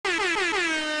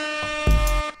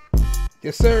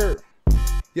Yes, sir.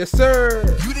 Yes, sir.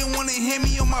 You didn't want to hear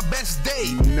me on my best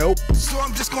day. Nope. So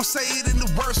I'm just gonna say it in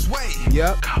the worst way.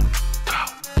 Yep.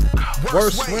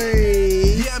 Worst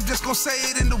way. Yeah, I'm just gonna say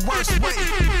it in the worst way.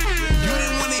 You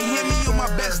didn't want to hear me on my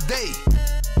best day.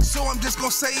 So I'm just gonna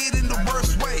say it in the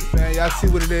worst way. Man, y'all see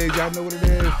what it is. Y'all know what it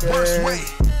is, man. Worst way.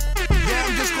 Yeah,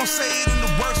 I'm just gonna say it in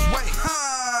the worst way.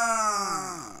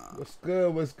 What's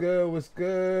good? What's good? What's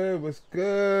good? What's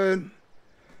good?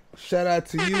 Shout out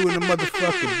to you in the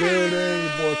motherfucking building.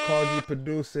 Your boy called you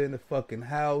producer in the fucking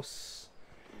house.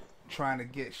 Trying to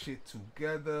get shit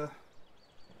together.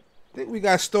 I think we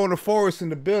got Stoner Forest in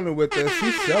the building with us.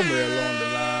 He's somewhere along the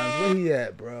lines. Where he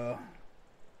at, bro?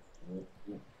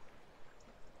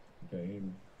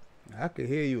 I can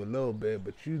hear you a little bit,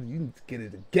 but you need to get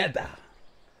it together.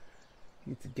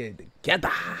 You need to get it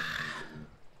together.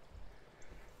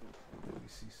 Let me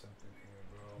see something here,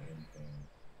 bro.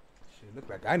 Shit, look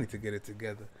like I need to get it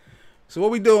together. So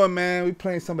what we doing, man? We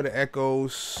playing some of the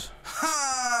echoes.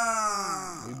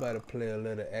 We about to play a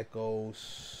little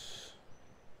echoes.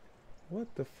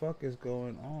 What the fuck is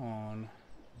going on?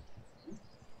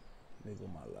 Nigga,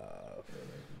 my love.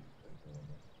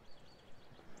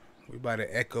 We about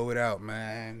to echo it out,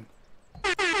 man.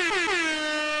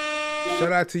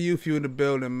 Shout out to you if you in the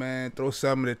building, man. Throw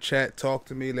something in the chat. Talk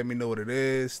to me. Let me know what it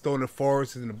is. Stoner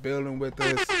Forest is in the building with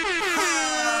us.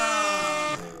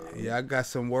 Yeah, I got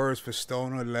some words for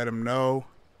Stoner. Let him know.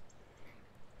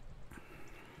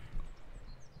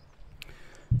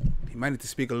 You might need to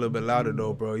speak a little bit louder,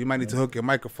 though, bro. You might need to hook your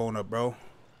microphone up, bro.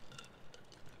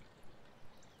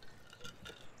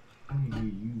 I can hear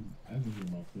you. I can hear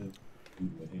myself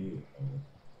through my head.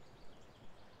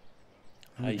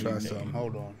 Let me try something.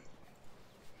 Hold on.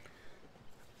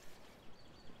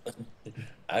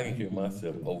 I can hear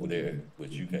myself over there, but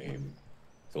you can't hear me.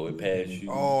 So it passed you.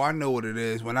 Oh, I know what it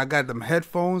is. When I got them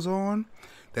headphones on,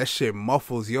 that shit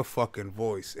muffles your fucking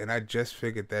voice. And I just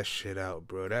figured that shit out,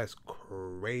 bro. That's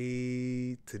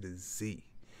crazy to the Z.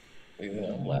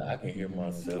 Yeah, I'm like, I can hear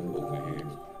myself over here.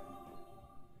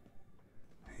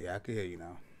 Yeah, I can hear you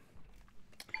now.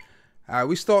 All right,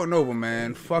 we starting over,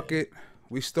 man. Fuck it.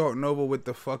 We starting over with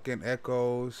the fucking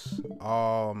echoes.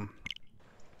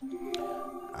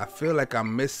 I feel like I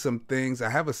missed some things. I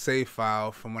have a save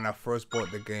file from when I first bought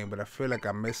the game, but I feel like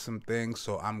I missed some things,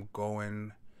 so I'm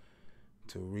going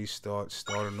to restart,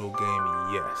 start a new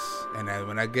game, yes. And then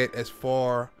when I get as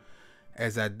far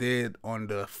as I did on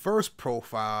the first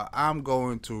profile, I'm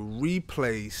going to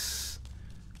replace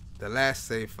the last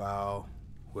save file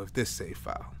with this save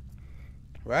file.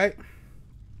 Right?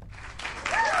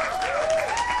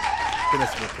 Okay,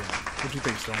 that's a good thing. What you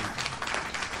think, Stoner?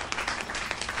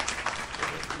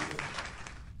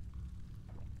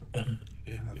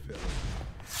 Yeah, I feel it.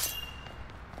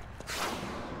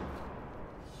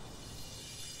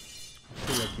 I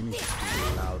feel like you need to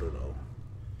speak louder though.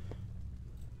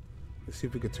 Let's see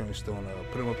if we can turn Stoner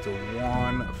up. Put him up to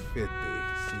 150.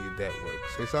 See if that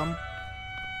works. Say something?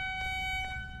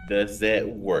 Does that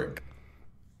work?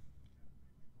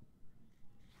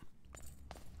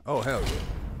 Oh hell yeah.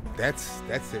 That's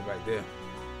it right there.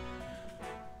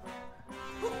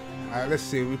 Alright, let's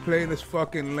see. We playing this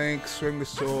fucking Link, Swing the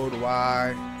Sword,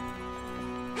 Y. I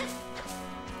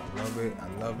love it, I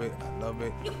love it, I love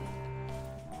it.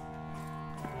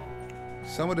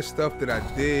 Some of the stuff that I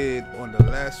did on the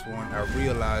last one, I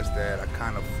realized that I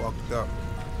kind of fucked up.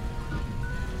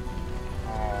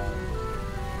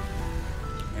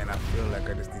 And I feel like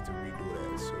I just need to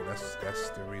redo that. So that's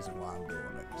the reason why I'm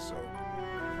doing it. So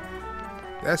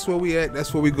that's where we at,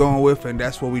 that's what we going with, and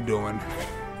that's what we doing.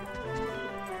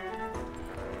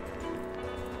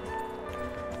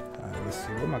 Let's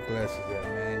see, where my glasses at,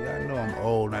 man? Y'all know I'm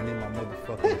old. I need my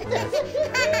motherfucking glasses,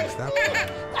 man. Stop playing.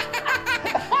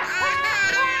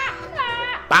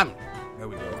 Bang! There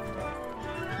we go.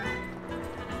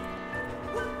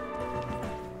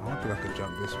 I don't think I could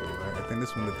jump this way, right? I think this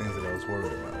is one of the things that I was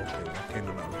worried about. Okay, I can't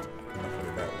do nothing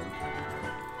with that one.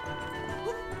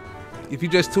 If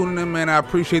you're just tuning in, man, I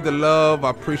appreciate the love. I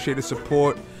appreciate the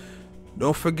support.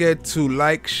 Don't forget to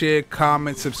like, share,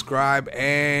 comment, subscribe,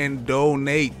 and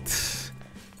donate.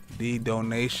 The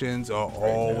donations are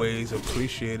always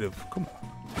appreciative. Come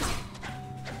on.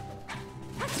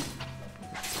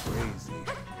 It's crazy.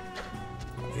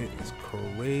 It is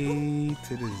crazy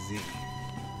to the Z.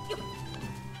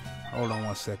 Hold on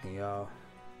 1 second, y'all.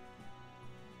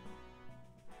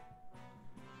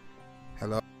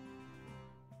 Hello?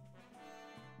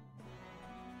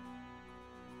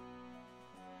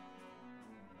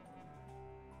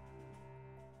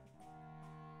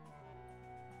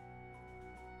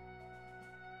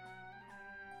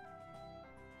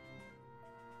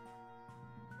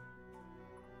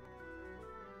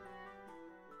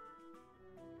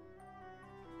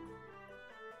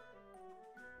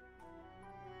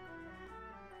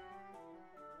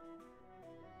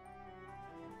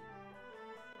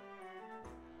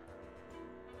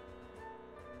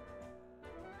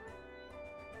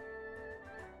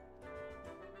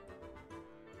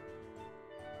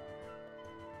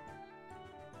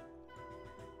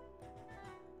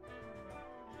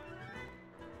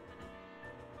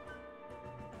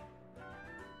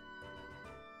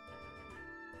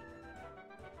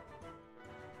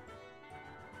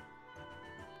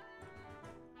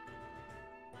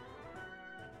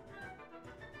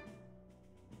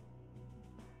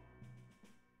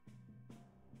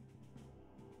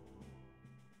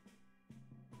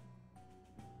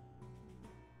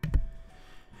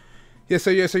 Yes,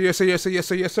 sir. Yes, sir. Yes, sir. Yes, sir. Yes,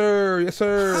 sir. Yes, sir. Yes,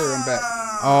 sir. I'm back.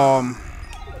 I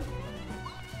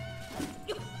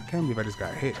can't believe I just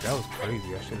got hit. That was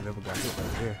crazy. I should have never got hit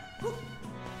right there.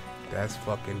 That's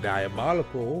fucking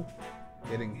diabolical.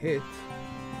 Getting hit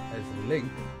as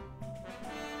Link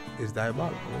is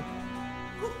diabolical.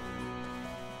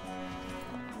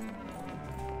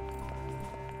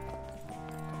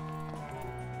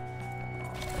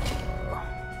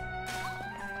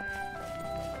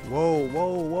 Whoa,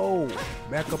 whoa, whoa.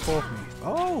 Back up off me.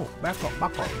 Oh, back up,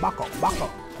 back up, back up, back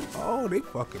up. Oh, they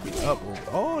fucking me up.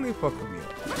 Oh, they fucking me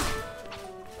up.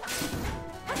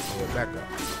 Yeah, back up.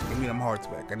 Give me them hearts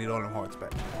back. I need all them hearts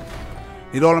back.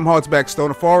 Need all them hearts back,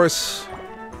 Stoner Forest.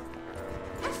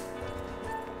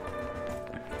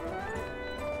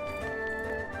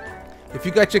 If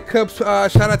you got your cups,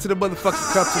 shout out to the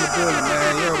motherfucking cups in the building,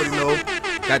 man. You already know.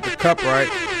 Got the cup right.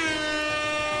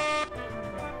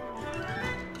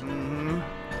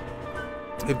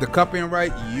 If the cup ain't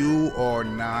right, you are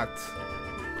not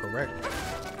correct.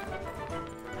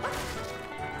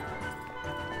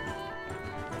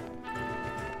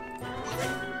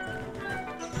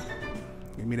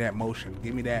 Give me that motion.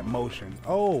 Give me that motion.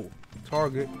 Oh,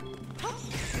 target.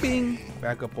 Bing.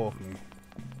 Back up off me.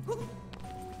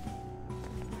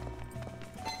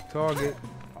 Target.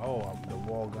 Oh, the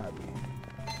wall got me.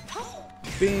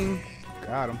 Bing.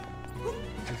 Got him.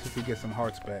 Let's see if we get some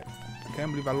hearts back. I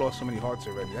can't believe I lost so many hearts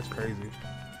already. That's crazy.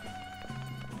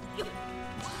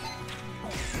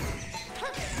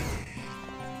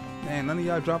 Man, none of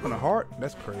y'all dropping a heart?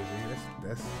 That's crazy.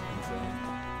 That's insane.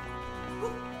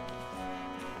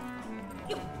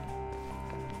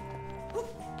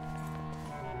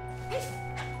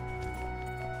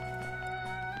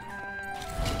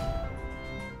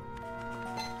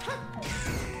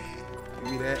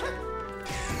 Give me that.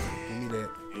 Give me that.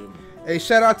 Hey,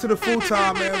 shout out to the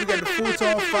futon, man. We got the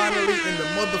futon finally in the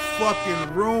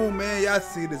motherfucking room, man. Y'all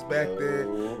see this back there.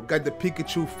 Got the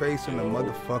Pikachu face on the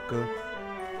motherfucker.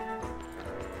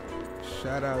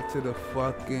 Shout out to the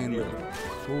fucking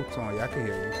futon. Y'all can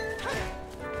hear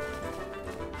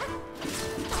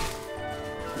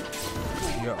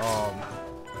you.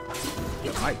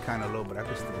 Your mic kind of low, but I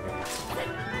can still hear you.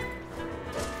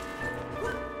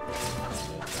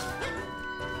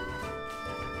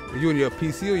 Are you on your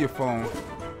PC or your phone?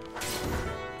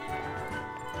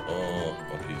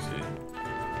 My PC.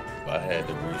 I had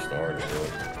to restart it.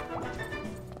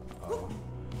 Oh,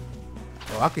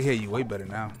 I can hear you way better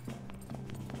now.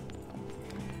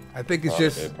 I think it's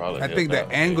just, I think the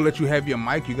angle that you have your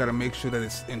mic, you got to make sure that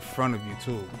it's in front of you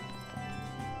too.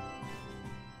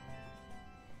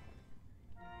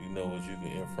 You know what you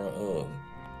get in front of?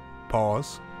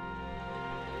 Pause.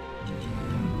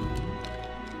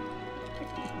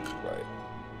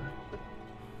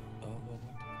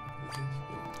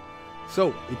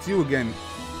 So, it's you again.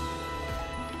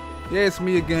 Yeah, it's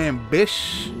me again,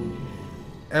 Bish.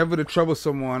 Ever the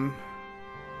troublesome one.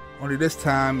 Only this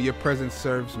time, your presence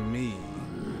serves me.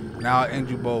 Now I'll end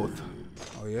you both.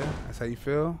 Oh yeah? That's how you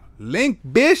feel? Link,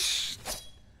 Bish!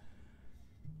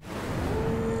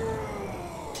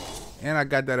 And I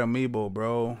got that amiibo,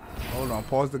 bro. Hold on,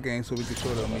 pause the game so we can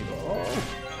show the amiibo. Oh!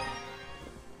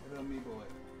 Where the amiibo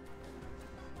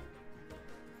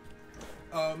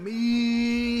at?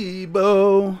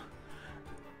 Amiibo!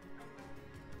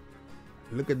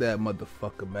 Look at that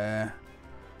motherfucker, man.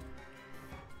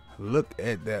 Look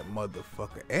at that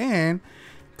motherfucker. And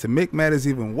to make matters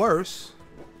even worse,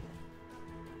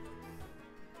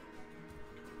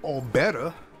 or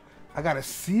better, I got a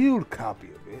sealed copy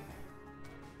of it.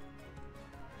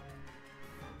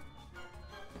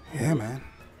 Yeah, man.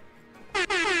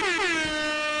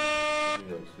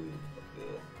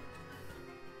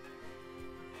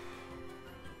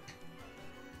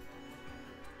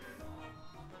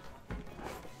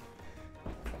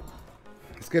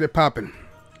 Let's get it popping.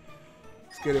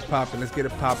 Let's get it popping. Let's get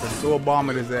it popping. Throw a bomb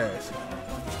at his ass.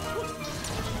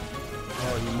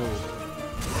 Oh, he moved.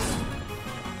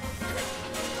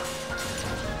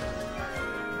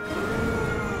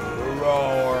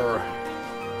 Roar.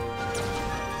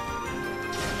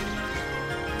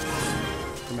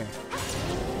 Come here.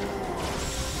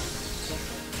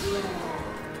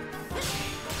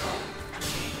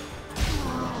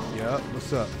 Yup,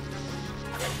 what's up?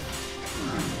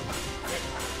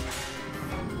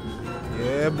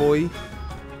 Yeah, boy. He's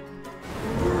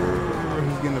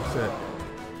getting upset.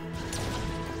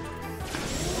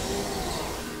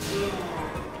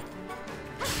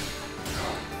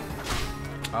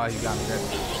 Oh, he got me that.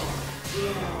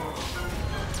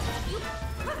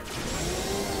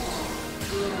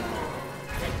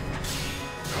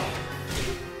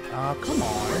 Oh, come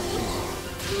on.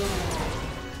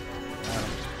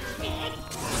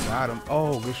 Got him.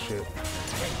 Oh, good shit.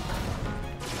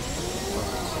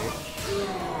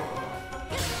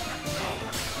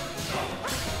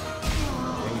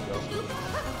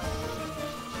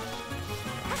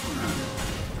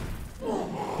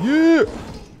 Yeah.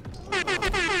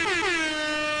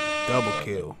 Double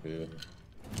kill.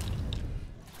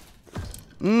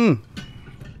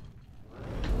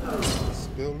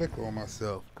 Spill liquor on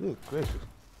myself. Good gracious.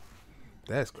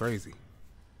 That's crazy.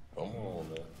 Come on,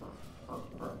 man.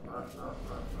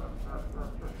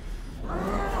 I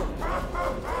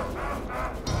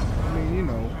mean, you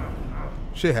know,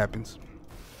 shit happens.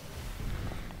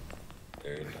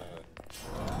 Every time.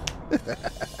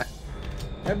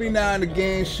 Every now and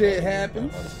again, shit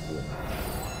happens. Okay,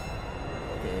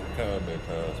 kind of been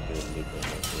times spend liquor on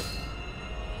myself.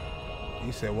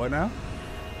 You said what now?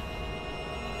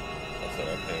 I said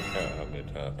I can't count how many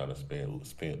times I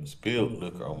done spilled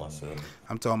liquor on myself.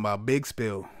 I'm talking about big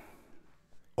spill.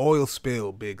 Oil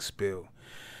spill, big spill.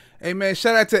 Hey, man,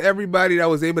 shout out to everybody that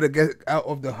was able to get out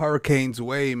of the hurricane's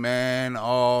way, man.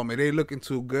 It ain't looking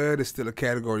too good. It's still a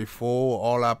Category 4.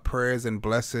 All our prayers and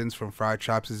blessings from Fried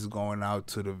Chops is going out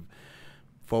to the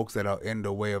folks that are in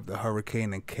the way of the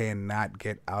hurricane and cannot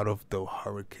get out of the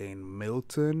Hurricane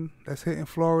Milton that's hitting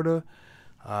Florida.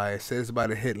 It says it's about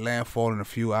to hit landfall in a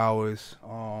few hours.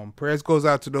 Prayers goes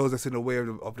out to those that's in the way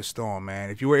of the storm, man.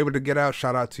 If you were able to get out,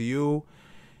 shout out to you.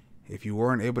 If you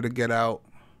weren't able to get out,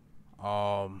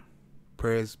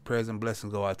 prayers and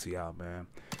blessings go out to y'all, man.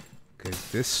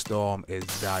 Because this storm is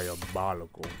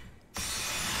diabolical.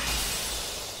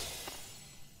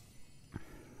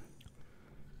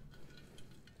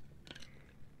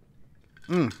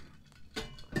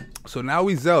 So now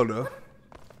we Zelda.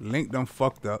 Link done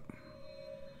fucked up.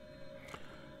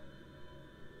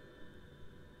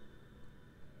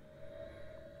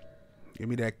 Give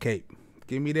me that cape.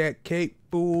 Give me that cape,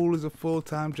 fool. Is a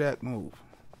full-time Jack move.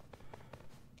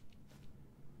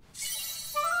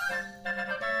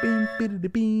 Beam, biddy,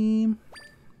 beam.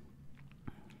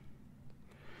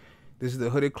 This is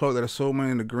the hooded cloak that a soulman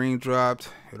in the green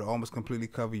dropped. It'll almost completely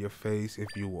cover your face if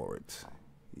you wore it.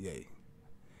 Yay.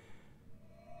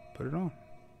 Put it on.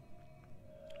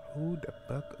 Who the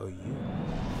fuck are you?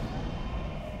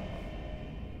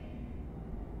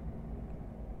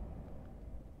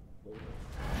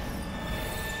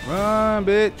 Run,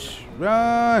 bitch.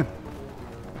 Run.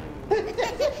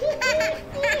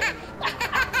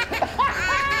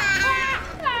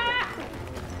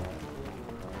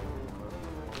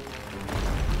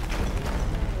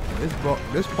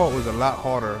 This part was a lot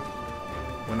harder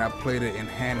when I played it in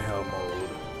handheld mode.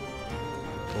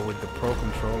 But with the Pro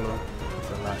controller, it's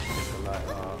a lot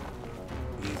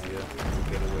easier to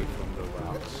get away from the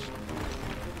routes.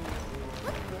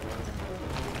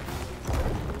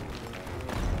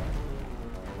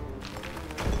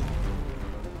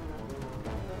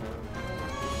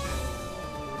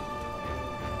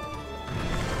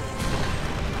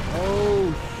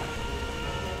 Oh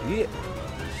shit.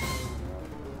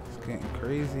 It's getting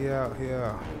crazy out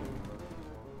here.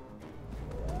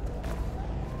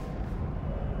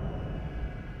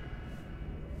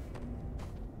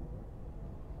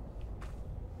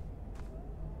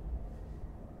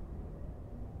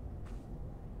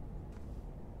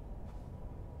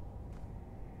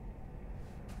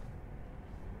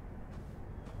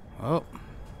 Oh,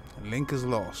 Link is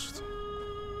lost.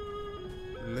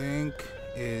 Link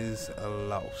is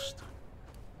lost.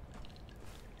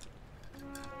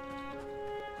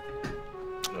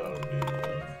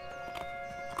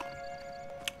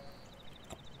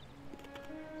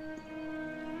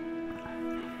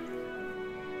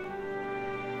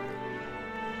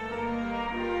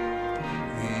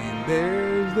 And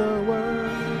there's the word.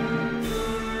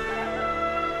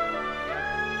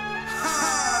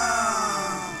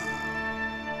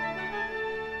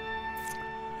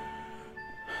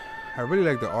 I really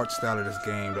like the art style of this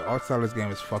game. The art style of this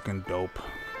game is fucking dope.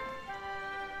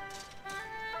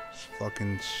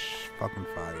 Fucking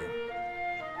fire.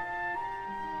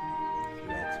 Let's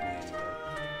man.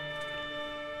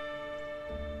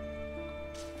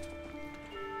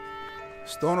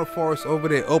 Stoner Forest over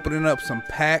there opening up some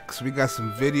packs. We got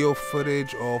some video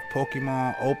footage of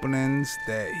Pokemon openings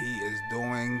that he is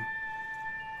doing.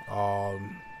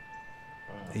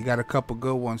 He got a couple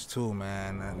good ones too,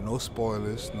 man. No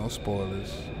spoilers, no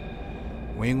spoilers.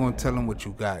 We ain't gonna tell them what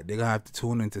you got. They're gonna have to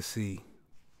tune in to see.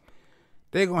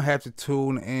 They're gonna have to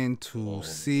tune in to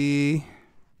see.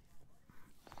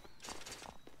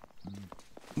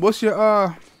 What's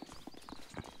your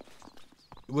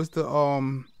what's the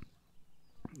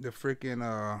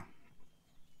freaking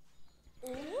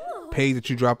page that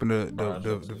you dropping the Fried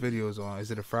the chopsticks. videos on?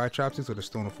 Is it the fried chopsticks or the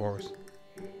Stoner Forest?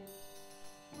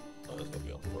 Oh, it's gonna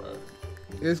be on Friday.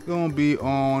 It's gonna be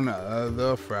on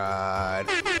the fried.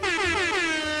 Oh, that's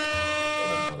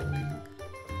another week.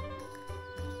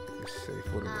 It's safe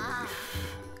for the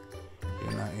relief.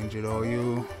 You're not injured, are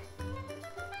you?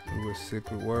 You were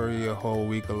sick with worry a whole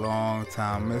week, a long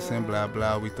time missing, blah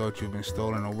blah. We thought you've been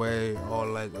stolen away, all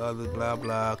like others, blah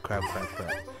blah. Crap, crap,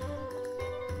 crap.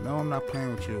 No, I'm not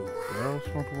playing with you, girl. What's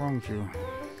fucking wrong with you?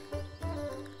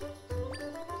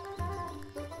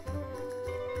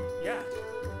 Yeah.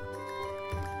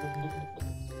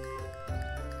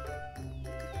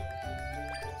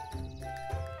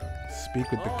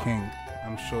 Speak with the king.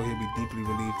 I'm sure he'll be deeply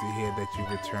relieved to hear that you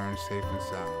returned safe and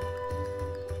sound.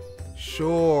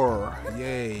 Sure.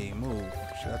 Yay. Move.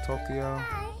 Should I talk to y'all?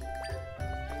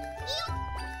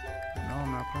 No,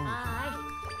 I'm not playing with you.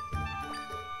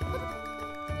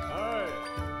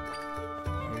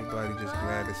 Everybody just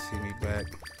glad to see me back.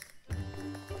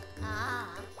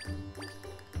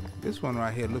 This one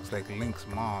right here looks like Link's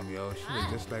mom, yo. She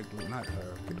looks just like, not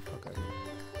her. Get the fuck out of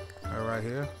here. Her right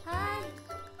here?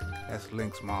 That's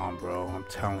Link's mom, bro. I'm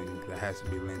telling you, that has to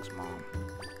be Link's mom.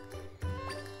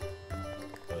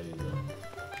 Oh, yeah.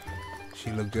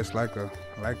 She looked just like her,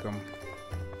 like him.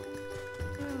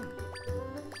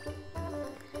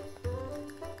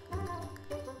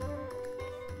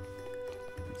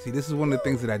 See, this is one of the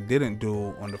things that I didn't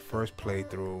do on the first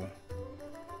playthrough.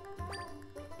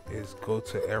 Is go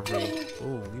to every.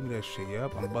 Ooh, give me that shit.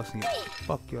 Yup, I'm busting.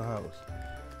 Fuck your house.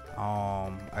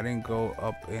 I didn't go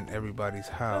up in everybody's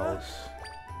house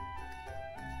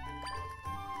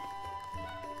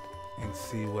and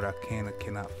see what I can or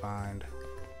cannot find.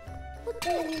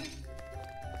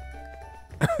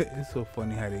 It's so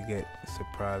funny how they get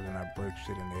surprised when I break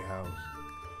shit in their house.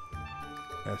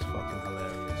 That's fucking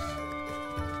hilarious.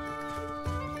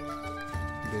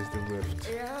 There's the rift.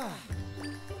 Yeah.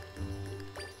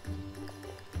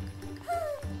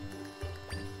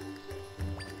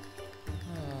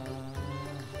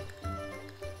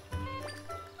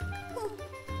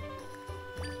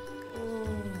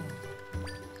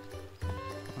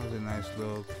 That was a nice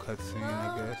little cutscene, I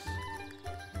guess.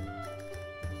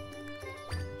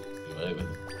 Maybe.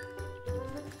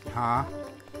 Huh?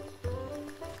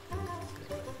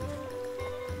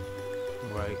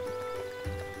 Right.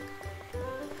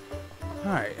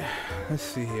 Alright, let's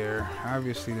see here.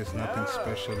 Obviously, there's nothing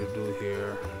special to do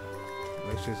here.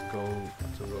 Let's just go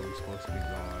to where we're supposed to be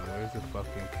going. Where's the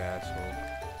fucking castle?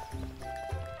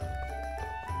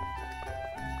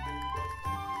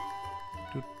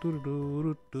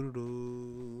 Do-do-do-do-do-do.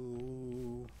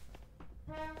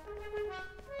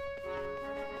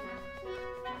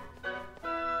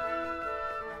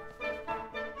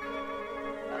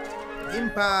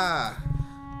 Impa!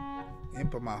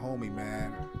 Impa, my homie,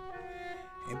 man.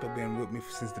 Impa been with me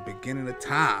since the beginning of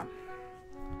time.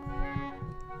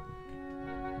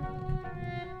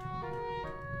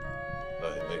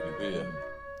 Oh, he make you beer.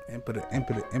 Impa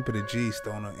the G,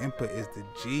 Stoner. Impa is the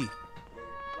G.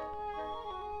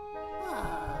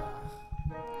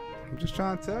 I'm just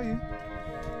trying to tell you.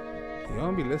 You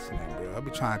don't be listening, bro. I'll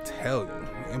be trying to tell you.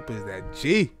 Impa is that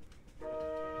G.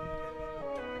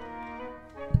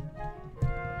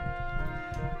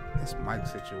 This mic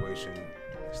situation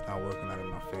is not working out in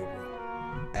my favor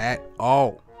at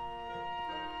all.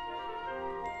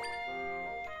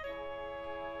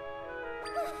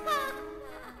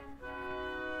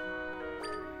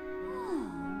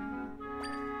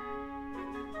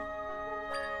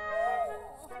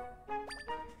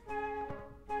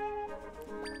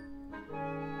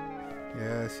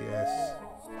 Yes, yes.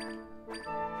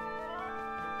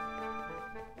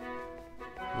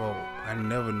 Whoa, I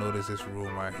never noticed this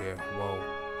room right here. Whoa.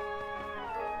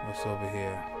 What's over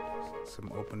here?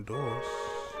 Some open doors.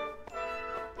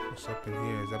 What's up in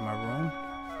here? Is that my room?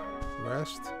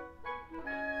 Rest?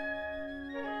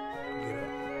 Get up.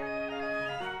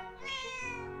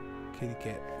 Kitty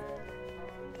cat.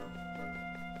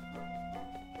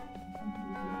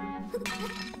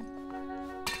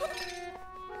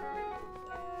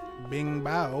 Bing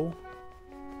bow.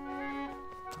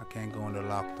 I can't go into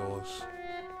locked doors.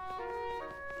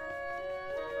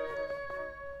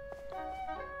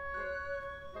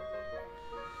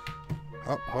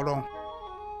 Oh, hold on.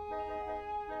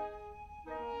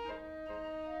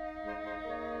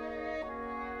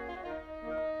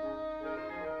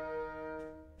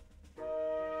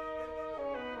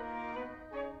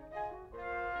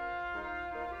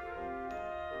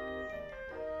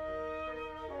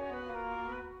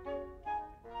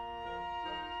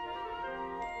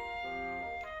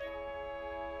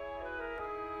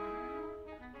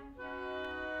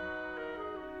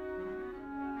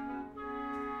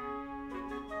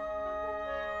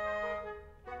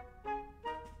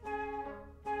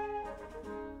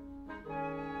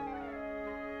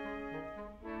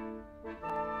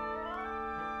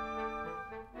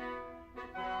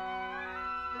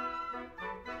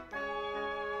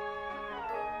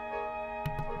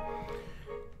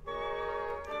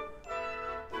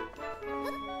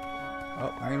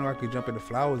 Oh, I didn't know I could jump in the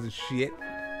flowers and shit.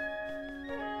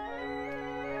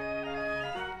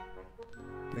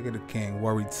 Look at the king,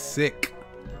 worried sick.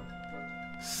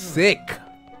 Sick.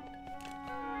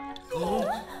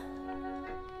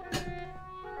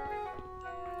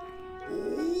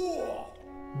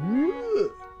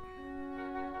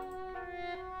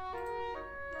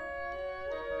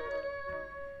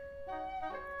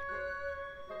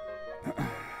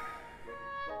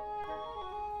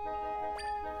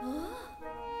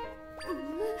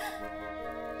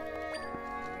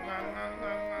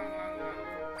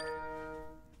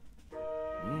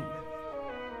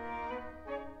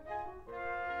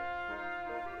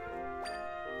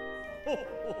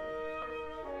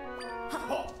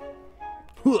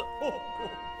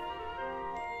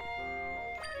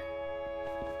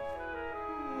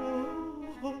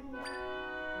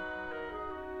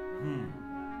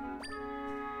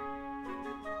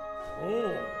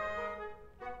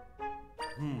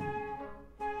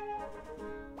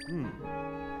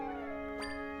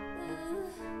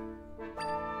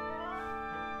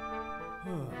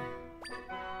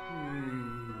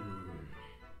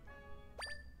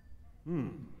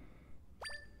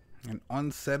 An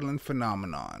unsettling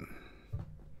phenomenon.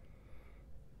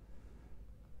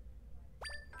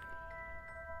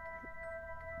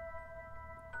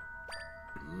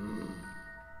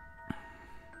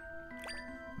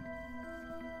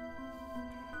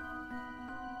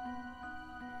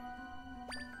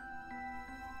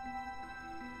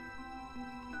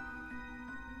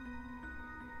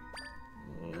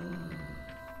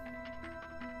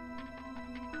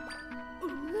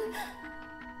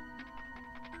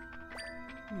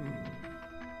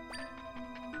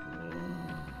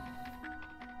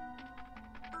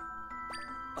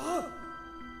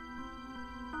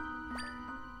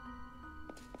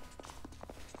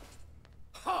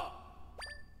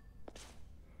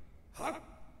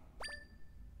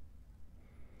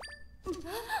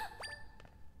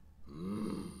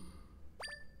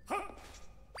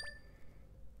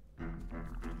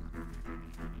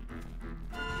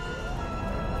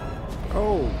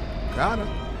 Oh, got her.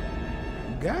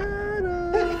 Got her.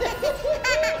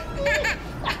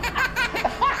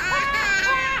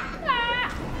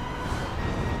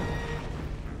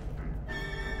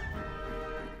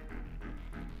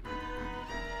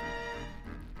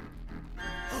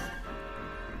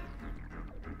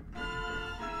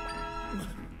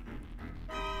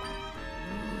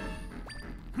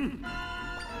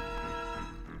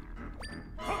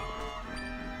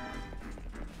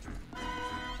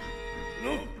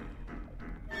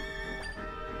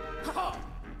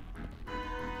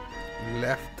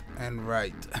 Left and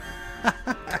right.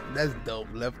 That's dope.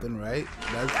 Left and right.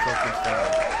 That's fucking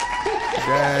fun.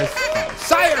 That's fun.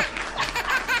 Sire!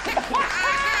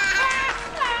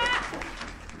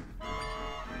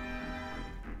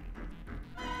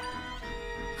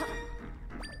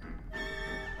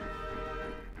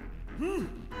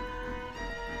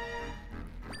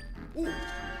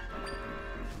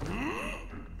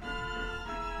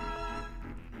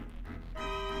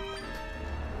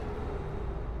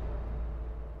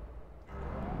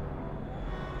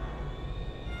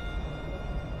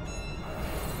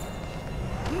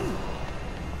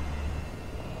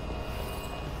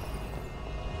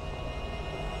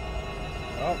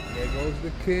 Oh, there goes the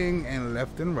king, and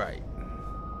left and right.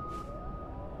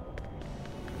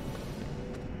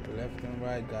 Left and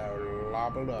right got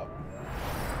lobbled up.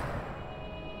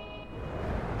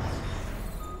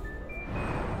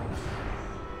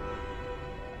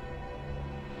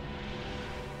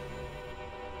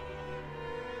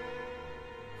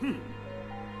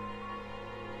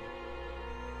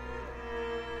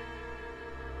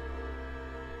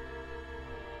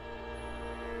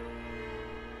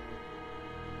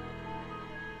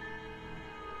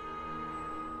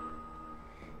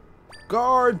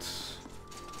 Guards!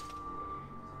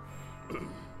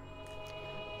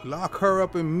 Lock her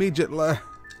up immediately.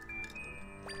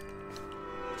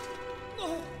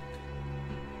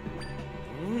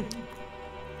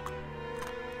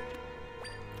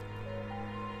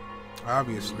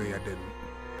 Obviously, I didn't.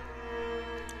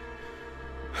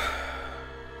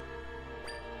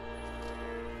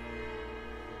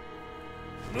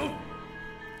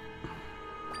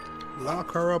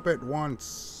 Lock her up at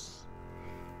once.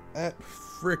 At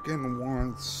frickin'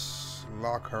 once.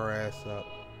 Lock her ass up.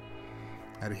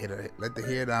 Had to hit her. Let the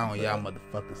hair down on y'all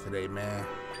motherfuckers today, man.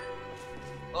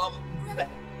 Go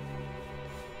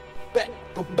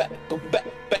back.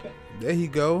 There he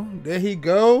go. There he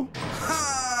go.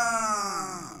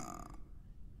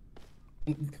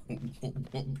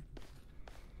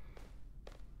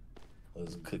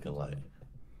 What's it cooking like?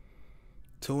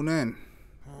 Tune in.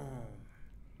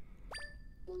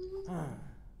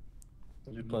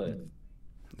 What you playing?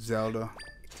 Zelda.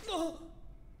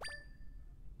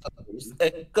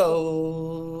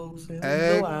 Echoes. In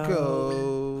the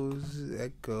wild.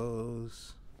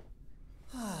 Echoes.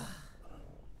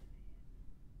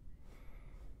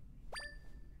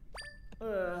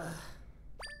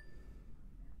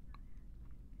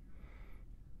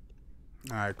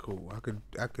 All right, cool.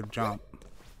 I could jump.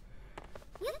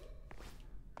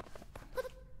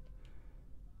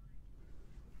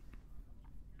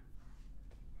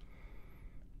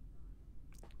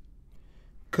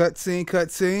 Cutscene,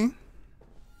 cutscene.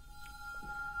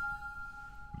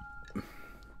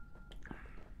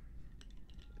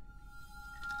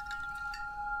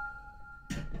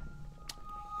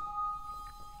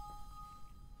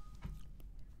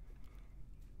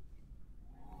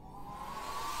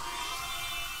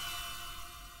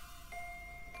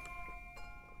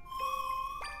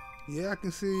 Yeah, I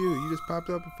can see you. You just popped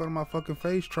up in front of my fucking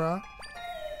face, Try.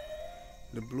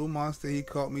 The blue monster he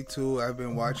caught me too. I've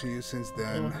been watching you since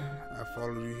then. I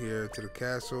followed you here to the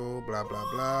castle, blah, blah,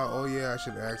 blah. Oh yeah, I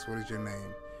should ask, what is your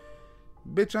name?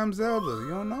 Bitch, I'm Zelda. You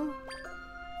don't know?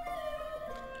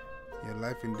 Your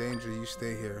life in danger, you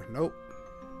stay here. Nope.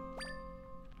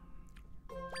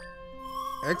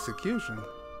 Execution.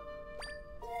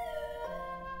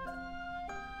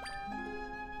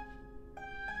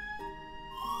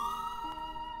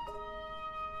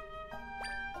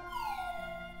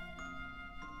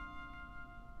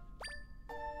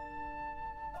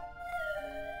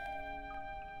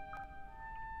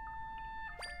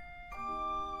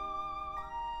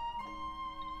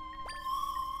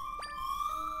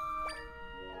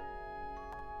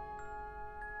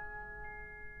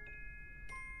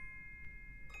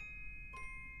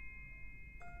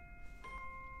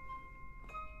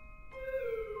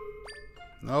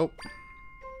 Nope.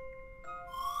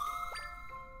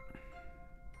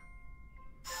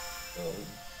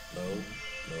 No.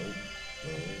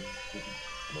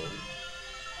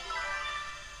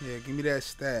 Yeah, give me that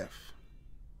staff.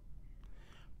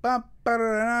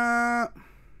 Ba-ba-da-da.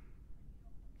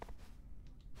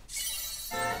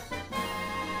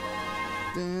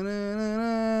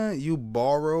 Da-da-da-da. You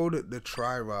borrowed the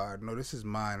tri-rod. No, this is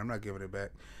mine. I'm not giving it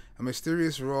back. A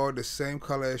mysterious rod, the same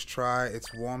color as Tri.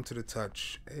 It's warm to the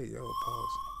touch. Hey, yo,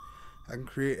 pause. I can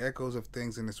create echoes of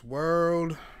things in this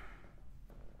world.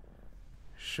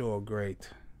 Sure, great.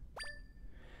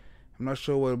 I'm not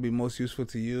sure what will be most useful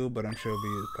to you, but I'm sure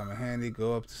it'll come in handy.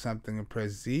 Go up to something and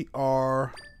press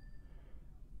ZR.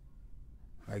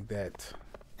 Like that.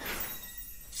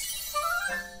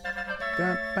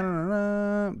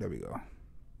 There we go.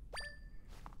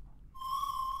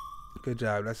 Good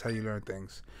job. That's how you learn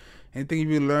things. Anything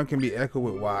you learn can be echoed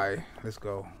with Y. Let's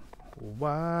go.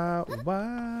 Y,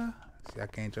 Y. See, I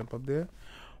can't jump up there.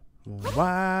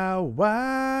 Y,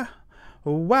 Y.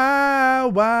 Y,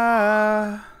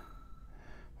 Y.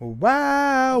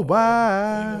 Y,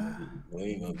 Y.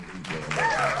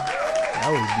 That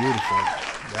was beautiful.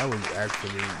 That was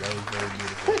very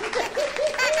beautiful.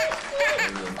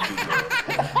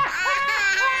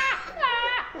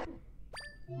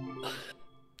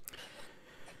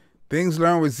 Things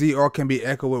learned with ZR can be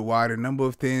echoed with Y. The number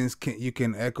of things you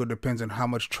can echo depends on how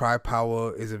much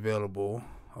tri-power is available.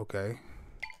 Okay.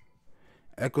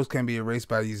 Echoes can be erased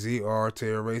by the ZR. To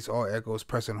erase all echoes,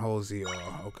 press and hold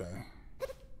ZR. Okay.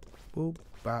 Boop,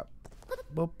 bop.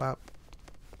 Boop, bop.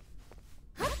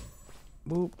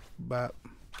 Boop, bop.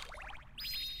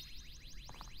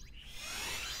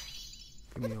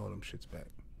 Give me all them shits back.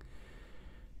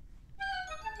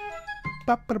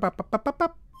 Bop, bop, bop, bop, bop,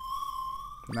 bop.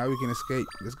 Now we can escape.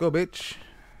 Let's go, bitch.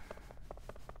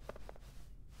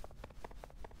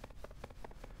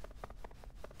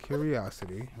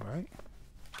 Curiosity, right?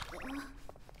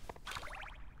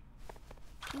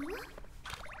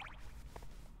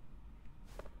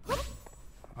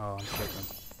 Oh, I'm tripping.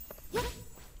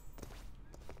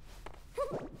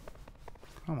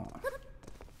 Come on.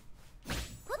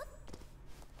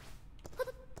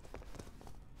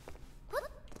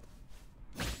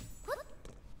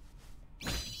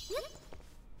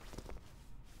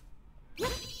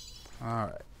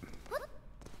 Alright.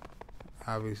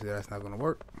 Obviously that's not gonna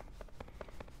work.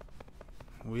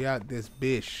 We out this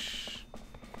bish.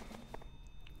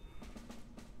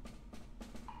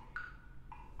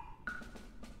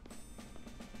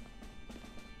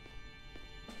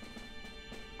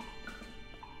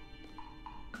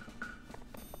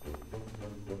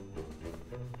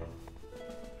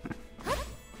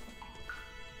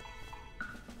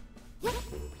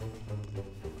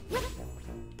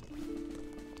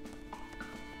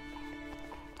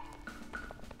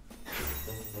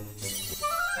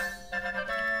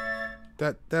 Da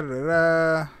da da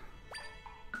da.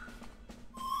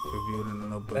 Reviewed in the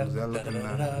notebook. Is that looking Give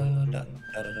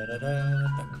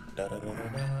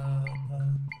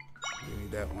me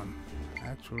that one.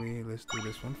 Actually, let's do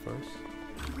this one first.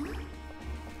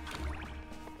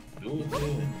 Do it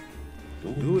then.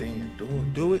 Do it. Do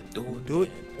it. Do it. Do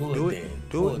it. Do it.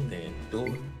 Do it. Do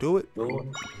it. Do it. Do it.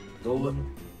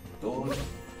 Do it.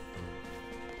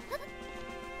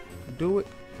 Do it. Do it.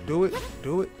 Do it.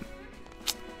 Do it.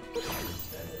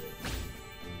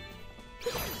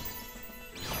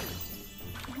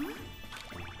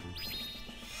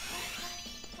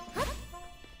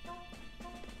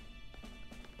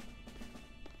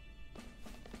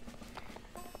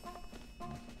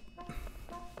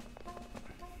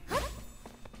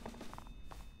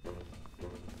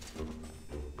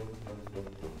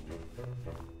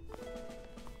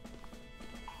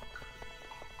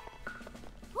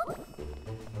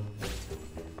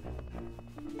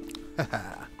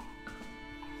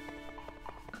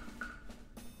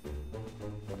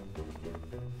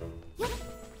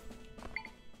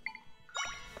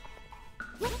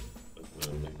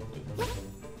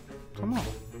 Come on.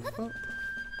 Oh.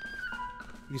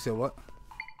 You said what?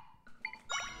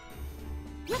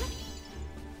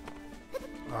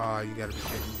 Oh, you gotta be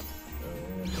kidding me.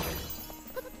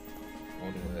 I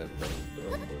don't have no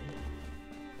dumb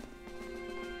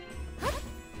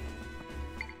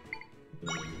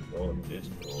on this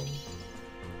door.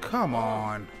 Come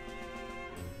on.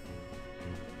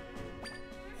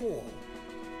 Oh.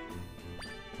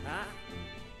 Huh?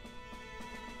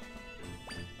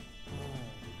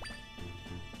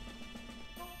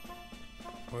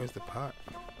 Where's the pot?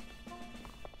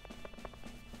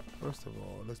 First of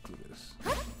all, let's do this.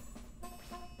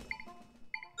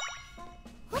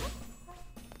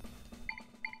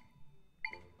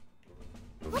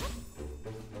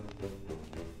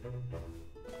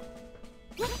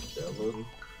 That little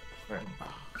crap. I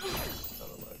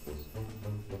don't like this.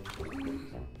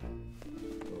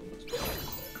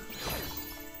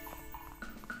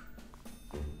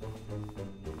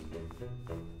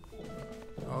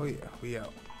 Oh yeah, we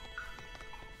out.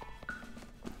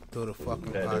 Throw the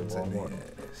fucking That pots at in Walmart. there.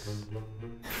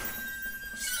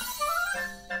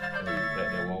 Oh, you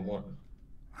packed at Walmart?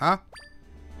 Huh?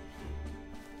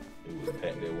 It was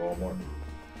packed at Walmart.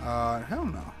 Hell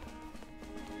no.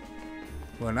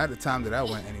 Well, not the time that I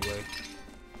went anyway.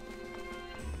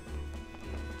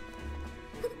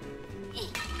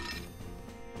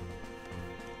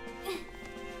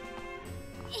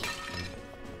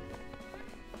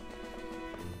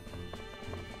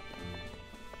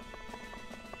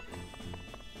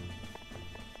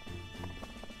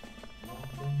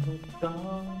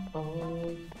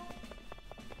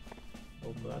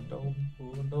 Hope I don't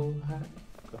pull no hot.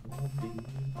 Come on,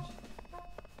 bitch.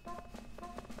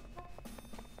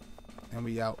 And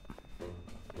we out.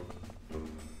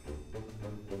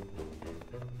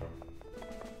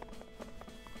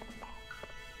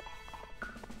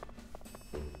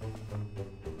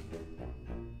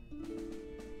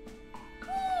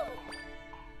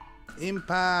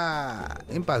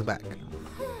 Impa's back.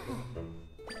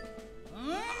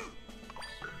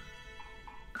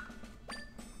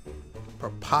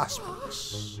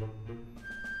 Preposterous.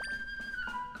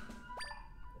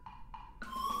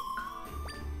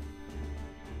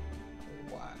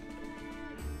 Why?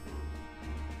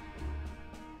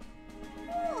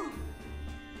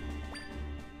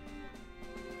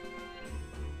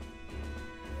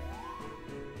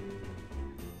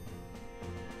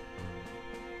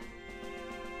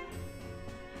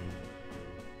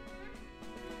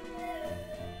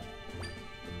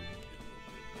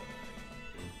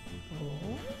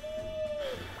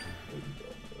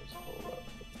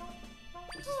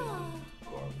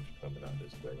 Garbage coming out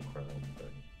this background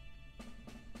thing.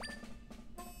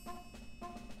 That's nice.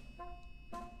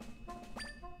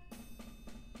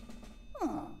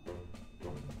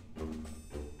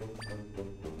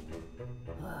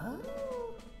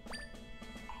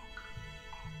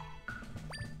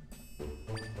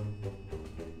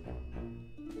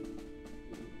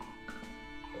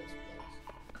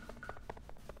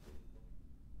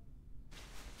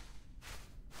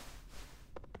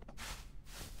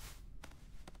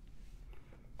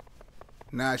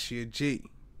 Now she a G.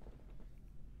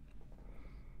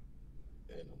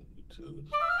 And on YouTube.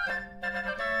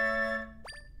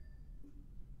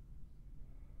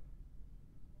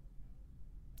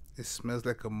 It smells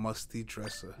like a musty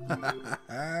dresser.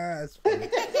 That's funny.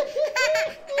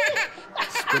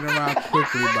 Spin around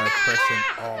quickly by pressing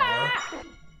R.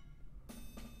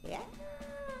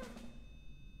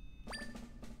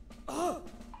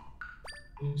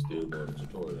 You still going to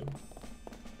tutorial.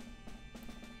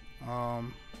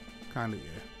 Kinda,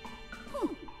 yeah.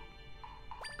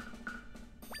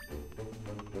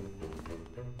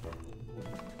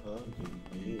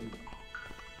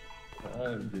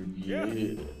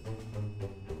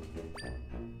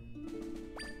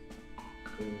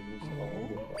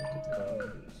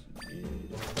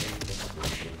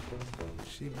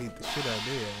 She beat the shit out of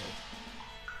their ass.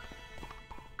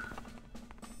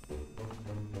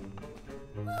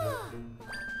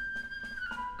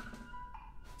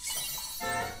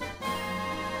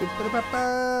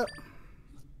 Ba-da-ba-ba.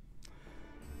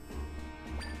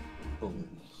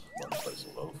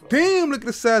 Damn, look at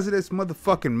the size of this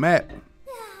motherfucking map.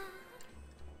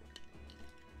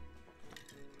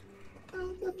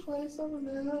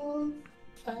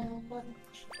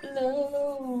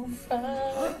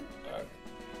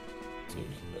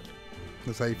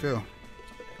 That's how you feel.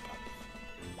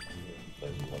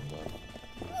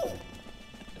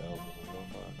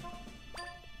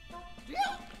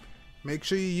 Make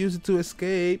sure you use it to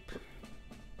escape.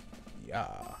 Yeah.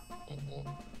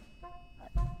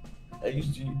 Hey,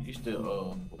 you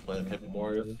still playing Paper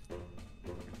Mario?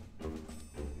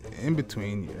 In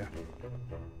between, yeah.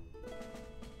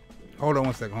 Hold on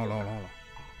one second. Hold on.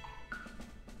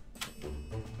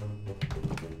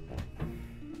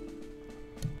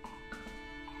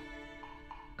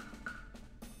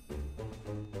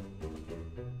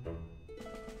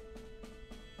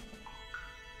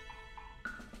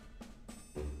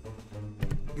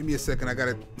 Give me a second. I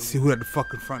gotta see who at the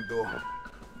fucking front door.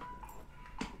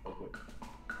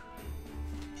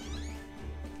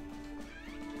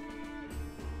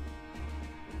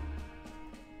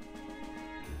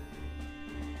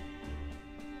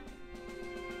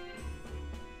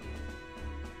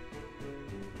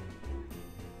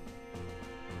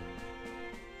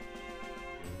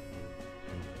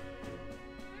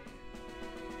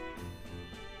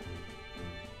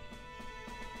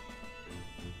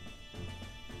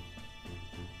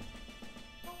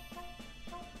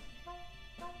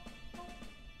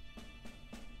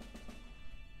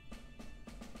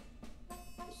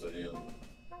 So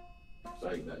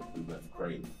saying that we left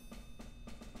crazy.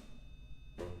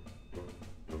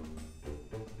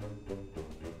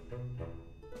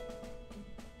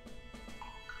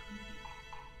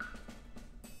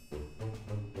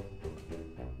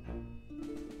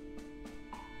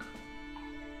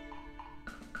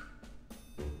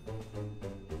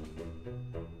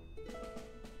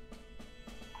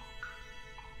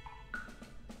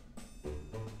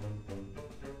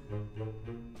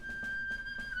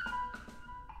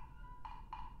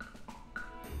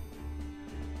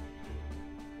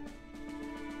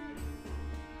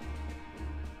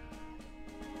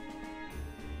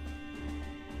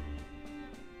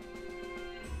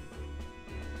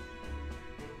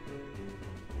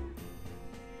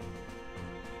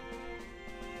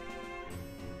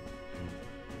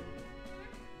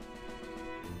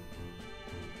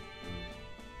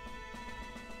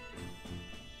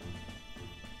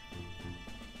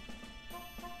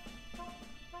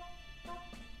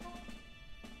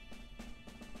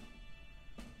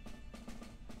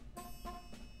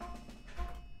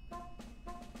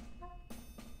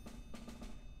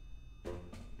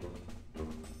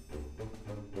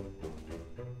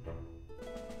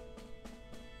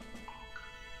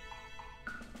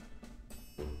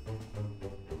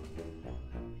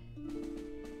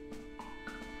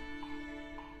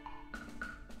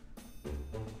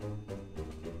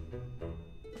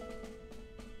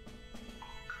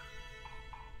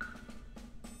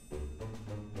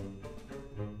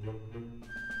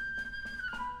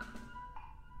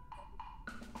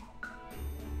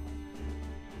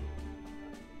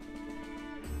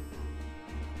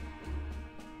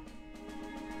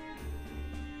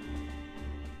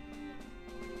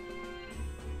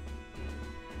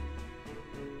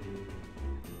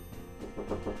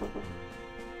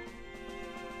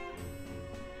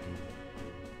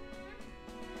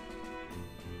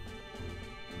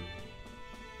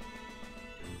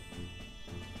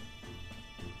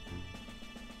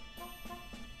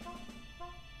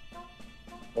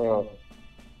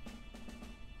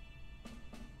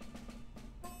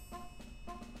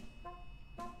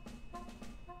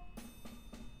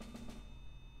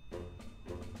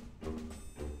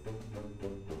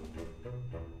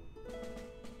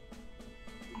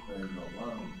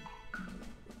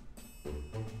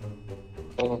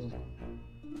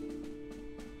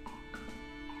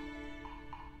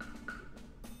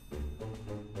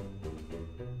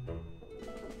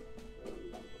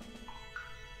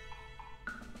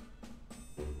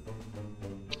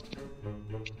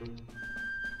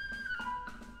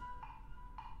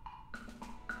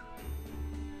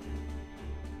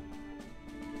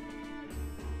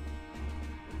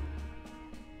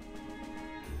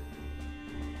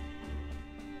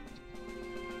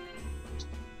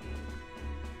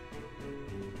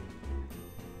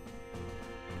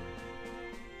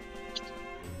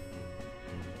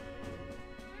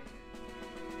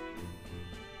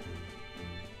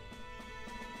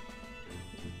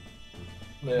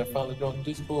 Man, finally joined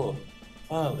Discord.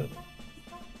 Finally.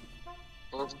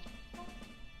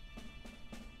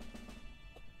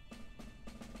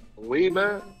 We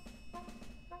man.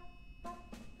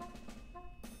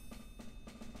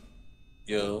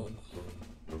 Yo.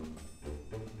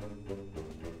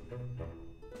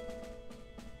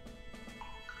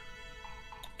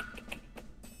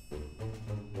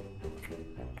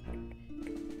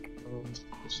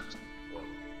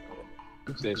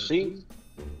 You said she?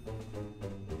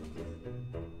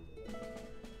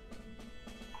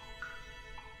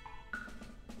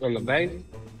 On the base?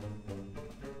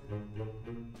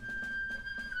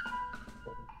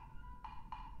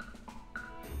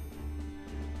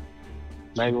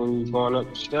 Maybe when you was going up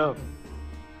the step.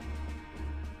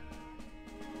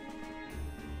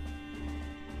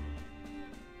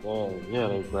 Oh, yeah,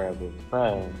 they grabbed it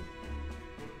fast.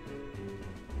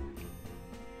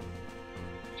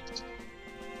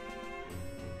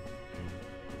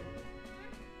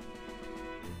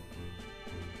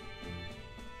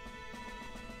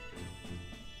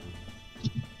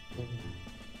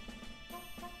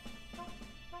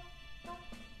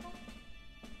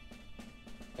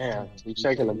 Yeah, you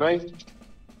checking the base?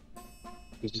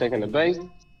 You checking the base?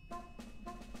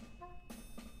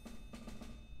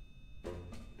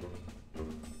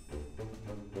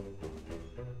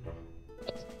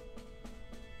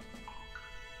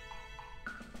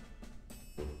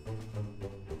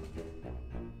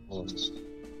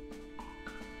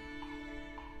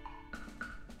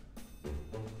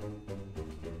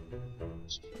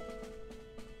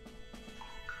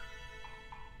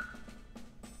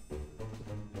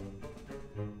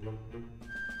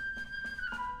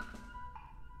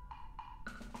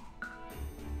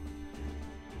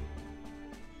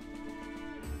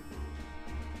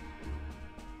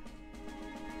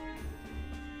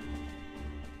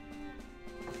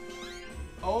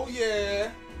 Oh yeah,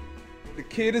 the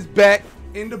kid is back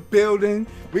in the building.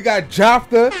 We got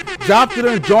Jopta. Jopta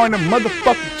done joined the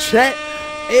motherfucking chat.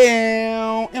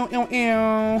 Ew, ew, ew,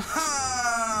 ew.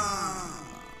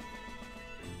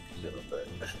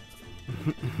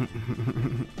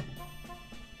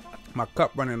 My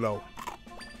cup running low.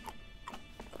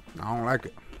 I don't like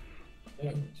it.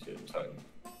 Yeah, shit tight.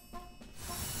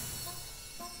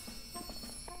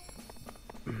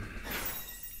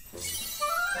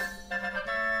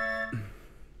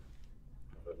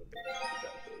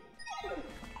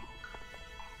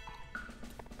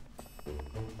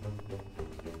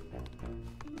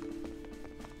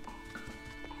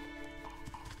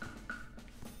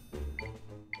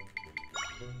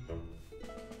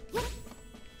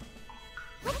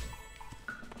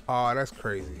 Oh, that's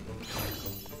crazy.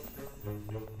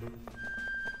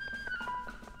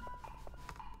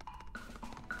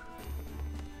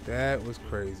 That was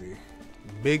crazy.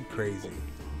 Big crazy.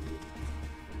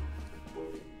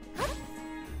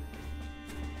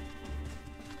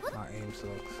 My aim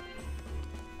sucks.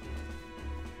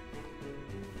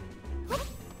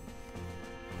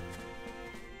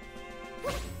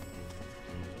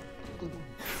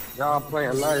 Y'all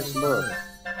playing nice, look.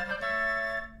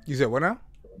 You said what now?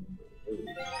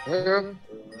 Yeah.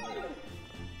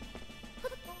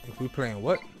 If we playing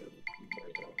what?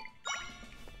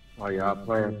 Oh, y'all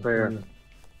playing fair.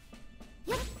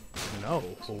 No,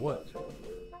 for what?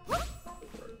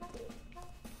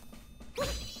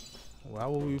 Why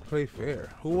would we play fair?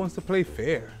 Who wants to play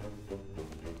fair?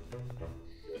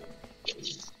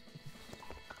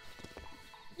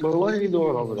 But what are you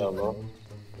doing over there, bro?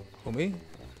 For me?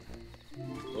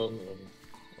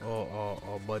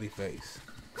 Oh, Buddy Face.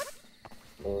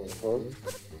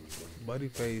 Buddy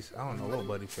Face, I don't know what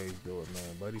Buddy Face doing,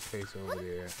 man. Buddy Face over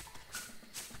there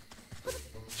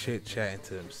chit-chatting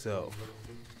to himself.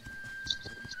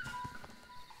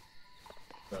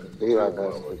 Be like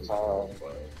that's the time.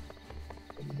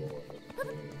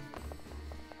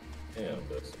 Damn,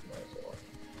 that's a nice one.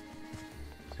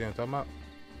 See what I'm talking about?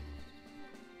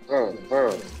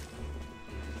 Yeah,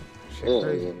 Shit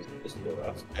crazy. It's still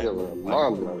yeah, well,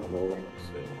 mom, bro.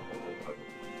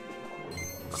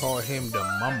 Call him the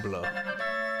mumbler.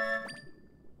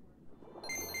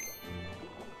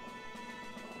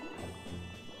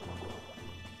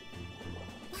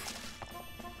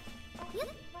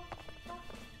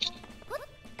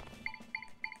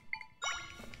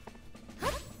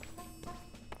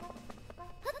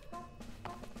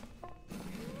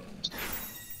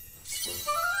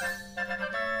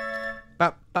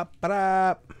 Bop, bop,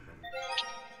 bop.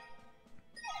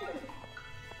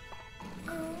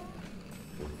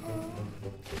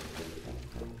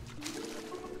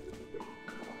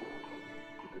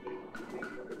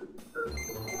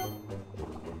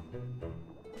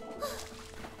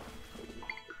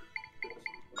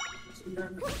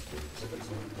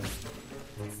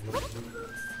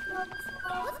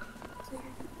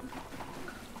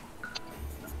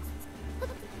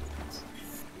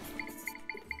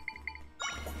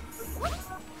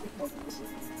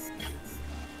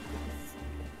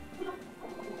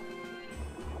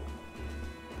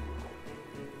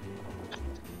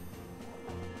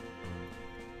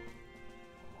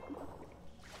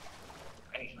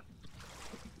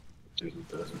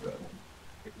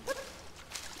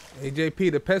 Hey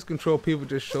JP, the pest control people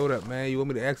just showed up, man. You want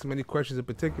me to ask them any questions in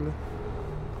particular?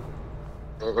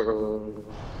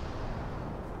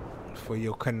 For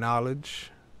your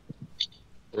knowledge.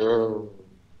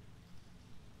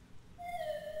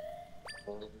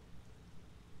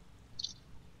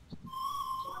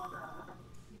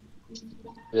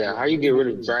 Yeah, how you get rid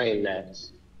of drain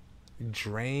gnats?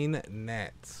 Drain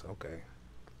gnats. Okay.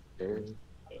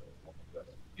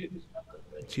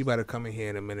 She about to come in here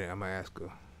in a minute. I'm gonna ask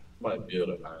her. Might build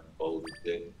a iron bowl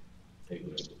today. Take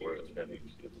it to the world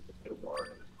championship.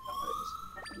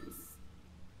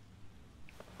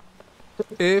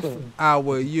 If I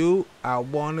were you, I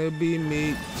wanna be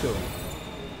me too.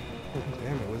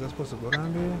 Damn it, was I supposed to go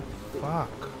down there?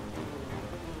 Fuck.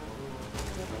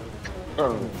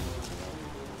 Yeah,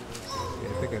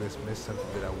 I think I just missed something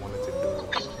that I wanted to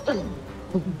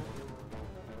do.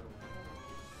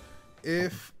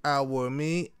 If I were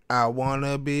me, I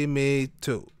wanna be me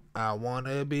too. I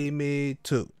wanna be me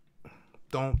too.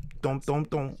 Don't. Let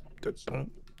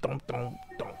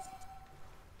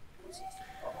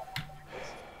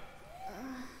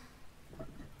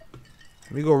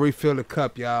me go refill the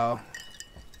cup, y'all.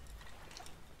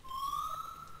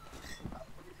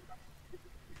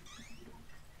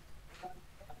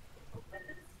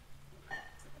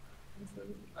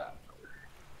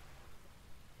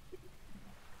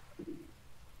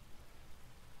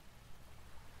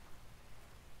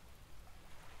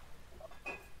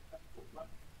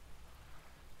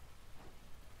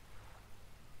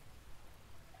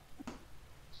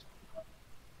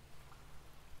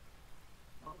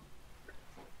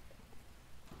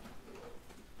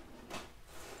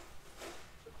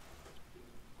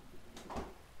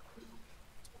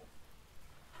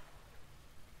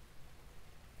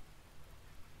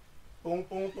 Boom,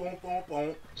 boom, boom, boom,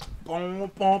 boom.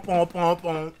 Boom, boom, boom, boom,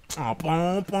 boom.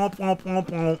 Boom, boom, boom, boom,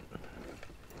 boom.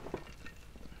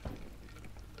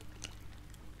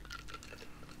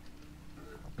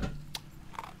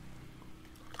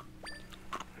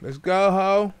 Let's go,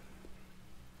 ho.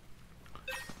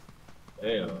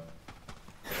 Damn.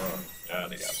 Now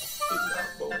they got my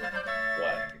bowl.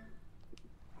 Why?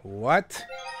 What?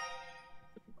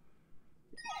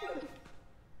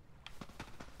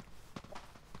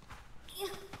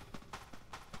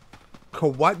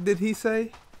 What did he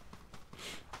say?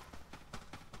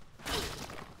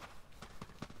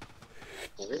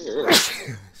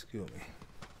 Excuse me.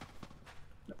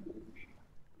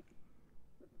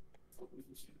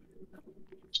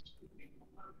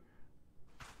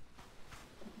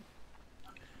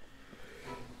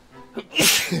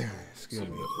 Excuse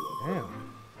me.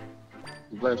 Damn.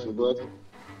 Bless you, bless you.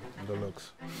 Good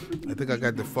looks. I think I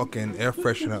got the fucking air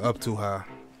freshener up too high.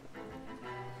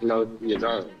 No, you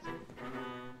don't.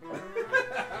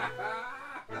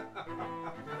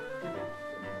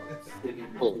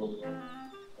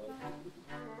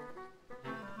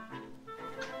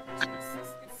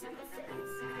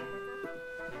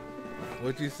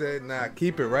 What you said? Nah,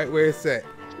 keep it right where it's at.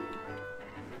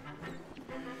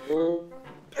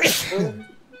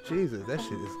 Jesus, that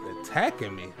shit is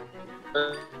attacking me.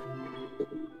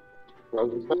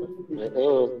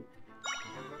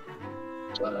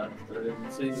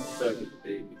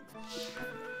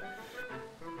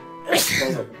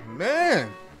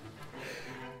 Man.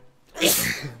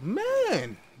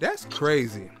 Man, that's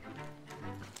crazy.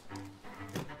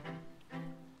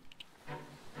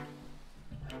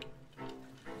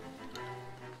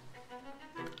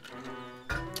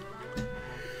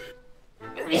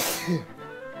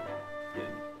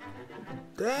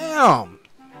 Damn.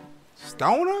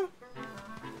 Stoner?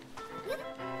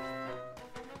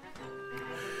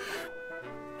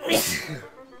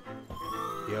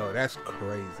 Yo, that's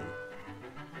crazy.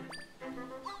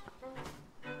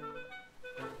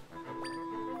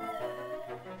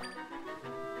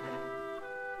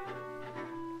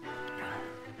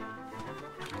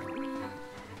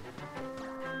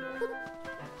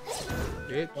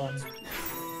 Bitch.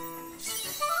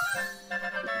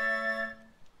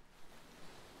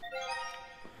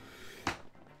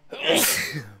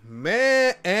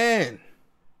 Man.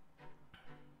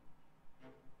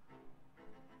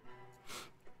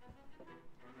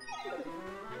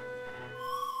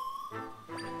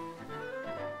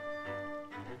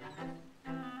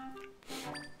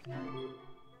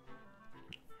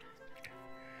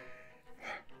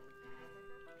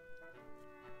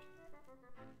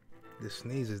 This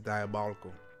sneeze is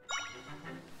diabolical.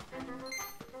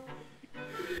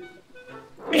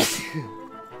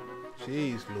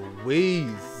 Jeez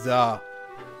Louise.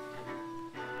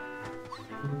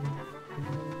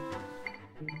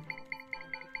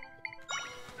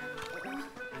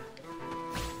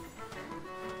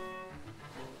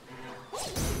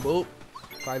 Boop.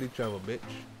 Fight each other, bitch.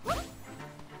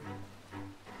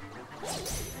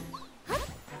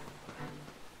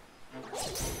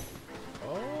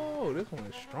 Oh, this one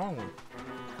is strong one.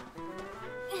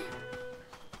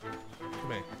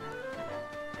 Come here.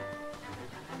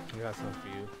 I got something for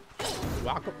you.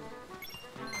 Lock up.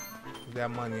 Give me that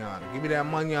money on. Give me that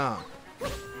money on.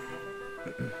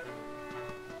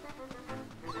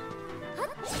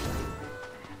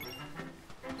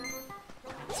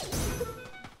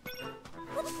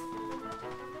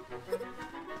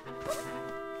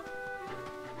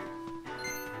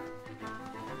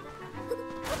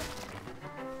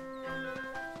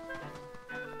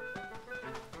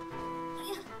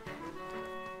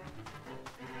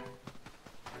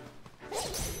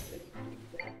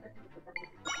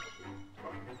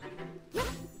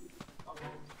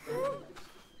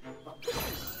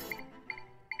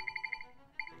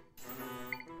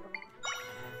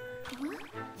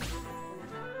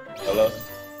 Hello?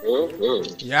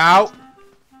 Yow.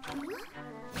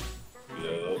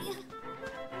 Yeah.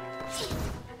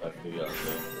 I feel y'all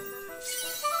now.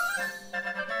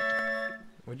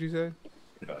 What'd you say?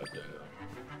 Goddamn.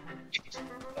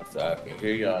 I said I can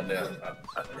hear y'all now.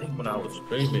 I think when I was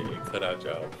streaming, it cut out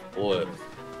y'all voice.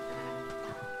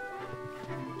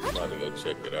 I'm about to go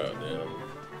check it out now.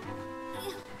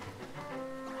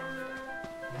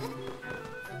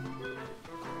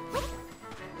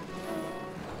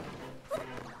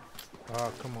 Oh,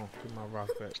 come on. Get my rock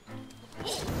back.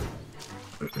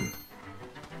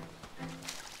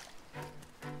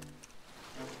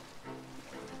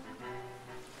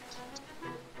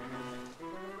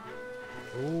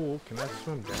 Ooh, can I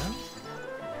swim down?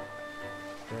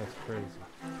 That's crazy.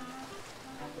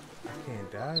 I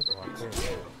can't dive or I can't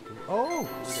dive. Oh!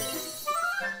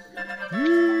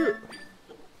 Yeah!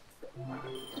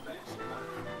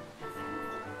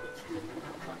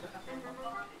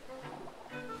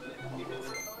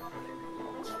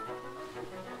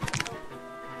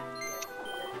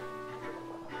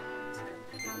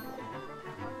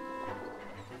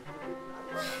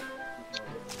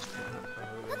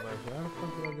 How the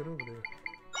fuck do I get over there?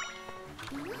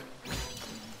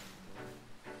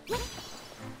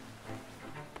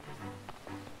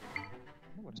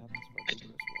 What happens if I go to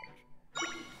this watch?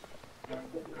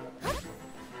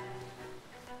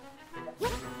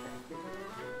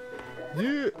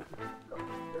 Yeah!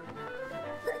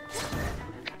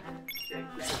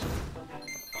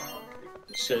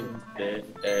 Shake that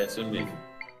ass with me.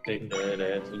 Take that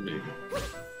ass with me.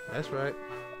 That's right.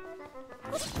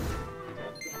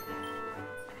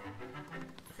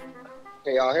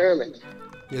 Can y'all hear me?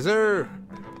 Yes, sir.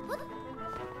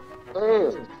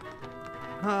 Mm.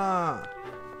 Huh.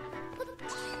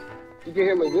 You can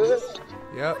hear me good?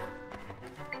 Yep.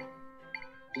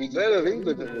 You better, these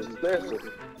bitches is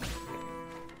expensive.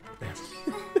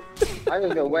 I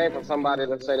just been waiting for somebody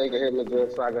to say they can hear me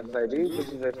good so I can say, these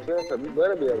bitches are expensive. You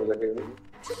better be able to hear me.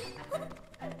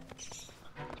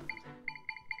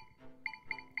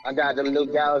 I got them new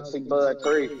Galaxy Bud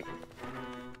 3.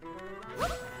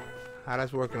 How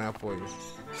that's working out for you?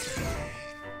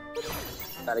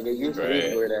 Gotta get used to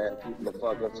these weird ass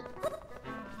motherfuckers.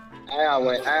 Al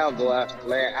went Al, boy.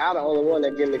 Man, Al the only one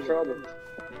that give me trouble.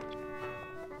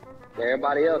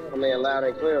 Everybody else come in loud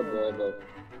and clear, boy,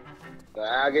 but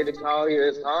Al get the call here,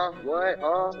 it's what, what,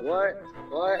 Huh? What?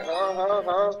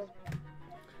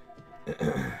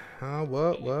 Huh?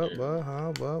 What?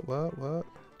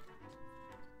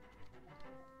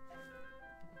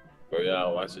 Bro,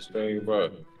 y'all watch the stream, bro.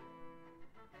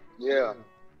 Yeah.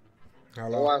 How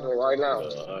I'm long? watching it right now. I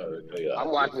already know y'all.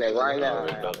 I'm watching it right now.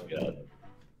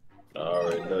 I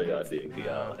already know y'all did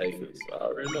y'all haters. I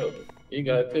already know. You ain't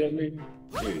gotta tell me.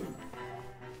 Dude.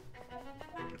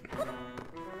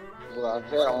 Well, I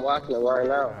said I'm watching it right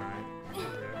now.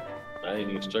 I ain't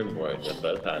even streaming right now,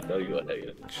 but I know you a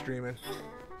hater. Streaming.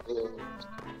 Yeah.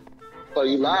 So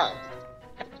you live?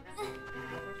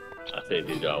 I said,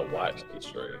 did y'all watch the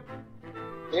stream?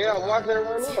 Yeah, I'm watching it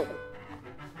right now.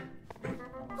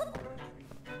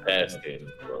 Asking,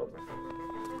 bro.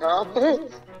 Huh?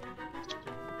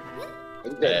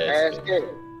 You just asked it.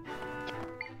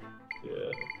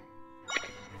 Yeah.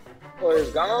 Oh,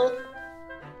 it's gone?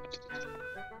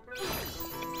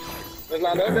 It's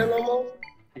not up there no more?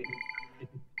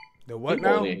 The what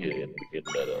People now? in here get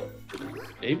that up.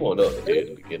 He went up there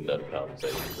to begin another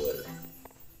conversation, but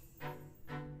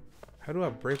How do I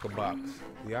break a box?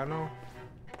 Y'all know?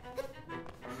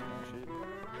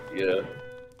 yeah.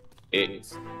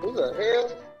 X. Who the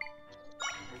hell?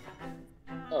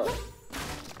 Oh,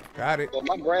 Got it. well,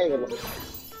 my brain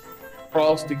was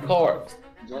Frosty Carps.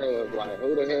 like,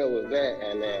 who the hell was that?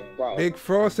 And then, bro, Big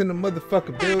Frost in the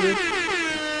motherfucking building.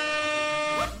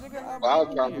 I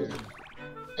was trying to.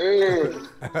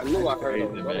 I knew I heard Crazy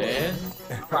him. man.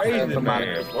 I Crazy heard somebody.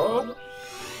 man, bro. The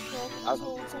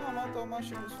whole time I thought my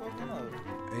shit was fucking up.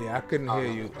 Yeah, I couldn't hear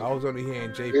you. I was only hearing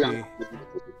JP. Yeah.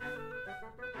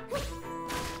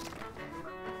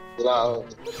 No,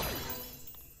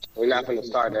 we're not gonna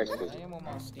start next week. I am on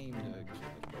my Steam Deck.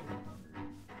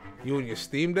 You and your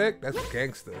Steam Deck? That's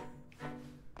gangster.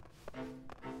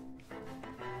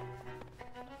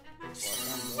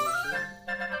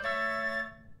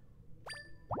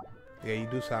 Yeah, you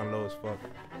do sound low as fuck.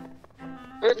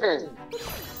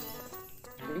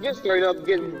 You just straight up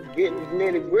getting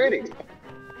nitty gritty.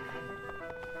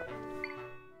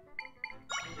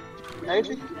 Ain't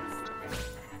you?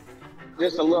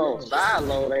 Just a little side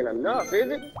load ain't enough,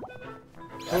 is it?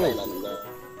 That ain't enough.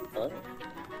 Huh?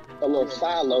 A little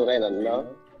side load ain't enough.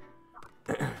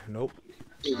 Nope.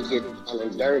 You can get on the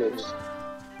dirty.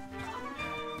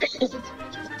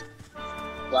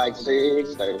 Like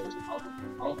 6:30.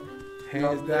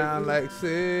 Hands down like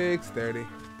 6:30.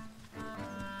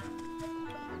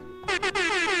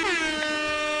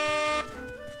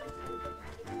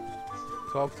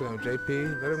 Talk to him,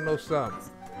 JP. Let him know something.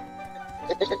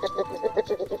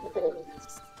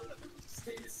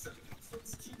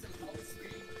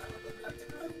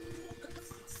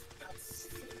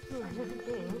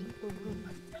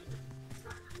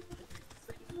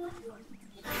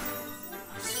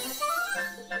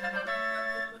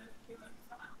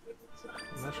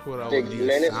 That's what I would 6 need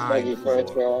minutes, a sign maybe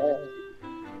first for. round.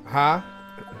 Huh?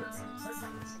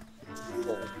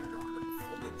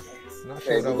 Not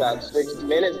sure Said what you I got would 6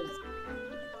 minutes.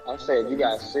 I said you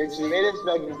got 6 minutes,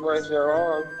 make you press your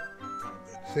arm.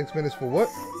 6 minutes for what?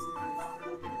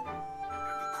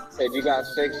 Said you got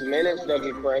 6 minutes, make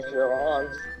you press your arm.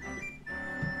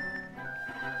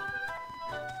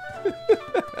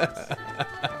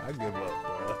 I give up,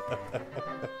 bro.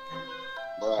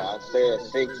 Bro, I said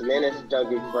 6 minutes,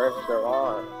 Dougie, press your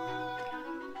arm.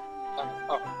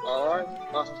 Alright.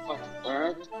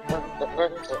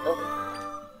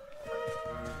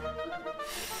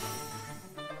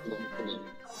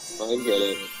 Forget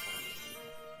it.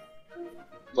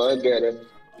 Forget it.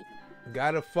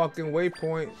 Got a fucking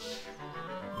waypoint.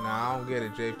 Nah, I don't get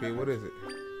it, JP. What is it?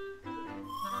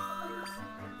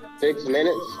 6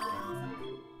 minutes?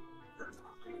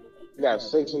 You got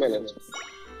 6 minutes.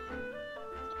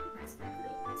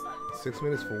 6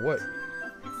 minutes for what?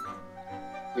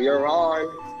 You're on,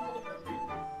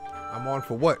 I'm on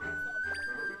for what?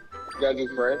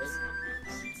 Dougie Press.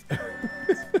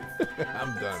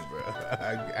 I'm done, bro.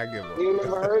 I give up. You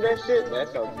never heard that shit?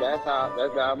 That's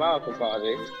diabolical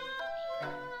project.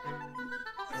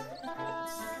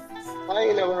 How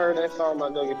you never heard that song by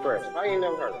Dougie Fresh? How you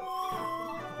never heard it?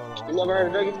 You never heard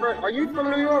of Dougie Fresh? Are you from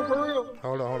New York for real?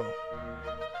 Hold on.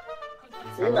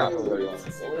 You're not from New York.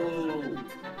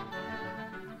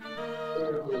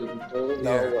 No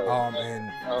Yeah, way.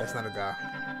 and that's not a guy.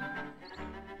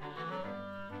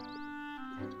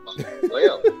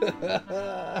 Well,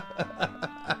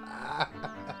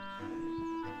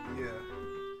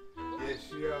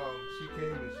 Yeah, she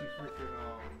came and she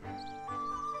freaking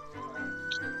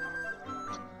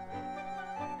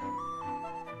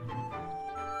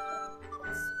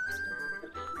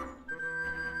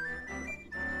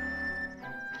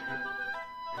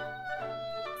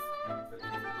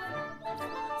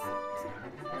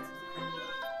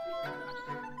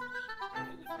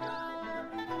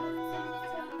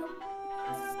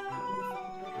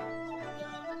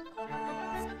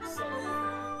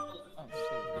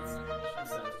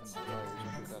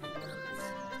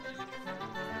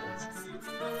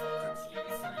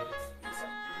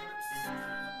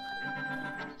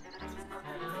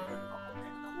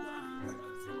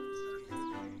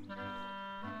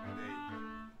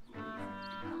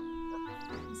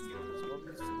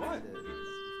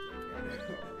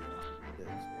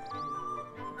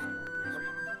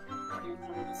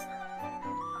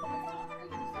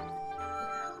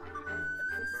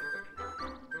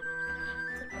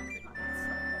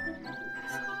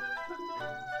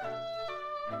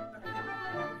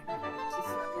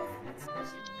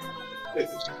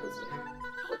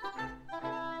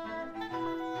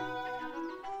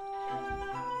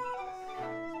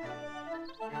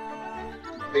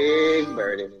Big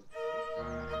birdie.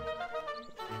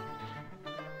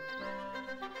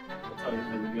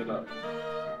 job.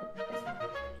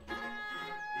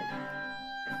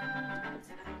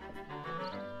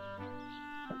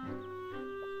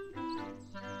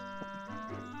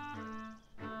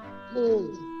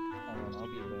 Hold on, I'll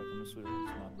be back. I'm gonna switch to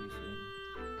my PC.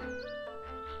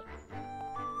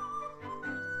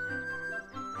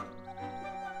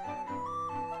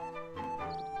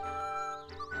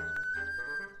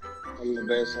 I'm the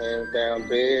best hands down,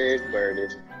 big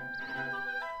birdie.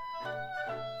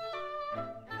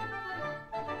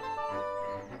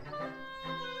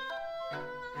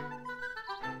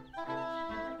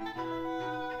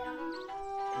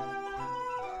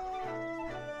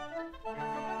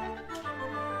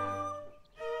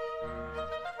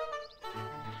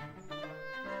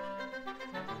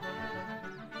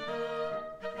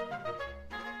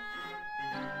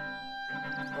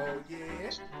 Oh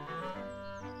yeah.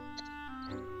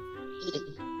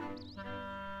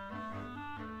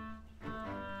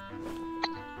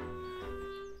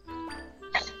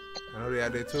 I know they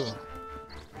out there too.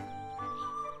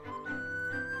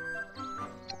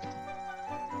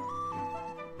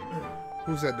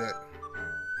 Who said that?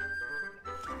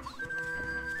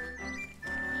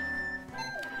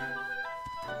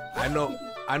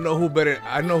 I know who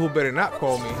better not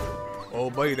call me.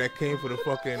 Old buddy that came for the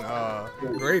fucking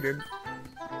grading.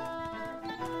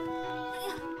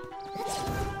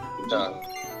 Done.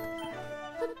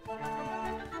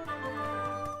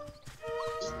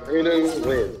 Grading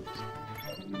wins.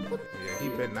 Yeah, he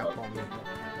better not call me.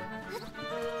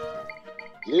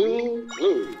 You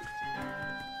lose.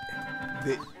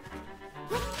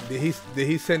 Did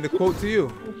he send the quote to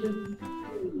you?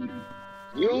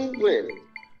 You win.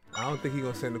 I don't think he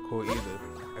gonna send the quote either.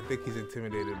 I think he's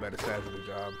intimidated by the size of the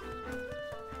job.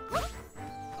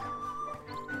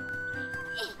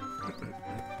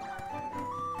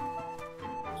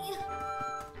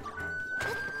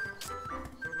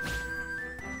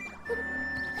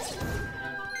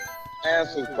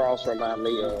 Acid Cross remind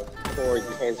me of Corey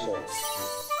Kenshin.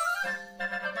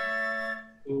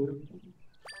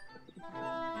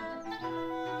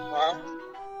 Huh?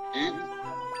 Hmm?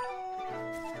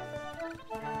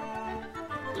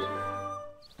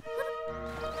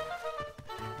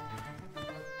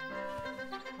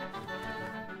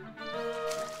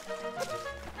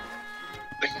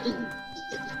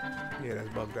 Yeah, that's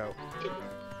bugged out.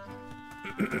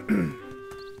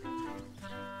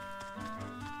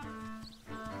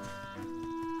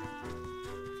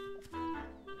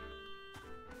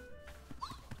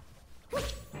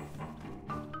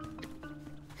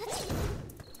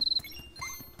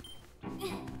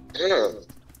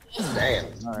 Damn.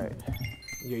 All right.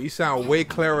 Yeah, you sound way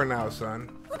clearer now, son.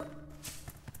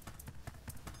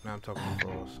 Now I'm talking to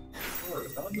calls.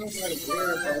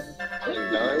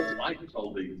 Done.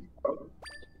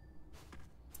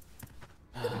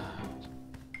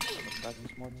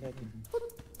 Practice more tapping.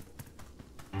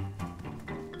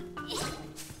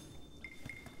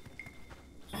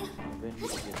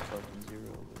 Eventually get fucking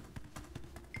zero.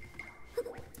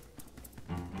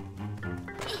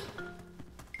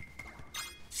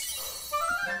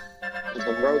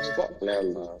 The road's fuck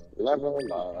number. Never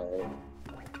mind.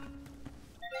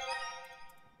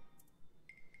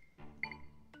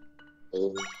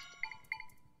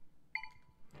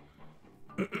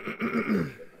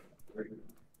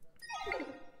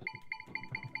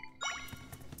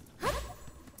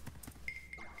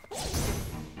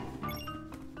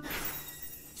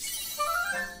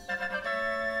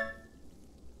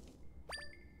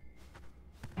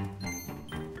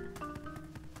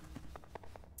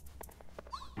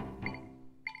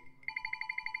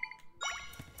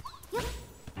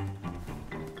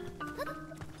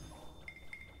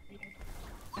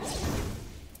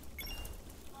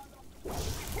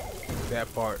 That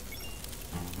part.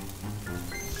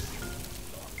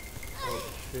 Oh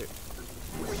shit.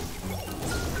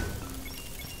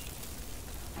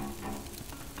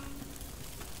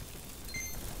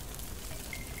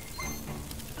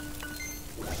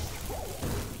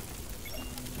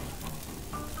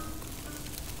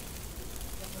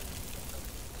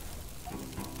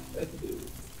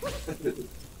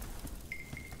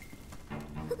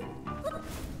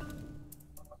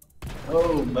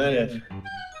 Oh man.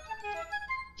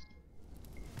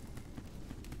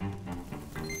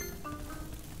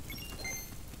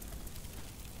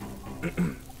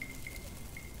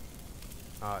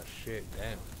 Oh shit,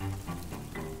 damn.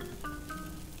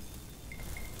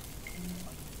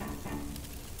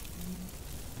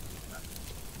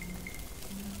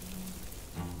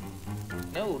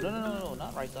 No,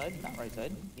 not right side, not right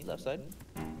side. He left side.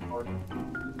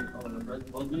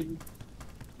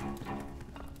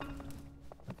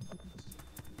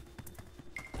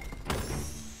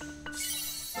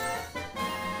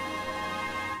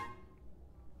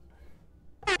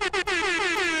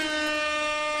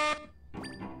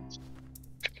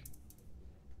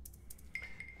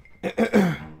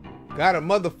 Got a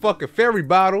motherfucking fairy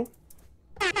bottle.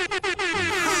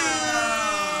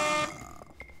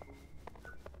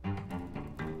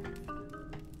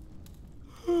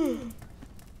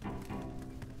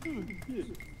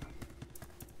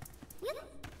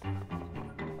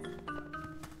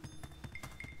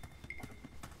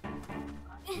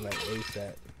 Like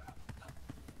ASAP.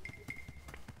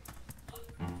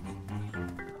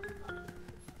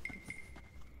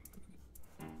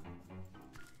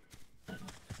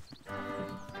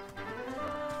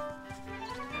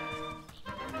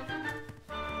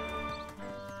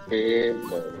 Yeah, I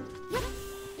but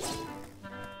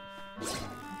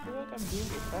feel like I'm doing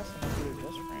it fast enough to the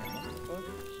best friend. What the fuck?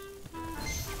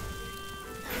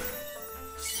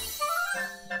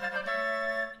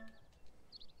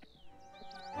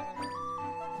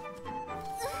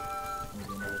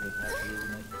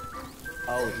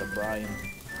 Oh, it's a Brian.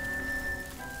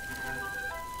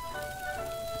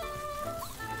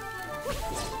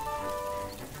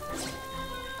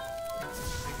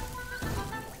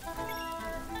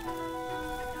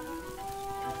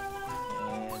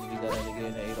 And we got it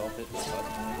again, 8 off it.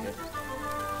 Okay.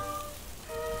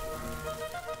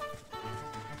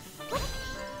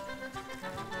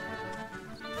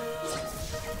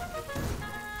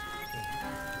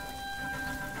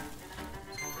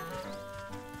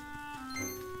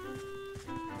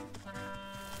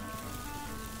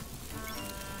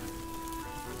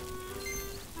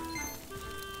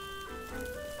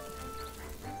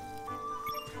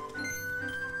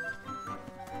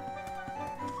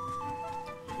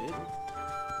 Shit.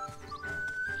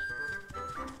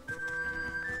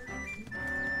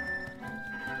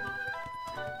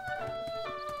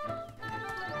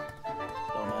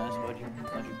 Dumbass, why'd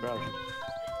you crouch?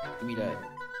 Give me that.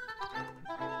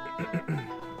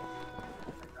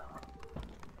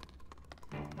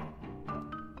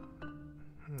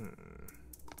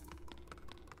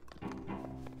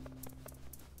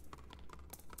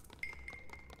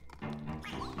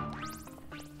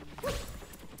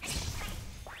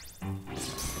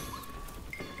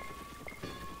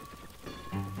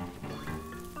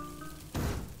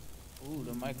 Ooh,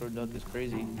 the micro duck is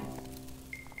crazy.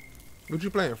 What you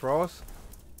playing, Frost?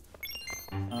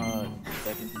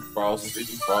 Second. Frosty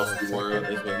World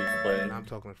is what he's playing. I'm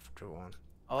talking to one.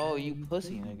 Oh, you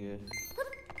pussy nigga.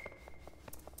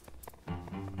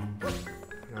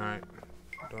 Alright.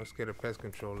 Don't scare the pest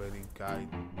control lady. Guy,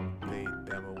 they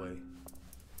them away.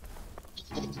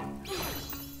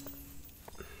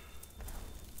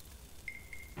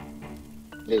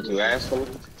 did you ask him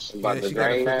about Yeah, the she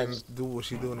gotta drain freaking match? do what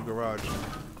she do in the garage.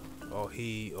 Or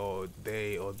he, or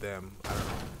they, or them. I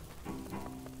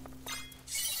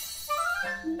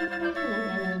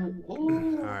don't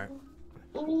know. Alright.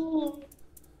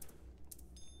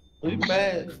 He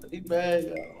mad,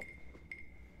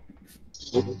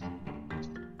 y'all.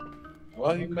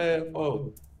 Why he mad for?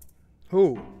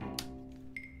 Who?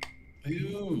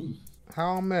 You.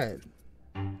 How I'm mad?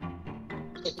 You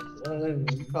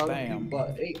call Bam. people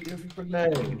about 8 different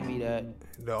names. Give me that.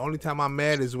 The only time I'm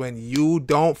mad is when you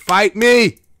don't fight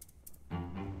me.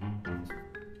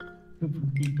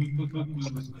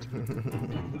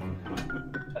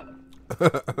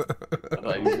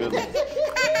 Like you good.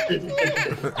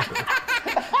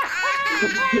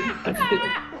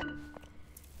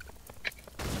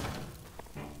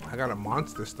 I got a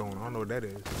monster stone. I don't know what that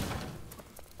is.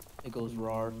 It goes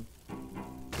raw.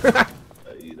 That's how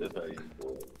you do it.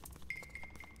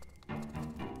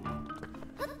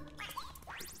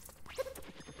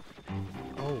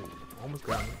 Oh, almost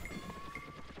got me.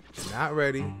 Not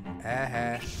ready.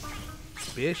 Aha.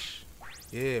 Bish.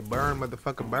 Yeah, burn,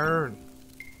 motherfucker, burn.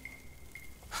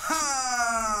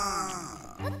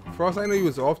 Frost, I know you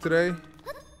was off today.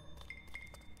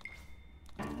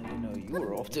 I didn't know you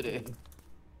were off today.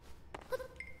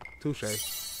 Touche.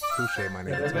 Touche, my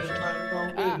nigga, touche.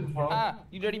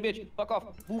 You dirty bitch. Fuck off.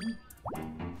 Boop.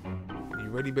 You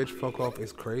ready, bitch? Fuck off.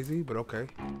 It's crazy, but okay.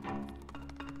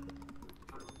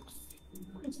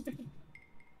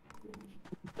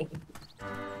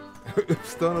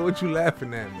 Still know what you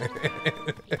laughing at, man.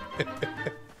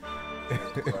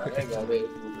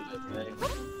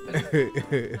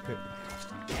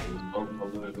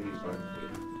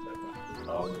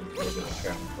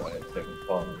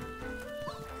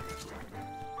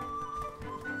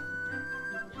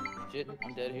 Shit,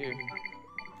 I'm dead here.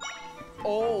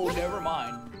 Oh, never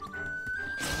mind.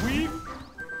 Weep.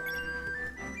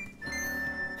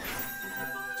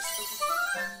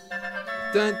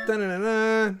 Dun, dun, dun, dun,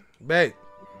 dun. Babe,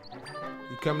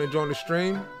 you coming to join the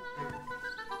stream?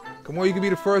 Come on, you can be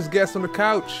the first guest on the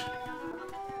couch.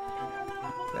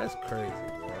 That's crazy,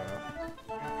 bro.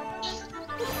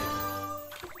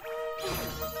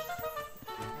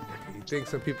 think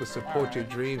some people support your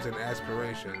dreams and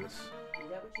aspirations.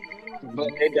 But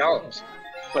they don't.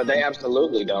 But they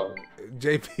absolutely don't.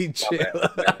 JP chill.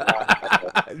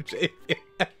 JP.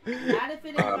 Not if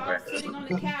it involves sitting on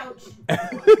the couch.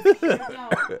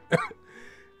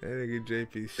 That nigga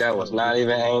JP. That was not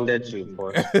even aimed at you,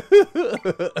 boy. Oh,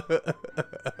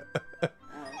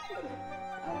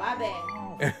 my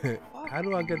bad. How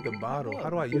do I get the bottle? How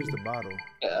do I use the bottle?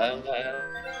 How do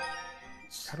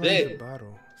I use the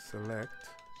bottle? Select.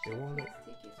 It won't let...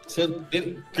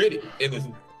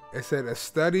 It said a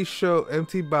study show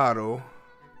empty bottle.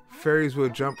 Fairies will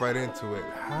jump right into it.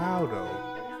 How though?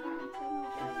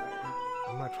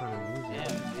 I'm not trying to use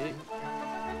it.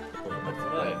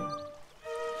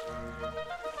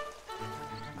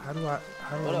 How do I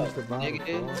use the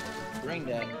bottle? Bring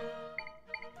that.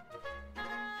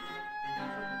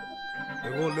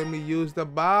 It won't let me use the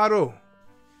bottle.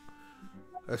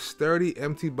 A sturdy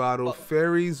empty bottle.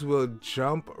 Fairies will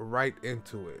jump right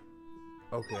into it.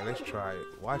 Okay, let's try it.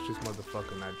 Watch this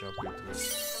motherfucker not jump into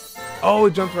it. Oh,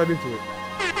 it jumped right into it.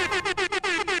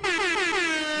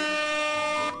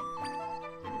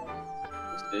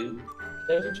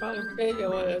 They're trying to tell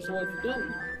your ass what to do.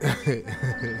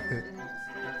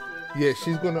 Yeah,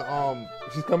 she's gonna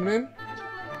she's coming in.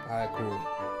 All right, cool.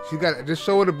 She got just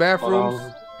show her the bathrooms.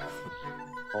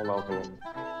 Hold on, hold on.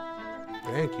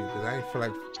 Thank you, cause I ain't feel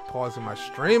like pausing my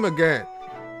stream again.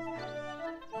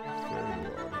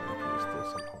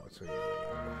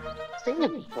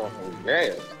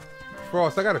 Damn.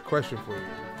 Frost, I got a question for you.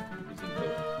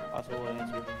 Possible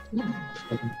answer.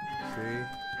 See,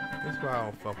 that's why I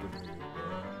don't fuck with niggas,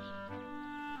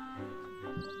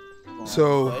 bro.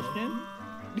 So,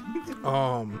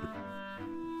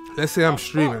 let's say I'm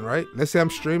streaming, right? Let's say I'm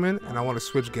streaming and I want to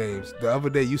switch games. The other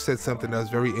day you said something that was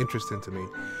very interesting to me.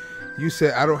 You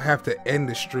said I don't have to end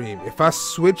the stream. If I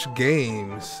switch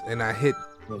games and I hit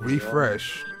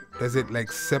refresh, does it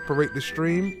like separate the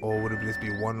stream, or would it just be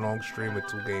one long stream with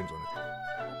 2 games on it?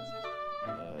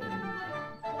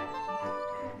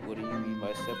 What do you mean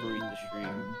by separate the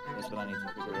stream? That's what I need to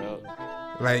figure out.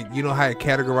 Like, you know how it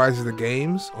categorizes the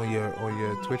games on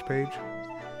your Twitch page?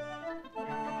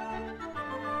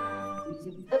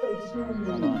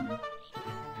 Hold on.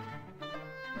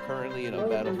 I'm currently in a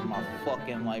battle for my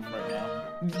fucking life right now.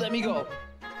 Let me go.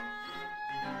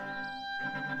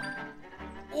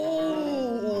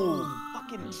 Ooh,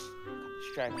 fucking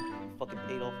distracted. Fucking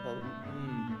paid off.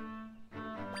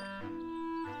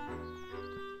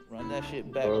 Run that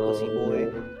shit back, pussy boy.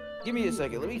 Give me a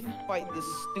second. Let me fight this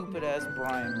stupid ass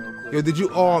Brian real quick. Yo,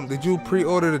 did you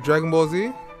pre-order the Dragon Ball Z?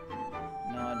 No,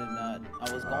 I did not.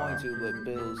 I was going to, but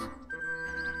bills.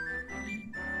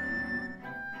 You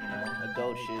know,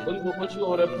 adult shit. What you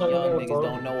order These playing young now, niggas bro?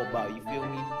 don't know about. You feel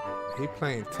me? He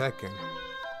playing Tekken.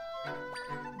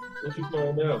 What you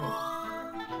playing now?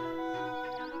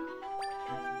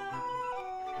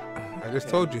 I just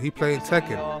told you he playing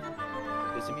Tekken.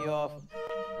 Pissing me off.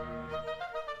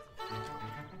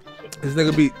 This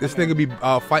nigga be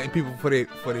fighting people for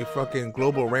their fucking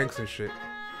global ranks and shit.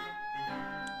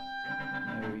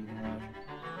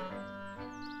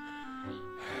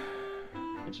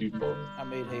 What you for? I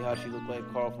made Heihachi look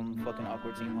like Carl from fucking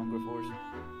Aqua Team Hunger Force.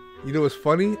 You know what's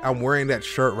funny? I'm wearing that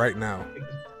shirt right now.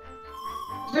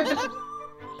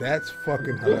 That's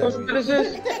fucking hilarious. What is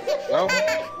this? No?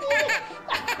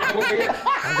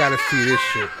 I gotta see this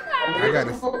shit.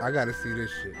 I gotta see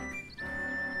this shit.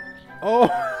 Oh.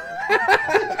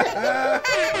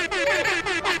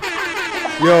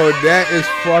 Yo, that is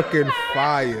fucking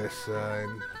fire,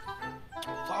 son.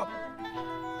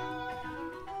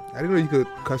 I didn't know you could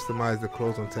customize the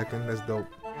clothes on Tekken. That's dope.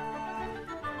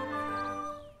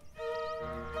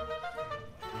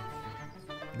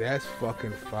 That's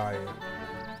fucking fire.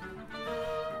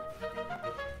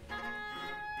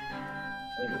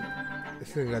 This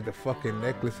thing got the fucking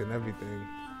necklace and everything.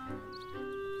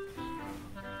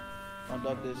 Don't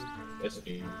duck this. That's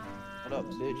me. What up,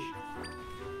 bitch?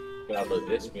 Gotta look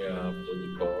this me up for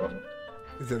you, Carl.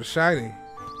 Is it a shiny?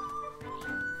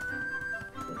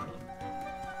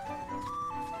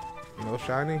 No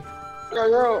shiny?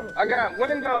 Yo, I got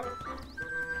windows.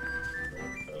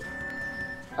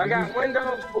 I got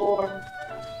windows for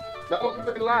the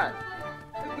open lot.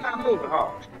 It's not moving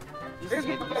hard. This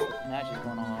match is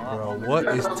going on. Bro, what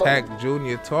is Tack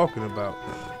Jr. talking about?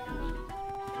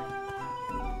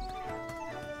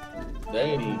 They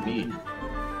ain't even me.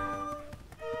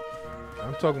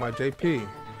 I'm talking about JP.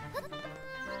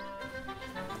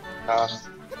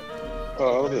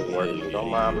 Oh, it is working. Don't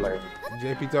mind me.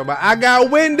 JP talking about, I got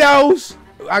windows!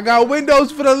 I got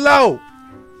windows for the low!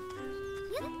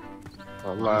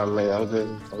 Don't mind me. I'm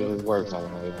just working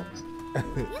on it.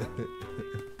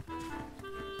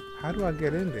 How do I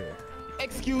get in there?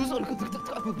 Excuse what,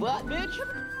 bitch?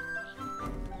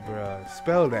 Bruh,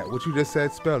 spell that. What you just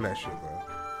said, spell that shit, bro.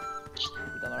 You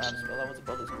don't know how to spell that. What's a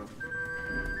public school?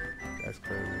 That's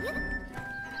crazy.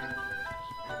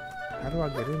 How do I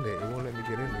get in there? It won't let me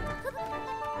get in there.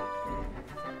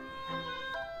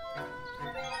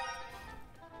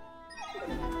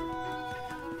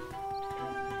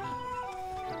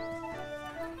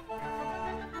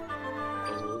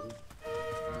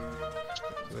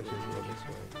 Let's just go this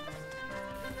way.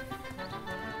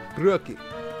 Brookie.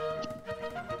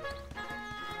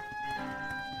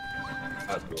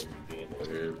 I go again with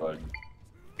everybody.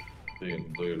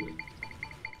 Seeing clearly.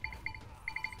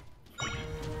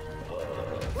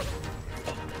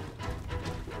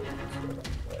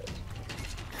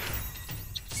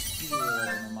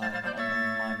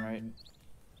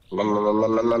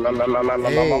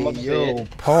 Hey, yo,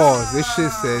 pause. This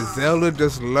shit says Zelda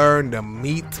just learned the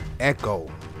meat echo.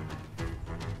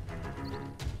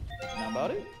 Know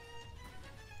about it?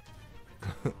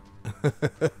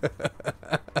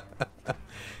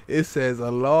 It says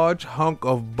a large hunk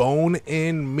of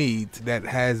bone-in meat that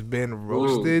has been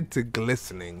roasted to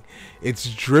glistening.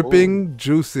 Its dripping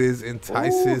juices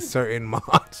entices certain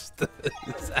monsters.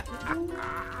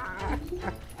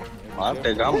 I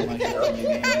think I'm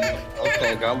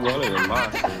one of them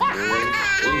monsters, dude.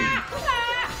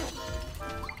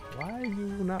 Why are you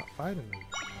not fighting me?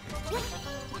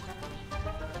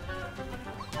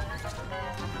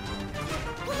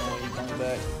 Oh, you coming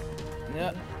back?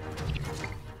 Yep.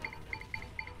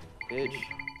 Bitch.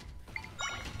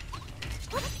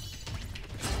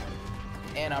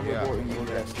 And I'm reporting you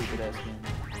over that stupid ass game.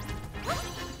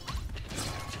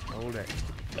 Hold that.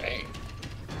 Dang.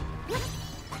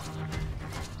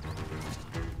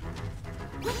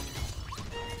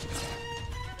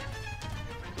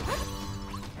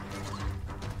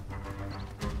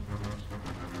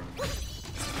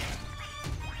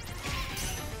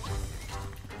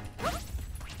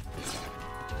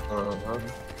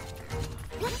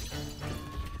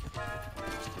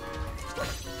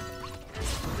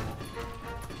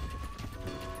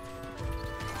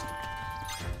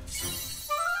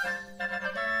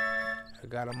 I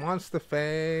got a monster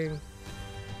fang.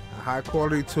 A high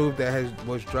quality tube that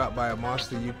was dropped by a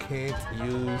monster. You can't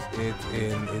use it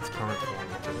in its current form.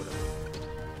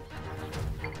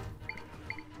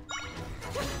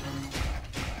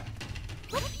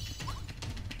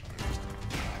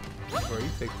 Bro, you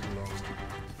take too long.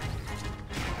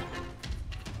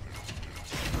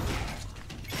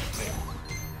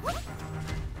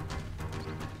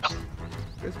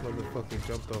 This motherfucker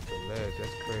jumped off the ledge.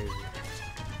 That's crazy.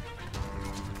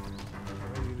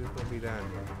 Why you just gonna be down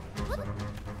there? I don't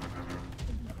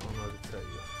know what to tell you.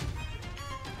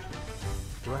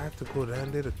 Do I have to go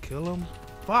down there to kill him?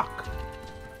 Fuck!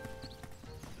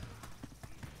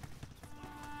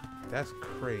 That's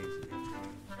crazy.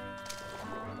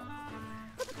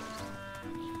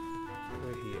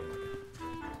 Where he at?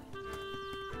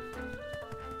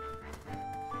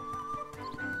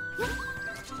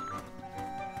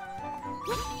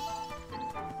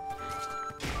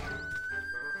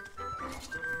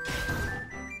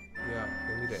 Yeah,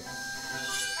 give me that.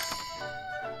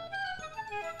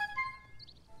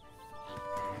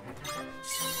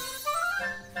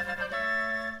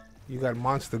 You got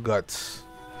monster guts.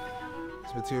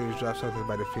 This material is dropped something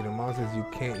by defeating monsters. You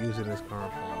can't use it in its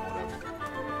current form,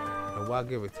 whatever. And why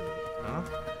give it to me? Huh?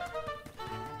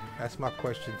 That's my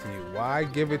question to you. Why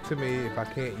give it to me if I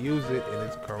can't use it in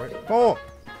its current form?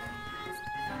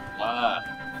 Why?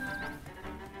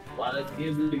 Why they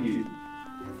give it to you?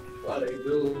 Why they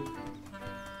do?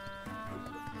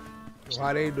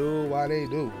 Why they do? Why they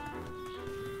do?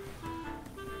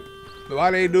 Why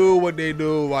they do what they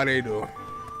do? Why they do?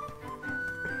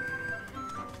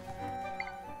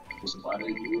 Why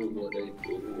they do what they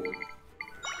do?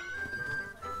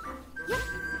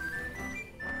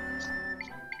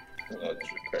 That's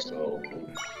crack the whole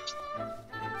movie.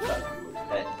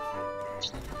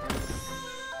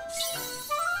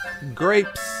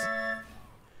 Grapes.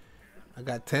 I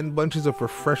got 10 bunches of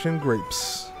refreshing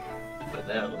grapes.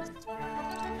 Bananas.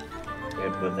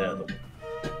 And bananas.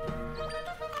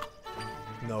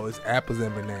 No, it's apples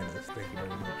and bananas. Thank you very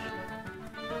much.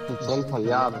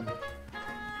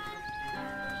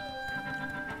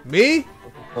 Me?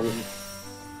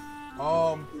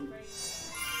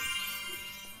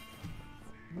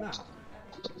 Nah.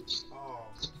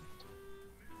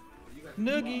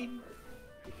 Noogie.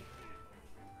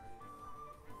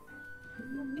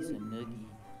 It's a noogie.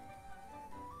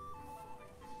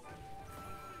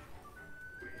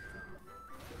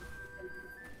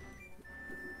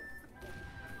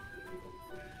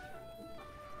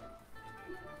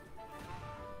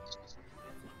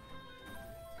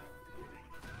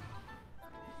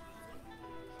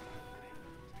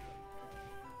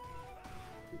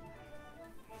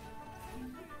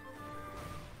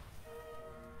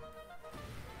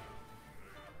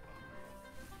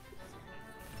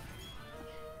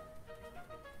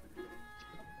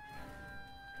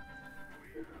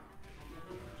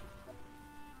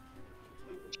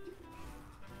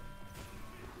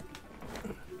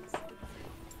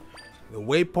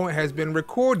 waypoint has been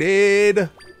recorded.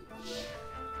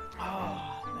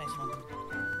 Oh, nice one.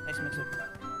 Nice mix up.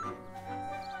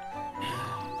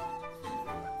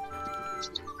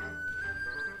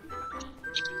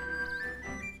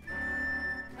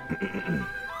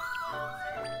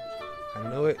 I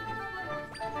know it.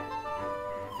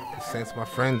 I sense my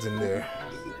friends in there.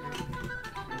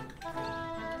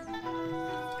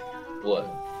 What?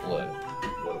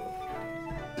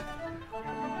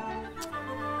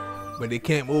 But they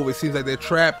can't move. It seems like they're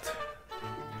trapped.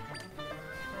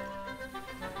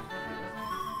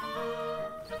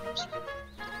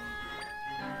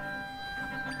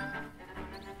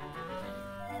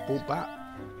 Boop bop.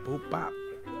 Boop bop.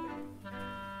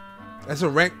 That's a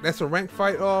rank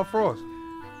fight, Frost.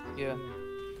 Yeah.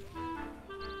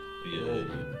 Yeah.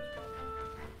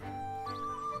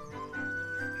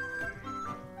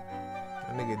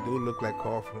 That nigga do look like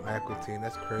Carl from Aqua Teen.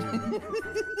 That's crazy.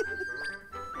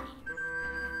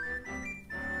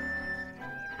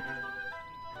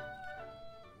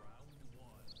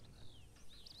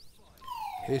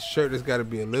 His shirt has got to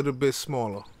be a little bit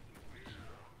smaller.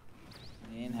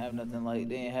 They ain't have nothing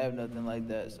like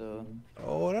that. So.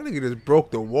 Oh, that nigga just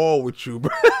broke the wall with you,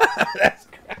 bro. That's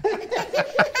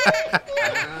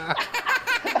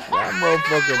that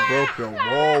motherfucker broke the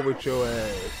wall with your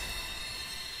ass.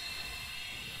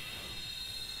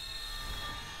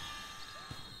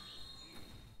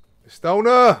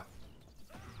 Stoner.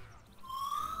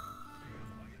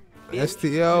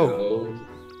 STO.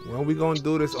 When we gonna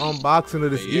do this unboxing of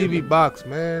this Eevee box,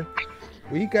 man?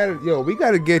 We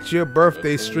gotta get your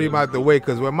birthday stream out the way,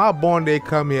 cause when my born day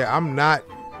come here, I'm not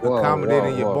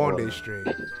accommodating your born day stream.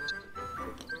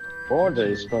 Born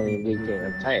day stream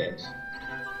weekend pass.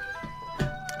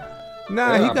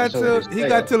 Nah, he got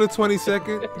till the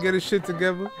 22nd to get his shit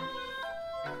together.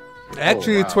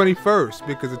 Actually, the 21st,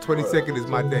 because the 22nd is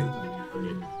my day.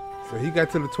 So he got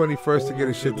till the 21st to get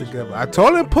his shit together. I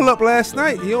told him pull up last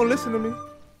night. He don't listen to me.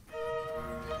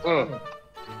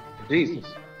 Jesus.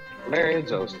 Mary and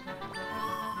Joseph.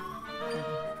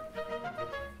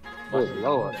 Good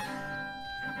Lord.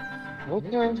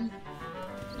 Okay.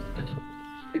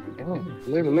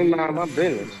 Let me mind my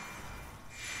business.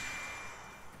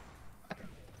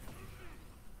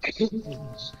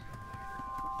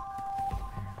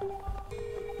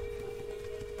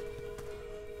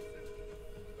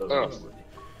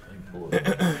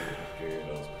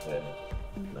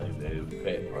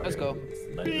 Let's go.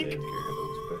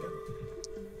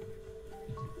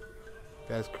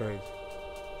 That's crazy.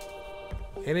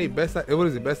 Ain't it best? What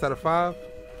is it? Best out of 5?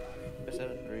 Best out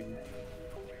of 3.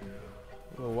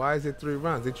 Well, why is it 3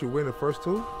 rounds? Did you win the first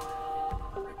 2?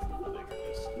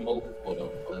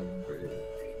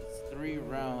 3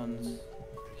 rounds.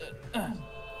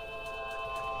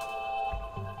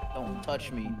 Don't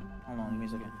touch me. Hold on, give me a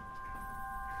second.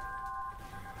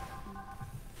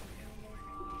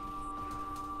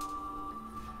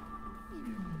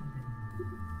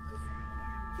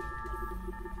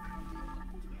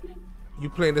 You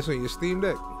playing this on your Steam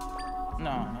Deck? No,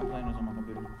 I'm playing this on my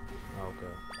computer.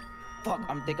 Okay. Fuck,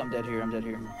 I think I'm dead here.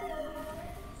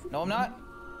 No, I'm not.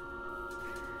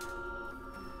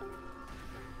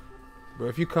 Bro,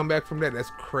 if you come back from that,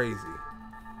 that's crazy.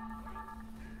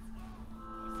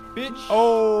 Bitch.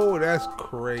 Oh, that's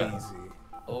crazy.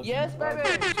 Yes, baby.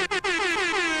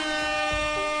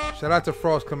 Shout out to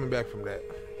Frost coming back from that.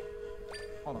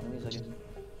 Hold on, give me a second.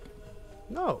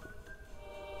 No.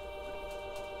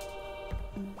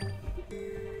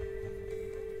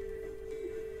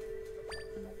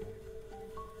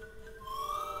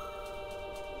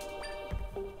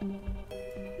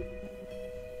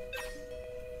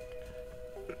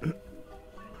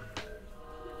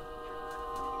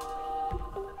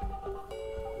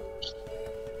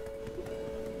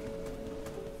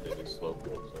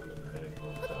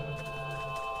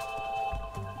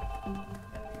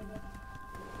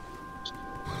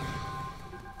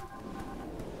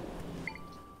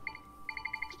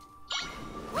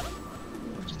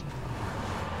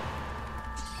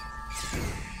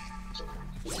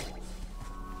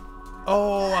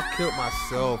 Oh, I killed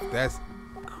myself. That's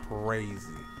crazy.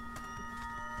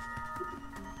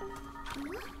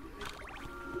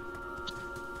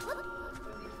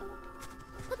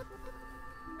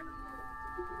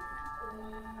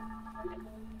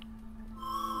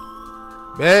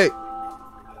 Babe,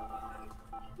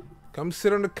 come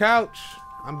sit on the couch.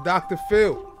 I'm Dr.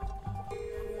 Phil.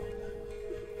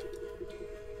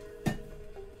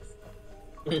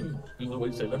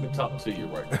 Wait, say, let me talk to you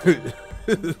right now.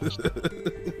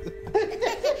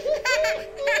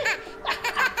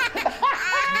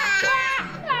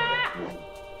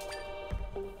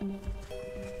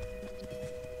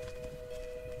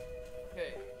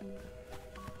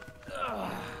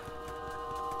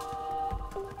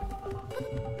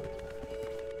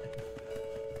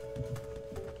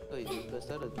 you the best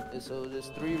out of it. So there's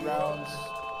 3 rounds,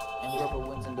 and whoever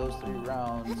wins in those 3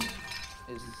 rounds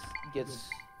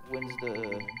wins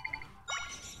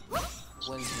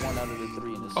 1 out of the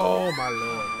 3 in the set. Oh my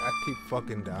lord, I keep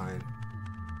fucking dying.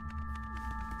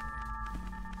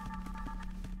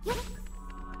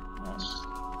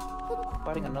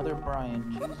 Fighting another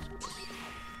Brian. Jesus.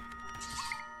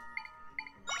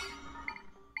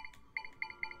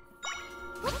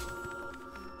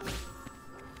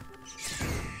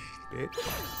 Bitch.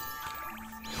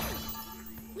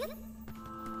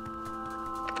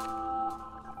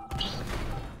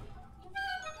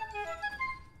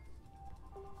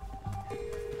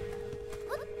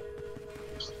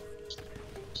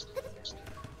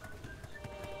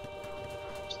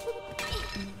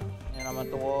 And I'm at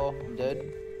the wall. I'm dead.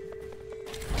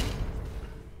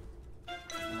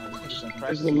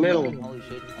 It's the middle. Holy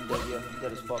shit, I'm dead, yeah. I'm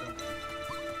dead as fuck.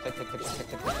 Where is it,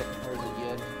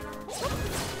 yeah?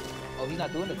 Oh, he's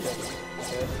not doing it yet.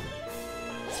 Okay.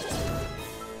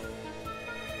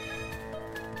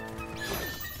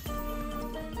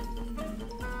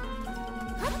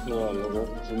 Yeah, nigga.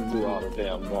 So you do all the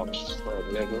damn marks,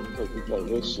 nigga. Because you play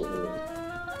this shit, nigga.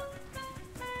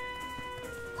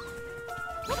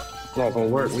 It's not gonna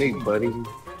work me, buddy.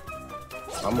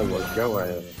 I'm gonna work your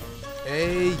ass.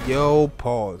 Hey, yo,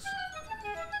 pause.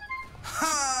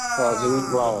 Pause, we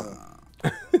grown.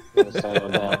 Say no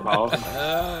damn pause.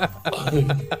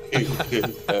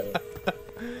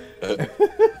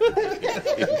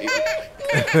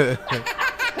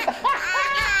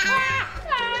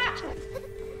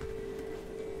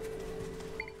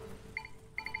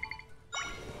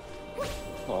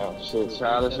 Oh, shit,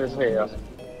 childish as hell.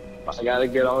 If I gotta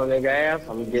get on a nigga ass,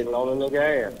 I'm getting on a nigga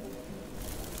ass.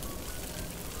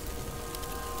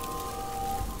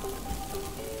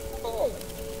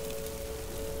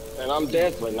 And I'm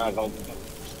definitely not gonna get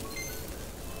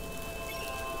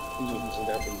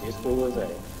to his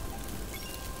ass.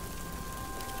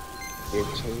 Get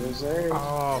to his ass.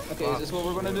 Oh, Okay, is this what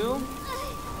we're gonna do?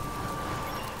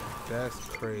 That's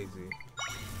crazy.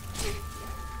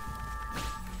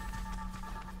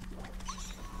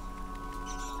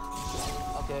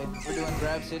 Okay, we're doing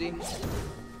Grab City.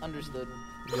 Understood.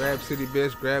 Grab city,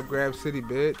 bitch. Grab city,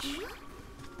 bitch.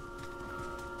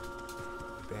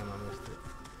 Damn, I missed it.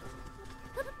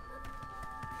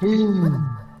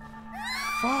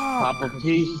 Fuck. Papa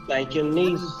P, thank your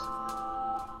niece.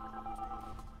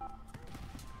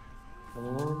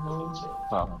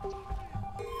 Papa.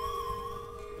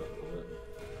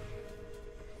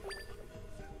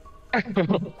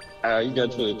 You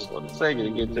got to it for a second to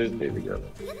get this thing together.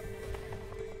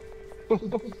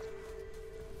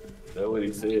 That's what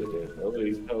he said, man. That's what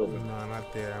he's told me. No, I'm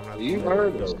not there. I'm not You there.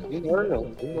 heard him. You heard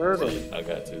him. You heard him. I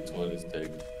got 220s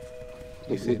taken.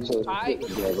 You said,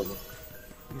 Together.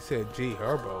 you said G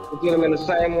Herbo. We get them in the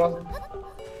same one.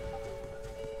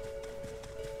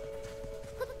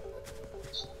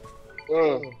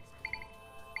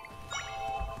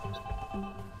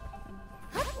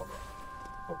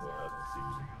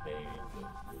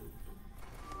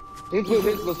 He put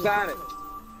this beside it.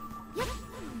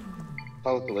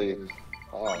 Hopefully.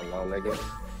 Oh no, nigga.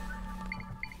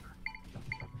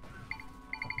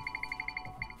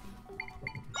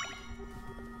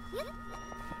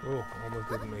 Oh, almost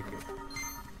didn't make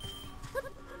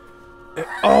it.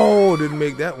 Oh, didn't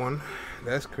make that one.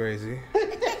 That's crazy.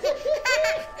 And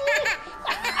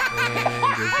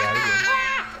just got it again.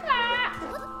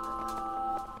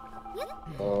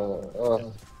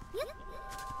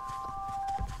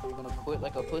 We're gonna quit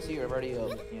like a pussy or already up?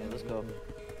 Yeah, let's go.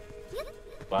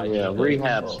 Yeah,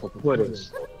 rehabs for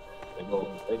quitters. They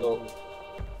go.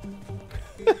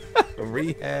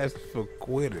 Rehabs for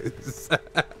quitters.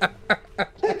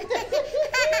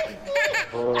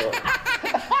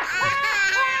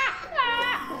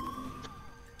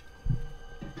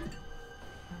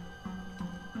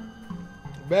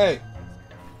 Babe,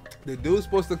 the dude's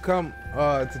supposed to come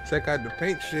to check out the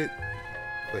paint shit,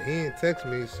 but he didn't text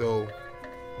me, so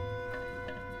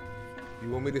you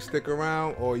want me to stick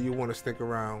around or you want to stick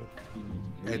around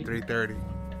at 3:30?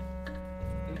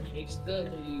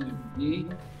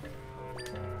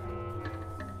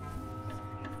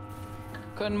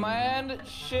 Command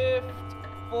Shift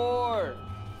 4.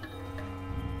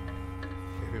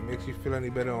 If it makes you feel any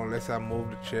better, unless I move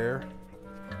the chair,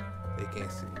 they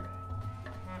can't see you.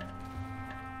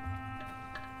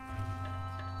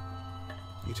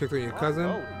 You checked on your cousin?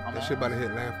 That shit about to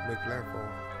make landfall.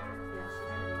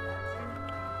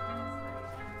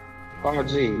 Oh,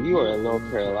 gee, you are in North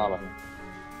Carolina.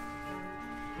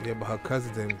 Yeah, but her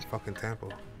cousin's in fucking Tampa.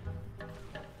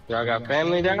 Y'all got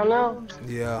family down now?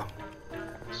 Yeah.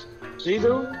 She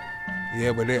do?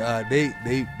 Yeah, but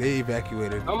they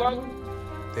evacuated. How much?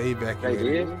 They They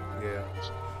evacuated. did? Yeah.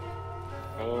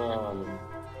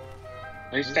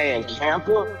 They stay in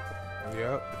Tampa?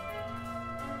 Yep.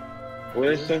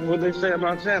 What they say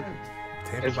about Tampa?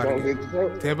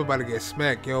 Tampa about to get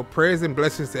smacked. Yo, prayers and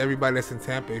blessings to everybody that's in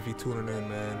Tampa if you tuning in,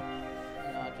 man.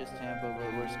 Not just Tampa,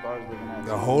 but where Scar's living at.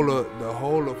 The whole of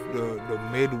the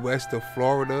Midwest of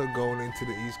Florida going into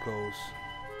the East Coast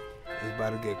is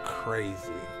about to get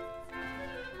crazy.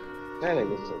 That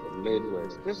nigga said the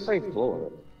Midwest. Just say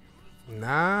Florida.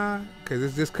 Nah, cause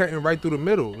it's just cutting right through the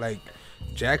middle, like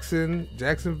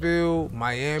Jacksonville,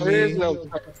 Miami. There is no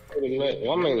I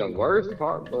mean the worst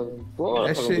part, but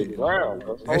Florida That shit- be ground.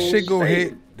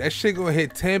 That shit gonna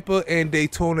hit Tampa and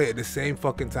Daytona at the same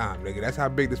fucking time, nigga. That's how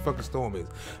big this fucking storm is.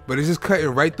 But it's just cutting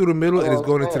right through the middle and it's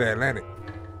going into the Atlantic.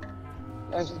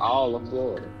 That's all of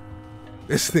Florida.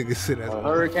 This nigga said that's A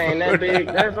hurricane that big,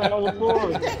 that's all of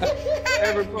Florida.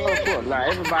 Every part of Florida. Now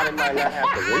everybody might not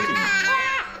have to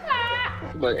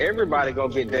leave, but everybody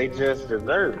gonna get they just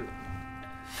deserved.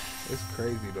 It's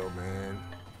crazy though, man.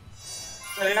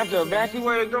 They have to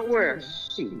evacuate or go where?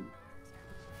 Shoot.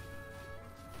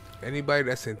 Anybody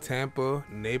that's in Tampa,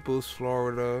 Naples,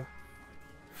 Florida,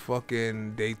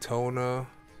 fucking Daytona,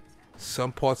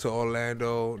 some parts of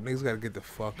Orlando, niggas gotta get the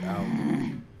fuck out.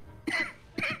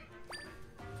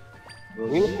 You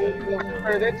know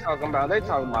what they talking about? They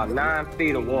talking about 9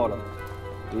 feet of water.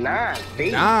 9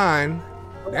 feet. 9?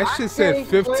 That shit said can't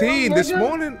 15 swim, this nigga.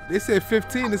 morning. They said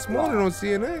 15 this morning on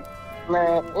CNN.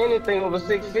 Man, anything over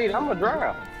 6 feet, I'ma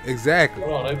drown. Exactly.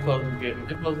 Oh, they supposed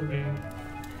to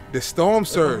get. The storm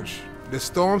surge. The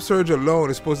storm surge alone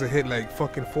is supposed to hit like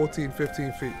fucking 14,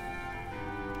 15 feet.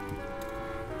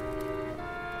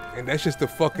 And that's just the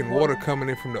fucking water coming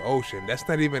in from the ocean. That's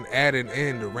not even adding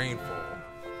in the rainfall.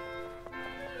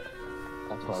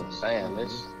 That's what I'm saying.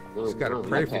 Just gotta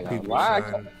pray for people, Why?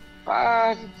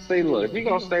 son. See, look, if you're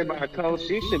gonna stay by the coast,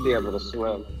 you should be able to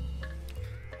swim.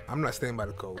 I'm not staying by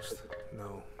the coast.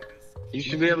 No. You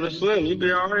should be able to swim. You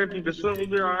be alright if you can swim. You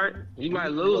be alright. You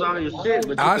might lose all your shit,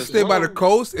 but you I'll can stay by the swim.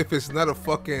 coast if it's not a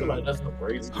fucking Like, that's the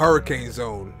crazy. hurricane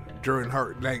zone during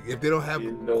like if they don't have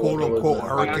quote unquote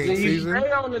hurricane You season.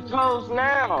 stay on the coast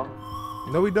now.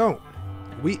 No, we don't.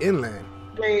 We inland.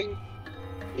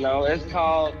 No, it's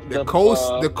called The coast.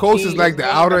 The coast is like the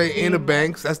outer and inner bank.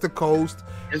 banks. That's the coast.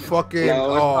 Fucking.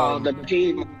 No, it's called the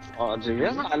Piedmont. Oh, gee,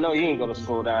 that's how I know you ain't go to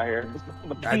school down here.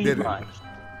 The I didn't. Piedmont.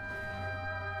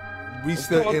 We It's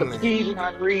still called the inland.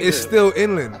 Piedmont region. It's still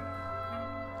inland.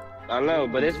 I know,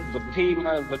 but it's the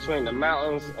Piedmont between the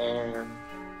mountains and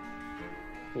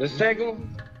the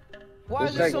second. Why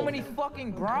is The there so second. many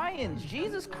fucking Bryans?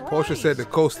 Jesus Christ. Portia said the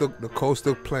coastal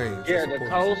plains. Yeah, That's the what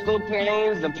Portia coastal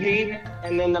plains, the Piedmont,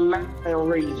 and then the mountain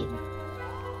region. said.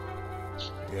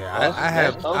 Yeah, That's- I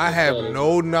have that's I have okay.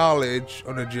 no knowledge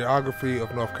on the geography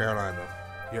of North Carolina.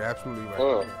 You're absolutely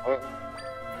right.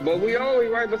 But we only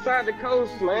right beside the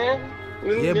coast, man.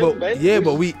 We Yeah, just but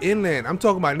basically- we inland. I'm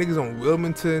talking about niggas on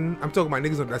Wilmington. I'm talking about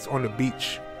niggas that's on the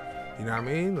beach. You know what I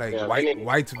mean? Like Yeah,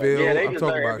 Whitesville. Yeah, they I'm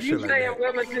talking deserve- about if shit you like stay that. in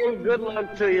Wilmington, good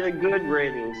luck to you. Good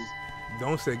riddance.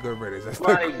 Don't say good Reddit. That's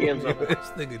Nobody not gives cool. a-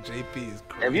 This nigga JP is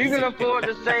crazy. If you can afford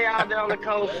to stay out there on the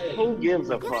coast, who gives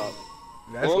a fuck?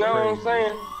 That's You know what I'm crazy.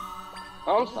 saying?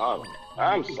 I'm sorry.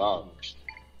 I'm sorry.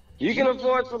 You can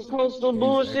afford some coastal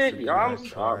bullshit? Extra I'm black,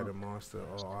 sorry. Try the monster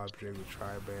or object with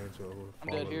tri-bands or I'm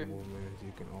dead here. movements.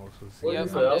 You can also see.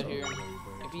 Yep, What I'm is dead here.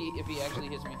 If he actually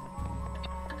hits me.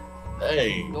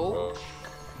 Hey. No.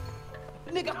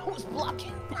 Nigga, I was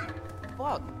blocking.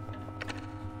 Fuck.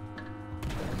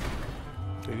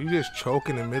 Did you just choke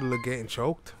in the middle of getting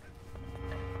choked?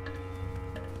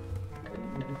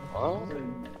 Huh?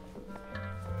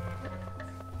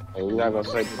 And you're not gonna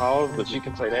say pause, but you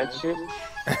can say that shit?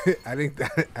 I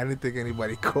didn't think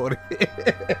anybody caught it.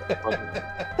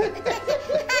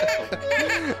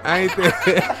 I ain't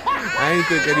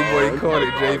think anybody caught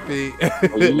it, JP.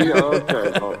 Yeah,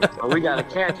 okay. So we gotta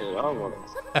catch it. I don't want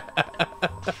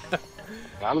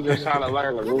I'm just trying to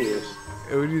learn the rules.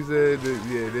 What you said?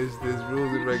 Yeah, there's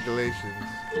rules and regulations.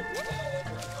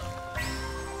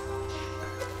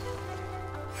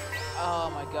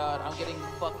 Oh my god, I'm getting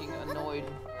fucking annoyed.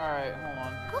 Alright, hold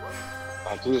on.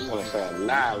 I just want to say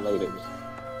annihilated.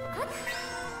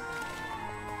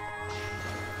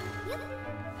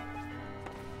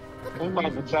 I'm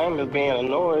about the time as being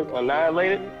annoyed,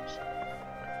 annihilated.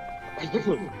 Excuse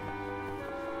me?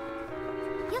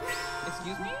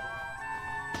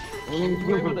 You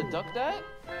were able to duck that?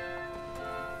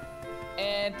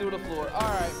 And through the floor.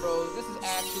 Alright, bro. This is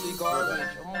actually garbage.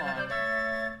 Hold on.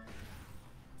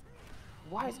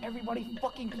 Why is everybody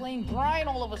fucking playing Brian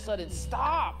all of a sudden?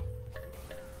 Stop!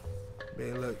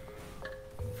 Man, look,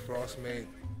 Frost made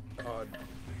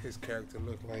his character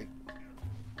look like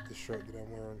the shirt that I'm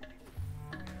wearing.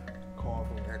 Call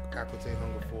from Aquitaine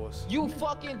Hunger Force. You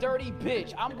fucking dirty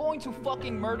bitch! I'm going to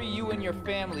fucking murder you and your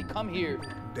family. Come here.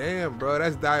 Damn, bro,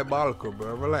 that's diabolical,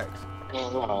 bro. Relax.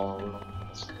 Nah,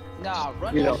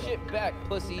 run that shit back,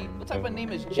 pussy. What type of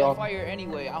name is Jetfire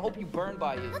anyway? I hope you burn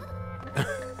by it.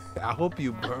 I hope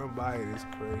you burn by it. It's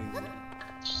crazy.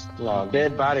 No,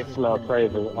 dead body smell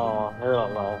crazy. Oh, hell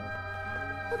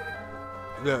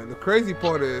no. The crazy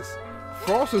part is,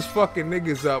 Frost was fucking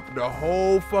niggas up the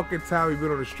whole fucking time he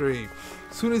been on the stream.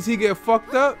 As soon as he get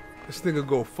fucked up, this nigga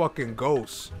go fucking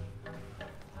ghost.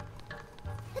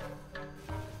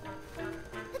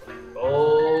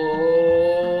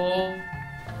 Oh,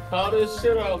 call this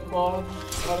shit out, Paul.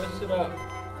 Call this shit out.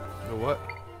 The what?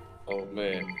 Oh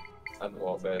man, I know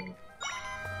all that.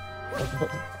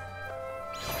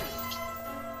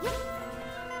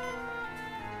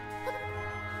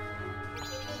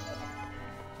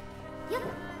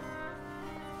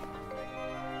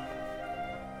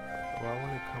 Why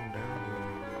won't it come down here?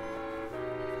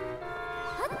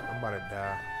 I'm about to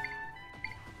die.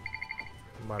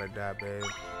 I'm about to die, babe.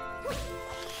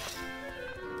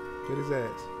 Get his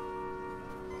ass.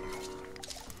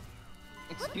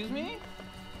 Excuse me?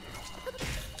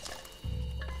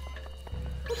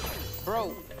 Bro,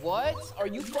 what? Are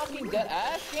you fucking dead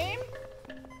ass, game?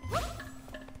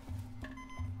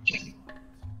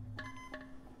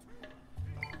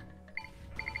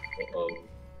 Uh-oh.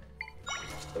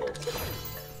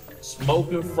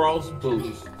 Smoking Frost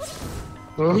boots.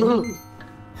 What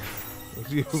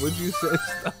you say,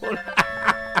 Stone?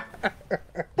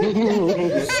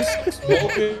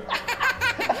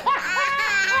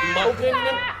 Smoking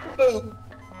boots.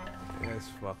 That's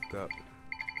fucked up.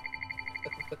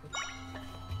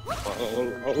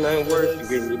 Ain't nothing worse than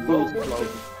getting your boots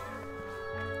smoked.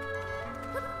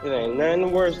 It ain't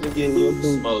nothing worse than getting your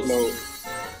boots smoked.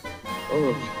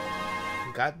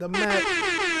 Got the map.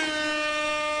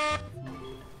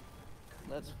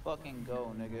 Let's fucking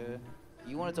go, nigga.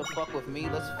 You wanted to fuck with me?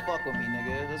 Let's fuck with me,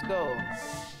 nigga. Let's go.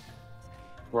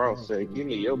 Bro said, give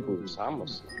me your boots. I'ma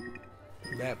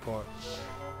That part.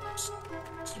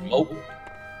 Smoke.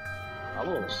 I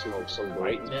wanna smoke some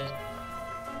Right boots. now.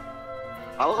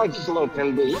 I like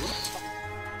smoking boots.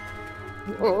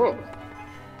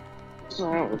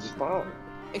 Sounds fun.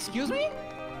 Excuse me?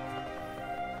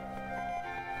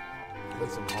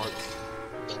 Need some hearts.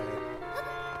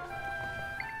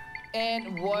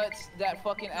 And what's that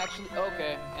fucking actually?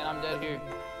 Okay, and I'm dead here.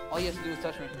 All he has to do is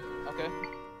touch me. Okay.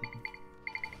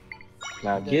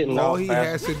 Now getting All off he fast-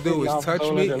 has to do getting is off touch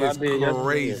sooner me than I is did yesterday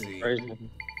crazy. is crazy.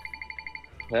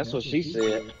 That's what she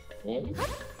said. What?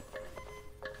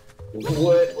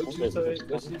 What you say?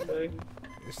 What she say?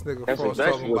 This nigga That's Frost exactly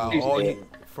talking what about she all he said.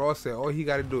 Frost said all he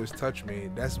gotta do is touch me.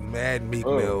 That's mad Meek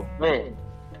Mill.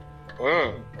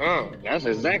 That's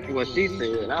exactly what she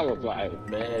said. I was like,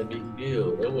 Man, big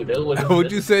deal. That was What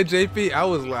you said, JP? I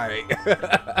was like,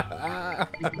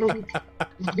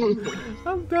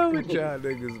 I'm done with y'all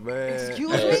niggas, man.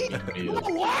 Excuse me?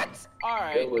 What?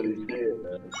 Alright. That's what he said,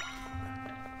 man.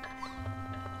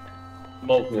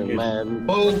 Smoking man.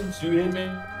 boots, you hear me?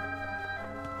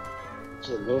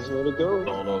 So that's where to go.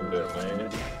 Going over there,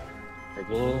 man. If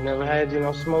you ain't never had you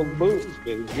no smoke boots,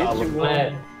 better get I was you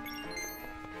glad. one.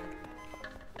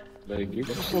 Better get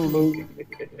you some boots.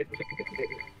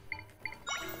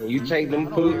 When you take I them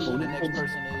don't care boots, who the next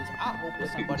person is. I hope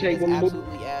it's somebody take that's them boots.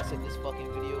 absolutely ass at this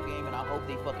fucking video game, and I hope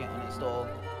they fucking uninstall.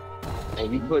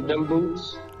 and you put them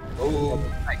boots,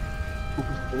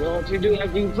 you know what you do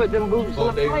after you put them boots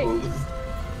on the fight?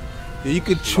 Yeah, you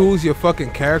could choose your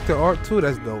fucking character art too.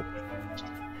 That's dope.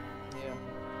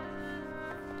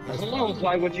 Yeah. It's almost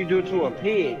like what you do to a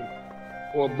pig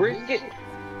or a brisket,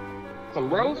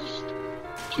 some roast.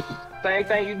 Same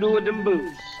thing you do with them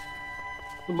boots.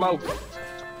 Smoke it.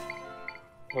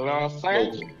 You know what I'm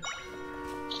saying?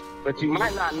 But you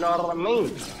might not know what I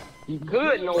mean. You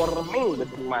could know what I mean, but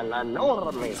you might not know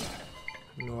what I mean.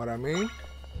 You know what I mean?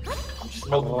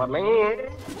 Know what I mean?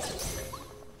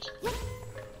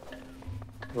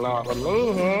 Know what I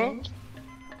mean, huh?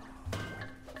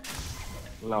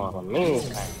 Know what I mean?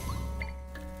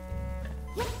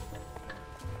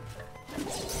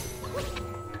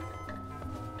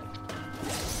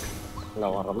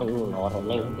 Know what I mean? Know what I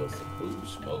mean?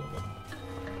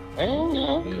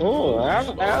 Oh, I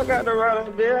got the right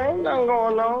idea. Ain't nothing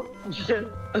going on. Shit.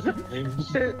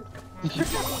 Shit.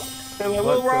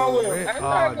 What's wrong with him? Ain't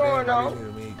nothing going on.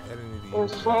 I'm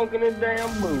smoking the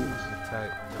damn boots. The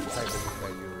type that I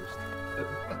used.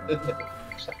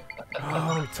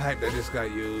 Oh, type that just got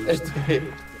used.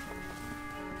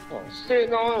 Oh, shit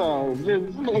going on.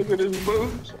 Just look at his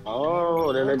boots.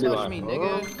 Oh, then they Don't be touch like, me, oh,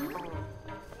 nigga.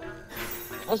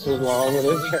 that's what's wrong with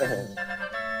this guy.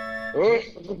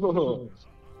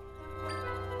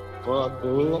 Fuck the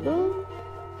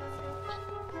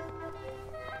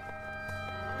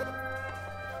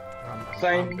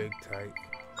I'm big tight.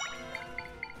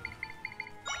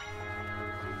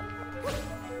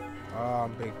 Oh,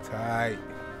 I'm big tight.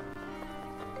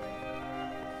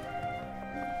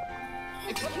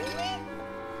 Excuse me?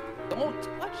 Don't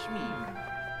touch me.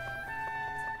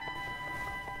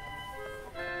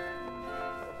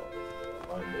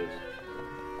 Like this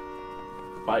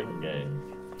fighting game.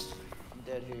 I'm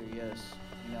dead here, yes.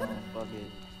 No, fuck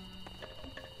it.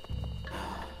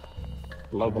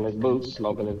 Smoking his boots,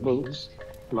 smoking his boots,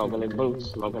 smoking his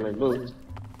boots, smoking his boots.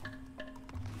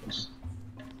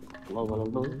 Smoking his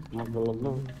boots, smoking his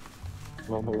boots,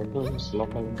 smoking his boots,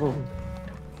 smoking his boots.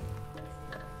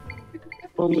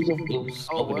 Boots,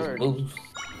 Oh, smoking his word. boots.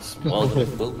 Smoking his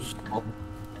boots.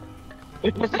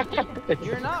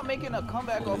 You're not making a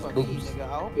comeback off of me, nigga. I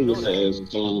hope He you just know that. says,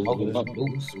 Smoking his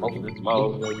boots. Smoking his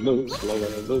smoking his boots,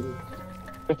 smoking his boots.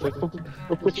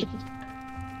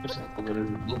 Smoking his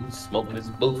boots. Smoking his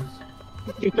boots.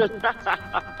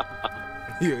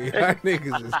 Y'all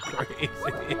niggas is crazy.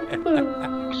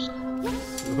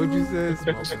 What you said?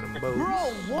 Smoking them boats.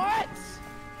 Bro, what?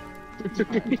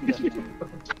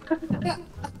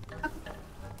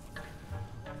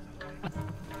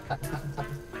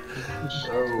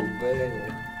 Oh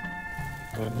man.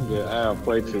 Yeah, I'll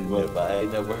play too much. If I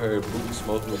ain't never heard boots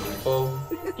smoking before.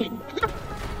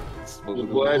 Smoking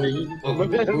Boy, boots. you-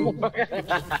 Smoking boots.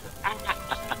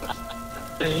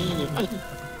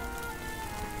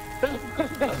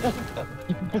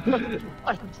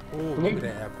 Oh, look at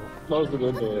that apple. Smoking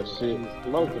the damn shit.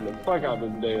 Smoking the fuck out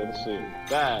of this damn shit.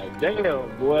 God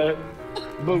damn, boy.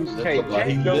 Boots That's can't why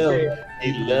he take no left.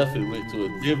 damn. He left and went to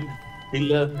a different. He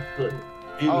left. Look,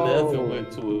 he left Oh. and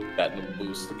went to a got them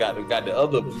boots. Got the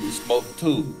other boots smoked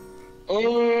too.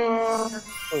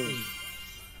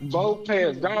 Both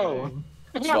pairs gone.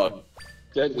 So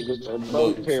That nigga said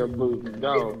both pair of boots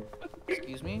gone.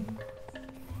 Excuse me?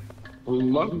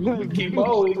 Keep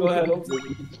on, we gonna have them.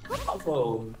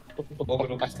 also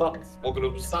smoking them socks. Smoking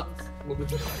them socks. Smoking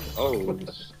them socks. Oh,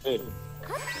 shit.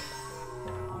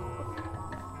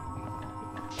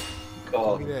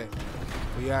 Oh, Look at that.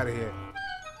 We out of here.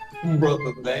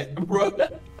 brother, man, brother.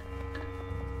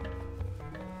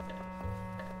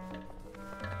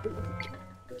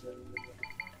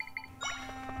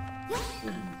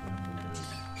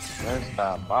 Let's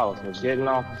stop. I was getting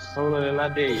off sooner than I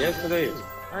did yesterday. It's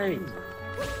crazy.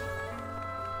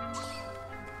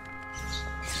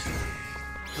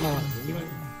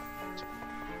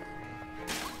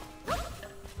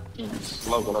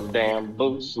 Smoking them damn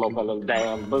boots, smoking them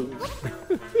damn boots.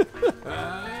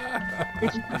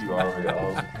 You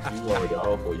already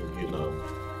off or you getting off?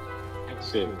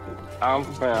 Shit. I'm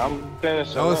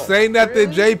finishing. Don't up. say nothing,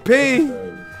 Really?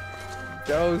 JP.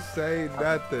 Don't say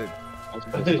nothing. That's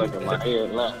been stuck in my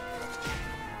head now.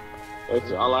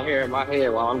 That's all I hear in my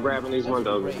head while I'm grabbing these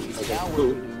windows.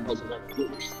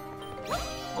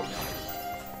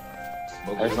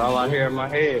 That's all I hear in my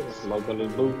head. Smoking the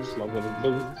boots, smoking the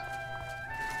boots.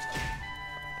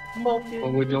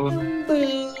 What we doing?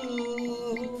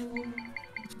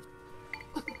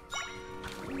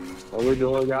 What we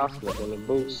doing, y'all? Smoking the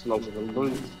boots, smoking the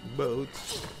boots.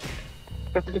 Boats.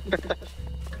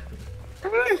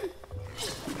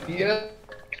 Yeah.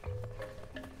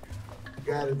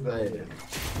 Got it bad.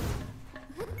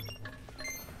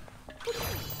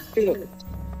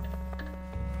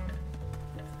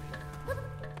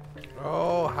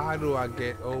 Oh, how do I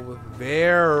get over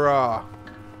there? Oh,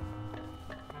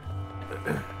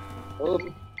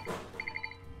 You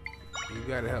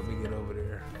gotta help me get over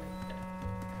there.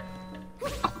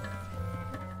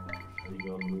 You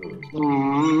gonna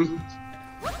do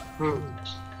it?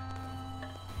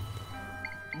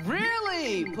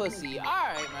 Really, pussy?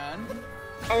 Alright, man.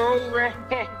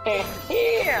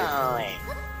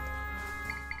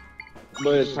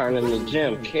 but it's turning to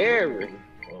Jim Carrey.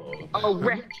 Oh, Come on,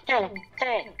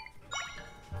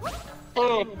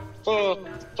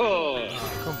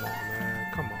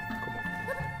 man. Come on.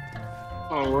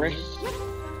 Alright.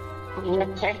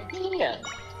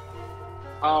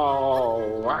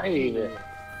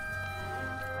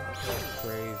 That's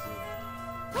crazy.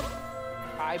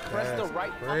 I pressed the That's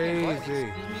right fucking crazy. button. Excuse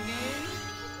me,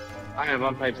 game? I have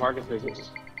unpaid parking tickets.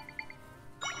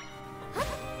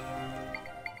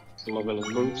 Smoking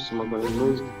his boots, smoking his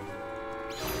boots.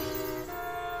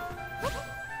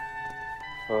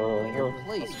 In your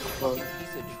place, you fucking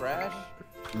piece of trash.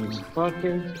 You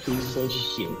fucking piece of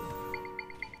shit.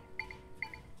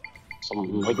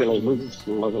 Smoking boots,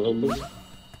 smoking boots.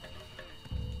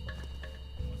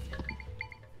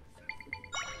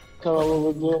 Tell him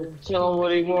what we doing. Tell him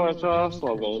what he wants, y'all.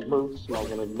 Smoking boots,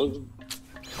 smoking boots.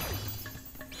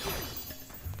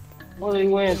 What he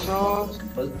went, Charles?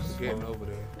 Getting over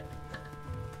there.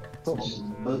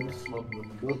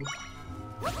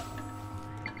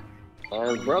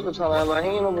 His brother trying to act like he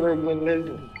ain't over there getting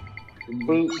this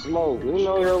boot smoke. You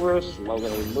know you're over there smoking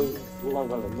a boot,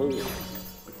 smoking a boot.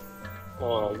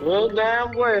 Oh, good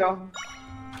damn well.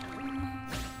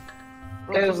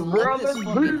 Bro, His just let brother this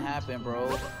fucking boot, happen,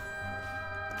 bro.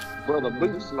 brother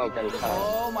boot smoking time.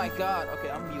 Oh my god. Okay,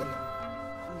 I'm muted.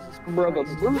 Jesus Brother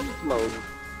Christ. boot smoke.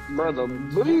 Brother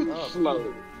boot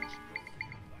smoke.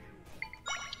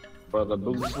 Brother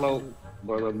boot smoke.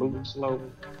 Brother boot smoke.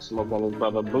 Smoking his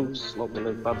brother boots. Smoking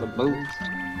his brother boots.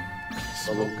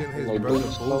 Smoking his Like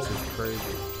brother's boots, boots is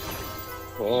crazy.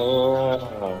 Oh,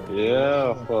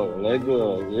 yeah, fuck, nigga,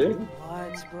 yeah.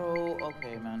 What, bro?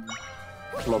 Okay, man.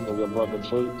 Smoking your brother's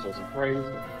boots is crazy.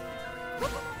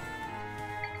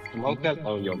 Smoke that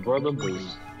on your brother's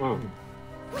boots.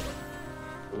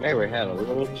 Mary had a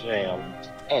little jam,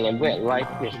 and it went like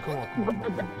this. Come on.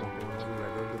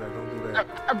 Don't do that.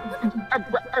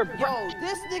 Yo,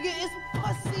 this nigga is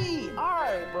pussy.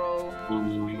 Alright, bro.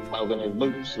 Smoking his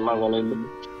boots, smoking his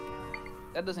boots.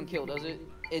 That doesn't kill, does it?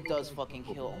 It does fucking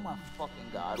kill. Oh my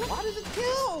fucking god. Why does it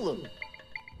kill?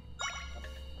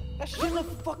 That shouldn't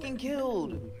have fucking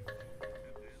killed.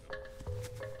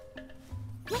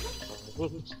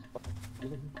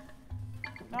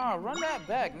 Nah, run that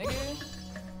back, nigga.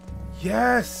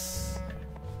 Yes!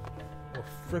 A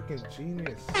freaking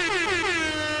genius.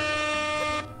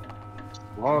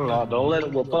 Come on now, don't let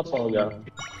him whip up on y'all.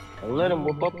 Don't let him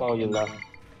whip up on you now.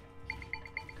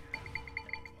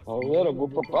 Don't let him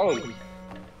whip up on you.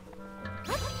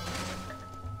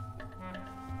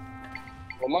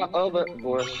 Well, my other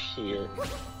bullshit.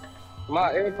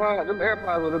 My AirPods, them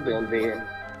AirPods would have been dead.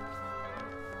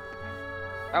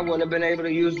 I wouldn't have been able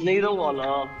to use neither one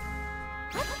of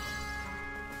them.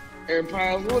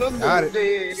 AirPods would have Got been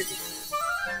it. dead.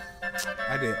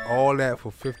 I did all that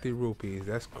for 50 rupees.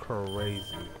 That's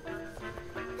crazy.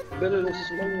 Better than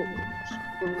smoke.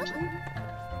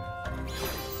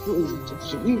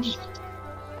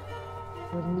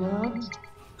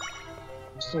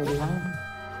 So loud.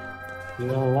 You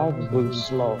don't like boot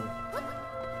smoke.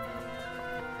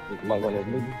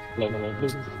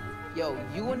 Yo,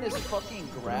 you in this fucking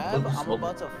grab, I'm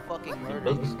about to fucking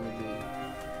murder you, dude.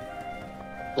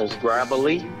 Let's grab a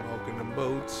leaf. Smoking the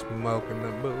boots, smoking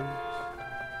the boots.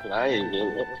 Now you're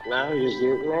getting it. Now you're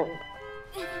getting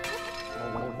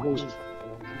it.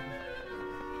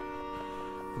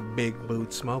 Big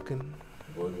boot smoking.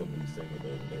 We're gonna be singing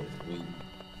that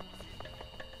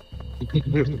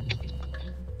next week.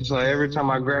 So every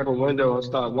time I grab a window and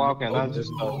start walking, I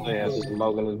just start saying,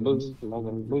 smoking his boots,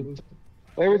 smoking his boots.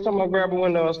 Every time I grab a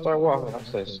window and start walking, I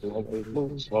say, smoking his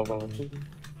boots, smoking his boots.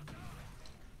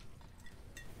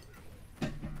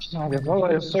 Now, there's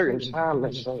only a certain time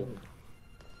to say it.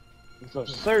 It's a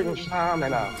certain time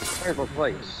and a certain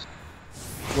place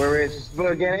where it's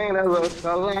beginning to look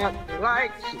a lot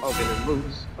like smoking his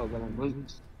boots, smoking his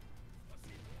boots.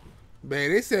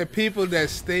 Man, they said people that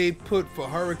stayed put for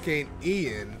Hurricane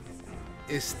Ian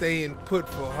is staying put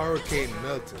for Hurricane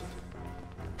Milton.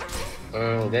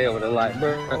 They over there like,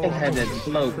 bro, I had that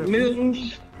smoke.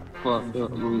 Milton, fuck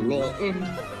up, Milton.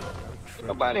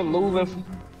 Nobody moving.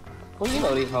 Well, you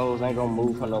know these hoes ain't gonna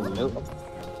move for no Milton.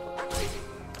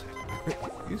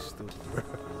 You stupid, bro.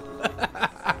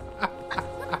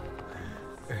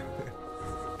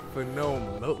 For no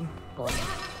Milton.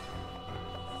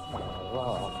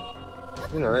 Wow.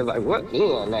 You know, they're like, what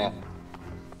Ian now?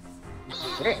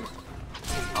 Shit.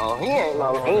 Oh, he ain't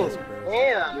no Ian.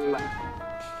 Yeah.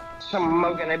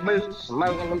 Smoking their boots,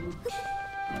 smoking them.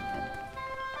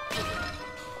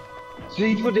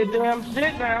 See, put that damn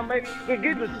shit down, baby.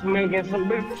 Get the smoking some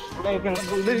boots, smoking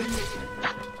some boots.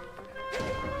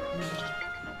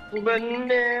 But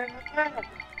now,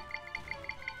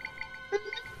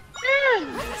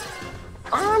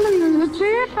 I'm in the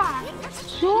chair,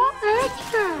 so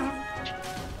extra.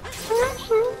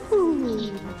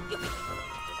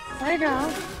 Hey,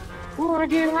 girl, wanna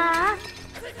get high?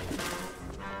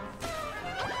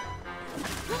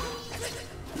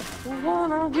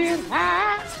 Wanna get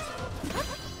high?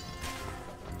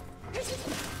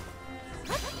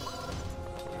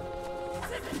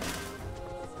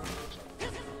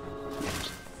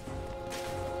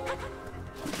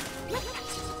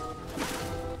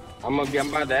 I'm I'm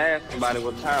about to ask somebody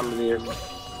what time it is.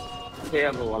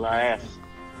 Tell me when I ask.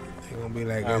 They're gonna be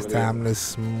like, it's time to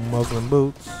smoke them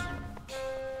boots.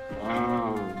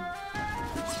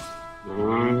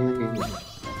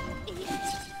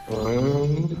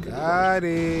 Got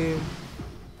him.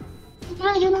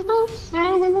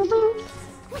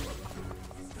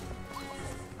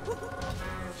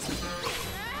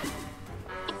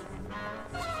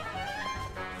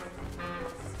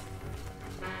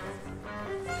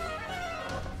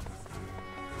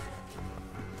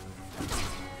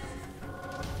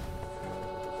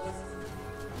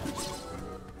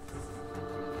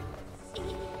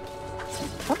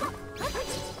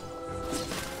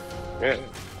 Yeah.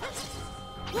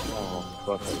 Oh,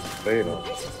 fucking fatal.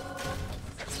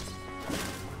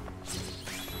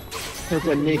 Put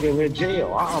that nigga in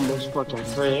jail. I almost fucking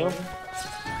fell.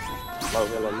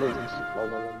 Smoking a loose,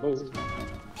 smoking a loose.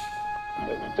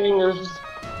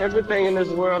 Everything in this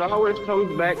world always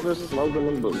comes back to smoking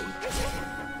and booze.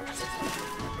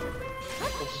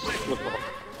 It's cyclical.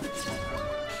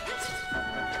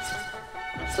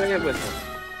 Say it with me.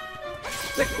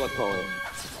 Cyclical.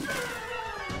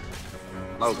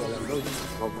 Smoking and booze,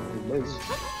 smoking and booze.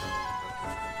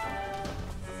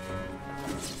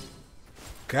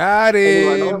 Got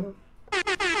him.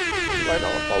 Right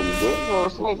on, oh, you good for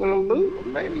smoking them boots?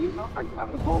 Maybe, you know, I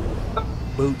got a whole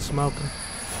Boot smoking.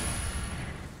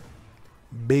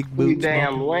 Big boot you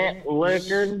damn smoking.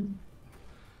 liquor,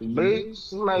 boot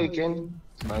smoking,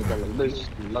 smoking them boots,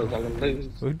 smoking them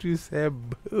boots. What you said?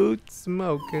 Boot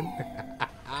smoking.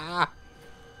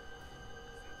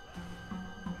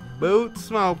 Boot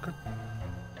smoking.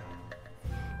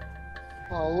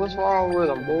 Oh, what's wrong with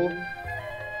them, boy?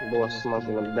 Boy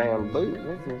smoking them damn boots,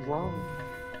 what's wrong?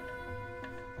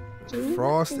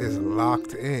 Frost is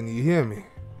locked in. You hear me?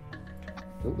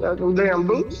 You got them damn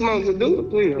boots smoking, do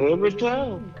it to you every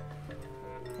time.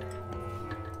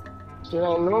 Shit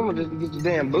ain't normal just to get your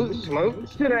damn boots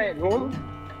smoked. Shit ain't normal.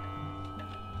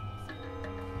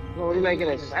 Well, you making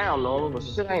it sound normal, but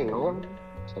shit ain't normal.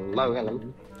 So low in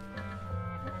them.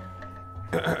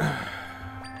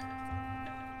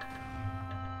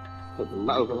 Put the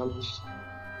low in them.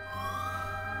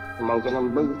 Smoking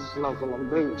them boots, smoking them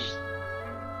boots.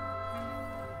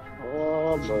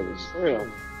 Oh, brother, real.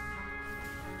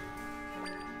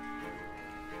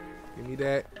 Give me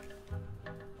that.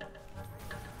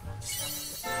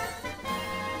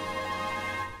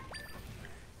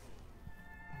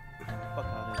 Fuck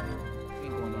out of here. We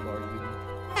ain't going to bar you.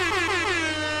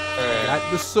 Got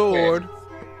the sword.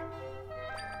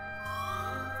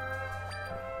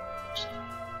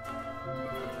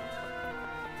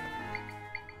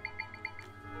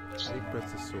 How you press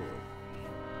the sword?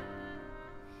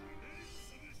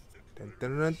 Dun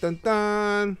dun dun dun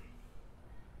dun.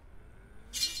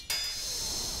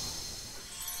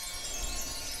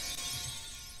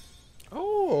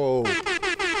 Oh.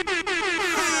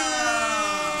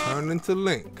 Turn into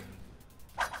Link.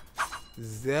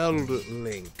 Zelda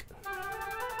Link.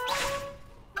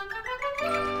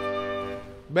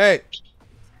 Babe,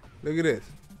 look at this.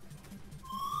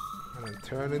 I'm gonna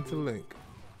turn into Link.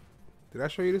 Did I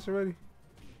show you this already?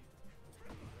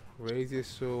 Raise your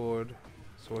sword.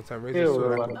 So once I raise your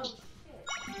sword, I can...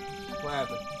 What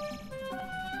happened?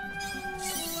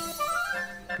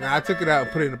 Nah, I took it out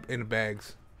and put it in the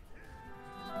bags.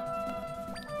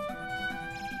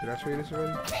 Did I show you this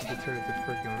already? You can turn it to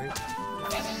freaking Link.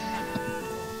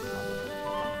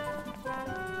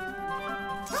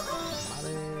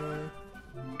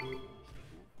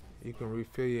 You can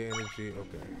refill your energy.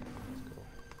 Okay,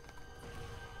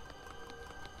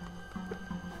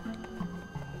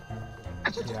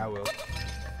 let's go. Yeah, I will.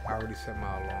 I already set my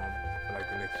alarm for like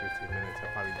the next 15 minutes.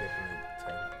 I'll probably dip in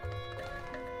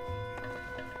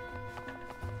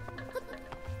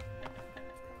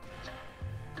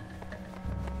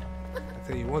 10. I'll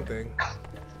tell you one thing.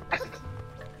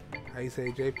 How you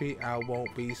say, JP? I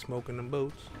won't be smoking them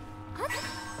boots.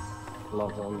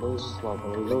 Smoking them boots,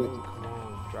 smoking them boots. Come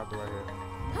on, drop it right here.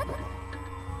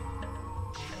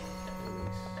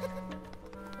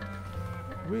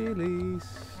 Release.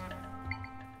 Release.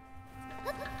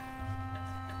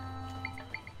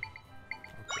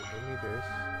 Okay, give me this.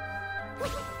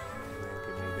 And then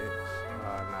give me this.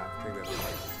 Nah, take that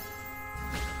away.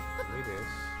 Give me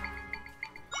this.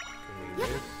 Give me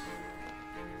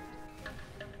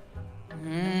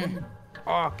this. Oh,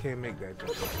 I can't make that jump.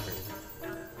 That's crazy.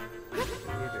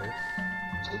 Give me this.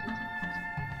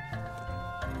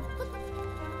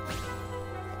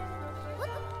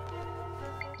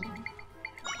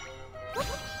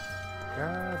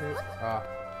 Got it. Ah.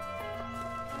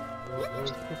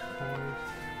 Where's the point?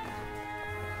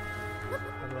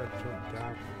 How do do I jump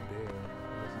down from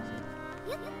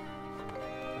there?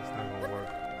 That's not gonna work.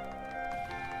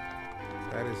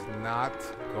 That is not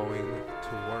going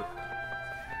to work.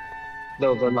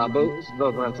 Those are my boots.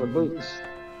 Those are the boots.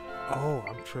 Oh,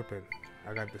 I'm tripping.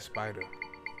 I got the spider.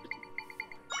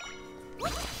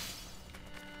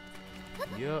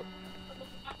 Yup.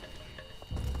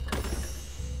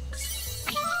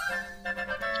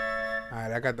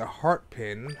 Alright, I got the heart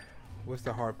pin. What's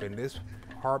the heart pin? This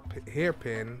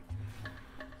hairpin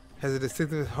has a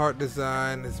distinctive heart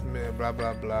design. It's blah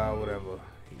blah blah, whatever.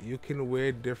 You can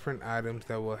wear different items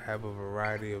that will have a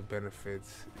variety of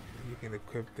benefits. You can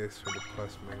equip this for the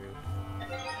plus menu.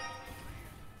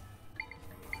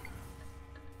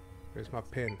 Where's my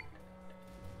pin?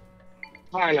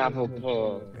 Pineapple pin.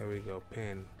 There we go,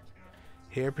 pin.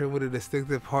 Hairpin with a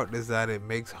distinctive heart design. It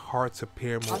makes hearts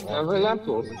appear more often.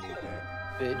 Apple.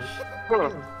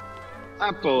 Bitch.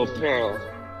 Apple pin.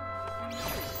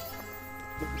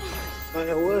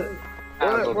 What?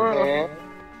 Apple pin.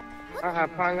 I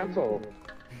have pineapple.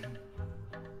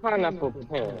 Pineapple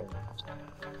pin.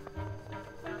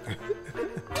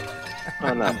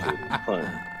 Pineapple pun.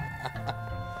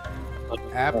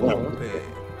 Apple pin.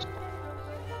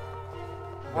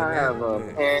 I have a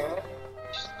pen.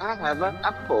 I have an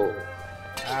apple.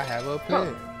 I have a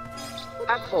pen.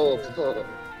 Apple pen.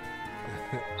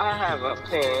 I have a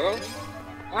pen.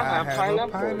 I have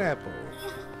pineapple. Pineapple.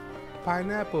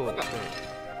 Pineapple pen.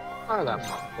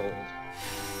 Pineapple.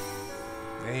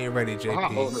 They ain't ready,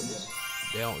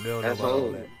 JP. They don't know That's about all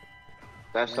old. that.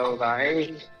 That's those I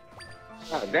ate.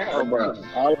 God Oh, damn, bro.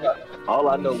 All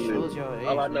I know Shows is your age,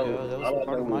 all I know. nigga. That was All I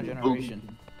part of know my is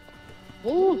generation.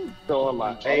 Ooh, throwing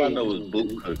my All I know is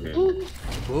boot cooking.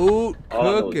 Boot All I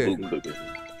know is cooking. boot cooking.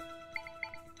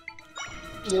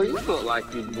 Yeah, you look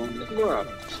like you booted. Bro,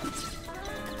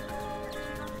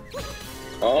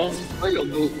 Oh, where your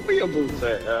boots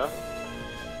at, huh?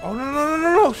 Oh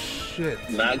no! Shit.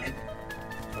 not.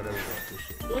 Whatever that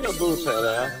shit. Where your boots at,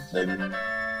 huh?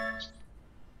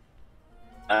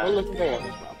 Where the pen?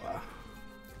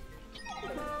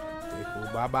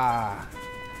 Bye bye.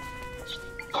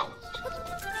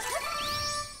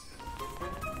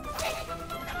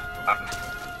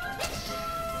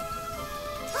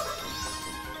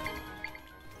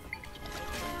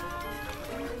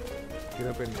 Get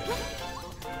up in there.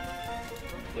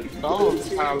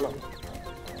 Almost time to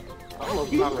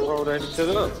roll that shit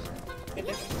up.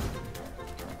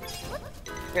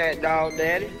 Cat dog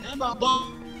daddy.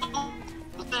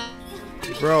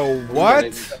 Bro,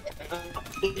 what?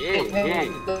 Yeah.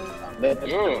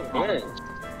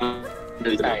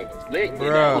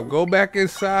 Bro, go back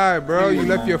inside, bro. You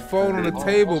left your phone on the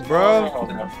table, bro.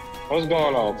 What's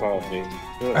going on, Coffee?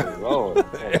 Good Lord.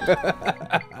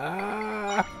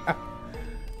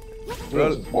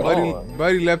 Bro,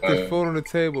 buddy left his phone on the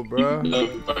table, bro.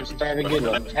 I started getting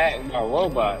attacked by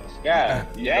robots. God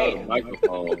damn.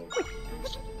 Microphone.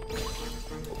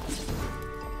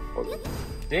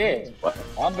 Yeah.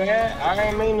 My bad. I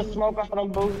ain't mean to smoke out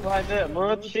them boots like that,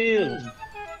 bro. Chill.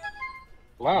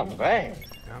 My bad.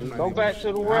 Go back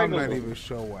to the regular. I'm not even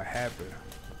sure what happened.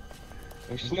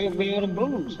 You smoke me on the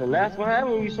boots, and that's what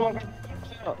happens when you smoke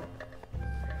out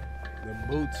The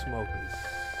boot smokers.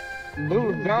 the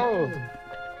boots gone.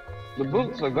 The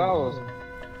boots are gone.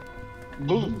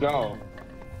 Boots gone.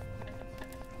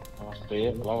 I'll say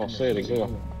it, but I'm gonna say it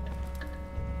again.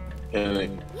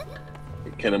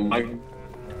 Can a mic?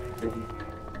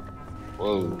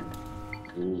 Whoa.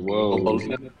 Whoa.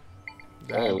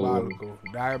 Diabolical.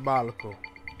 Diabolical.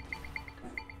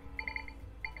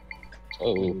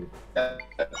 Oh.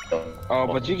 Oh,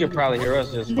 but you can probably hear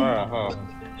us just fine, huh?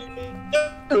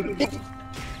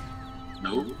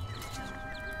 No.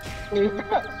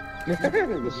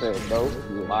 Nigga said no,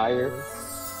 you liar.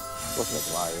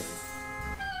 What's a liar?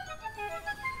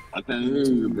 I can't hear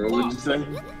you, bro. What you say?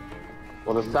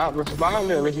 Well, stop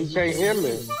responding if you can't hear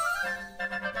me.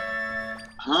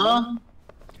 Huh?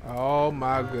 Oh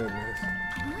my goodness.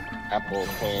 Apple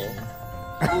pen.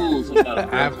 Ooh, somebody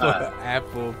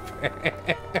Apple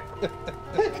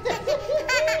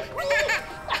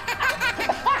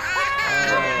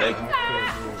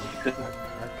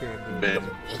I can't do it.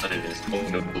 Funny to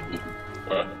smoking a boot,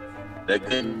 bro. That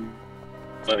couldn't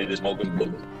funny to smoking a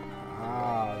boot.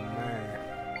 Oh man.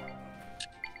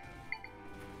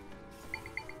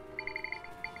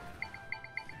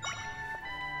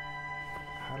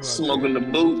 How do I Smoking the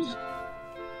boots.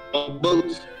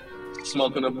 Boots.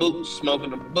 Smoking the boots. Smoking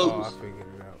the Oh, I boots. figured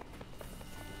it out.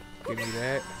 Give me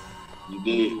that. You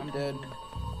did. I'm dead.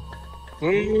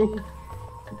 Mm,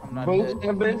 I'm not boots dead.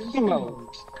 have been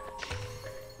smoked.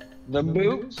 The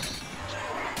boots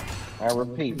I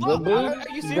repeat, the Fuck, boots.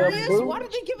 are you serious? Why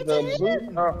did they give it to The him?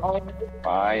 boots are on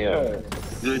fire.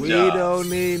 Good We job. don't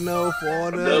need no The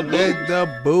foreigner. Let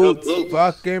the boots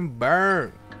fucking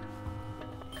burn.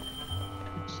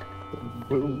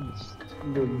 Boots.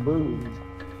 The boots.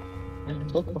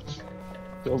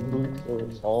 The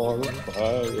boots are on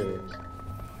fire.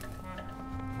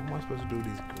 How am I supposed to do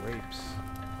these grapes?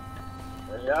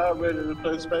 Y'all ready to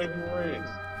play Space Marines?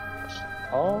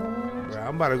 Oh, Bro,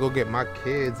 I'm about to go get my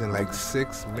kids in like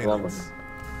 6 minutes.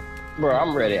 bro,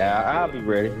 I'm ready. I'll be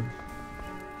ready.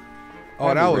 Oh,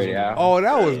 that I'll be was ready, Al.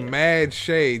 that was mad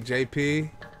shade,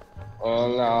 JP.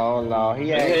 Oh no.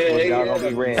 He asked if y'all gonna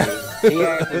be ready. He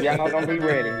asked if y'all gonna be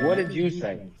ready. What did you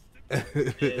say?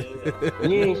 You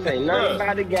ain't say nothing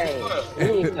about the game. You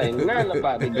ain't say nothing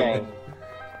about the game.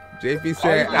 JP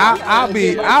said, "I'll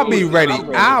be ready.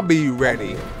 I'll be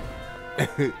ready."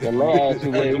 The man asked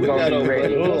you when you gonna be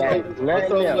ready. He asked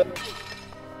nothing else.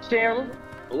 Sharon,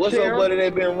 What's up, buddy? They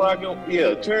been rocking.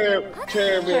 Yeah, Terry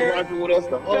been rocking with us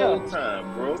the whole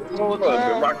time, bro. Whole Bro,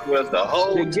 time? been rocking with us the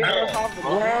whole to get us time. off the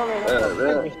ground and all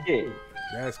that type of shit.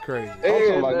 That's crazy. I'm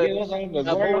talking about man. getting us off the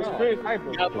Got more ground. experience. Type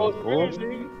of Got more shit, boy.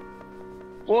 experience.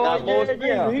 Boy, Got more yeah.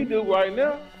 experience than he do right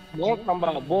now. Boy, I'm talking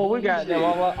about, boy, we got them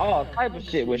all type of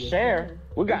shit with Sharon.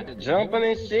 We got the jumping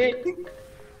and shit.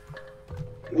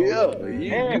 Yeah,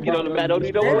 you get on the mat, don't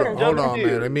need no Hold one Hold to on, jump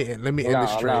man. in. Let me end the Nah,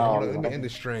 stream. nah, Hold on, let nah. me end the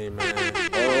stream, man.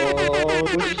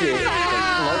 Oh,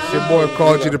 shit. Your boy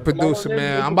called you the producer,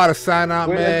 man. I'm about to sign out,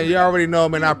 man. You already know,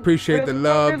 man. I appreciate the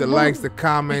love, the likes, the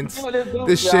comments,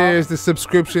 the shares, the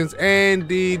subscriptions, and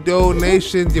the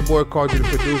donations. Your boy called you the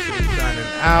producer. I'm signing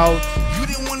out.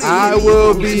 I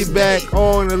will be back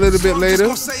on a little bit later.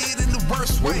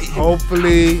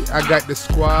 Hopefully, I got the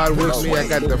squad with me. I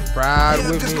got the Fried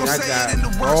with me. I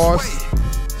got Ross,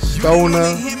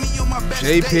 Stoner,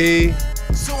 JP.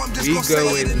 We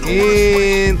going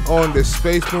in on the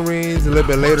Space Marines a little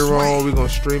bit later on. We're going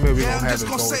to stream it. We're going to have it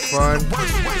going fun.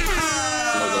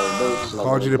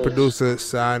 Called you the producer,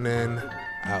 signing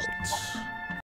out.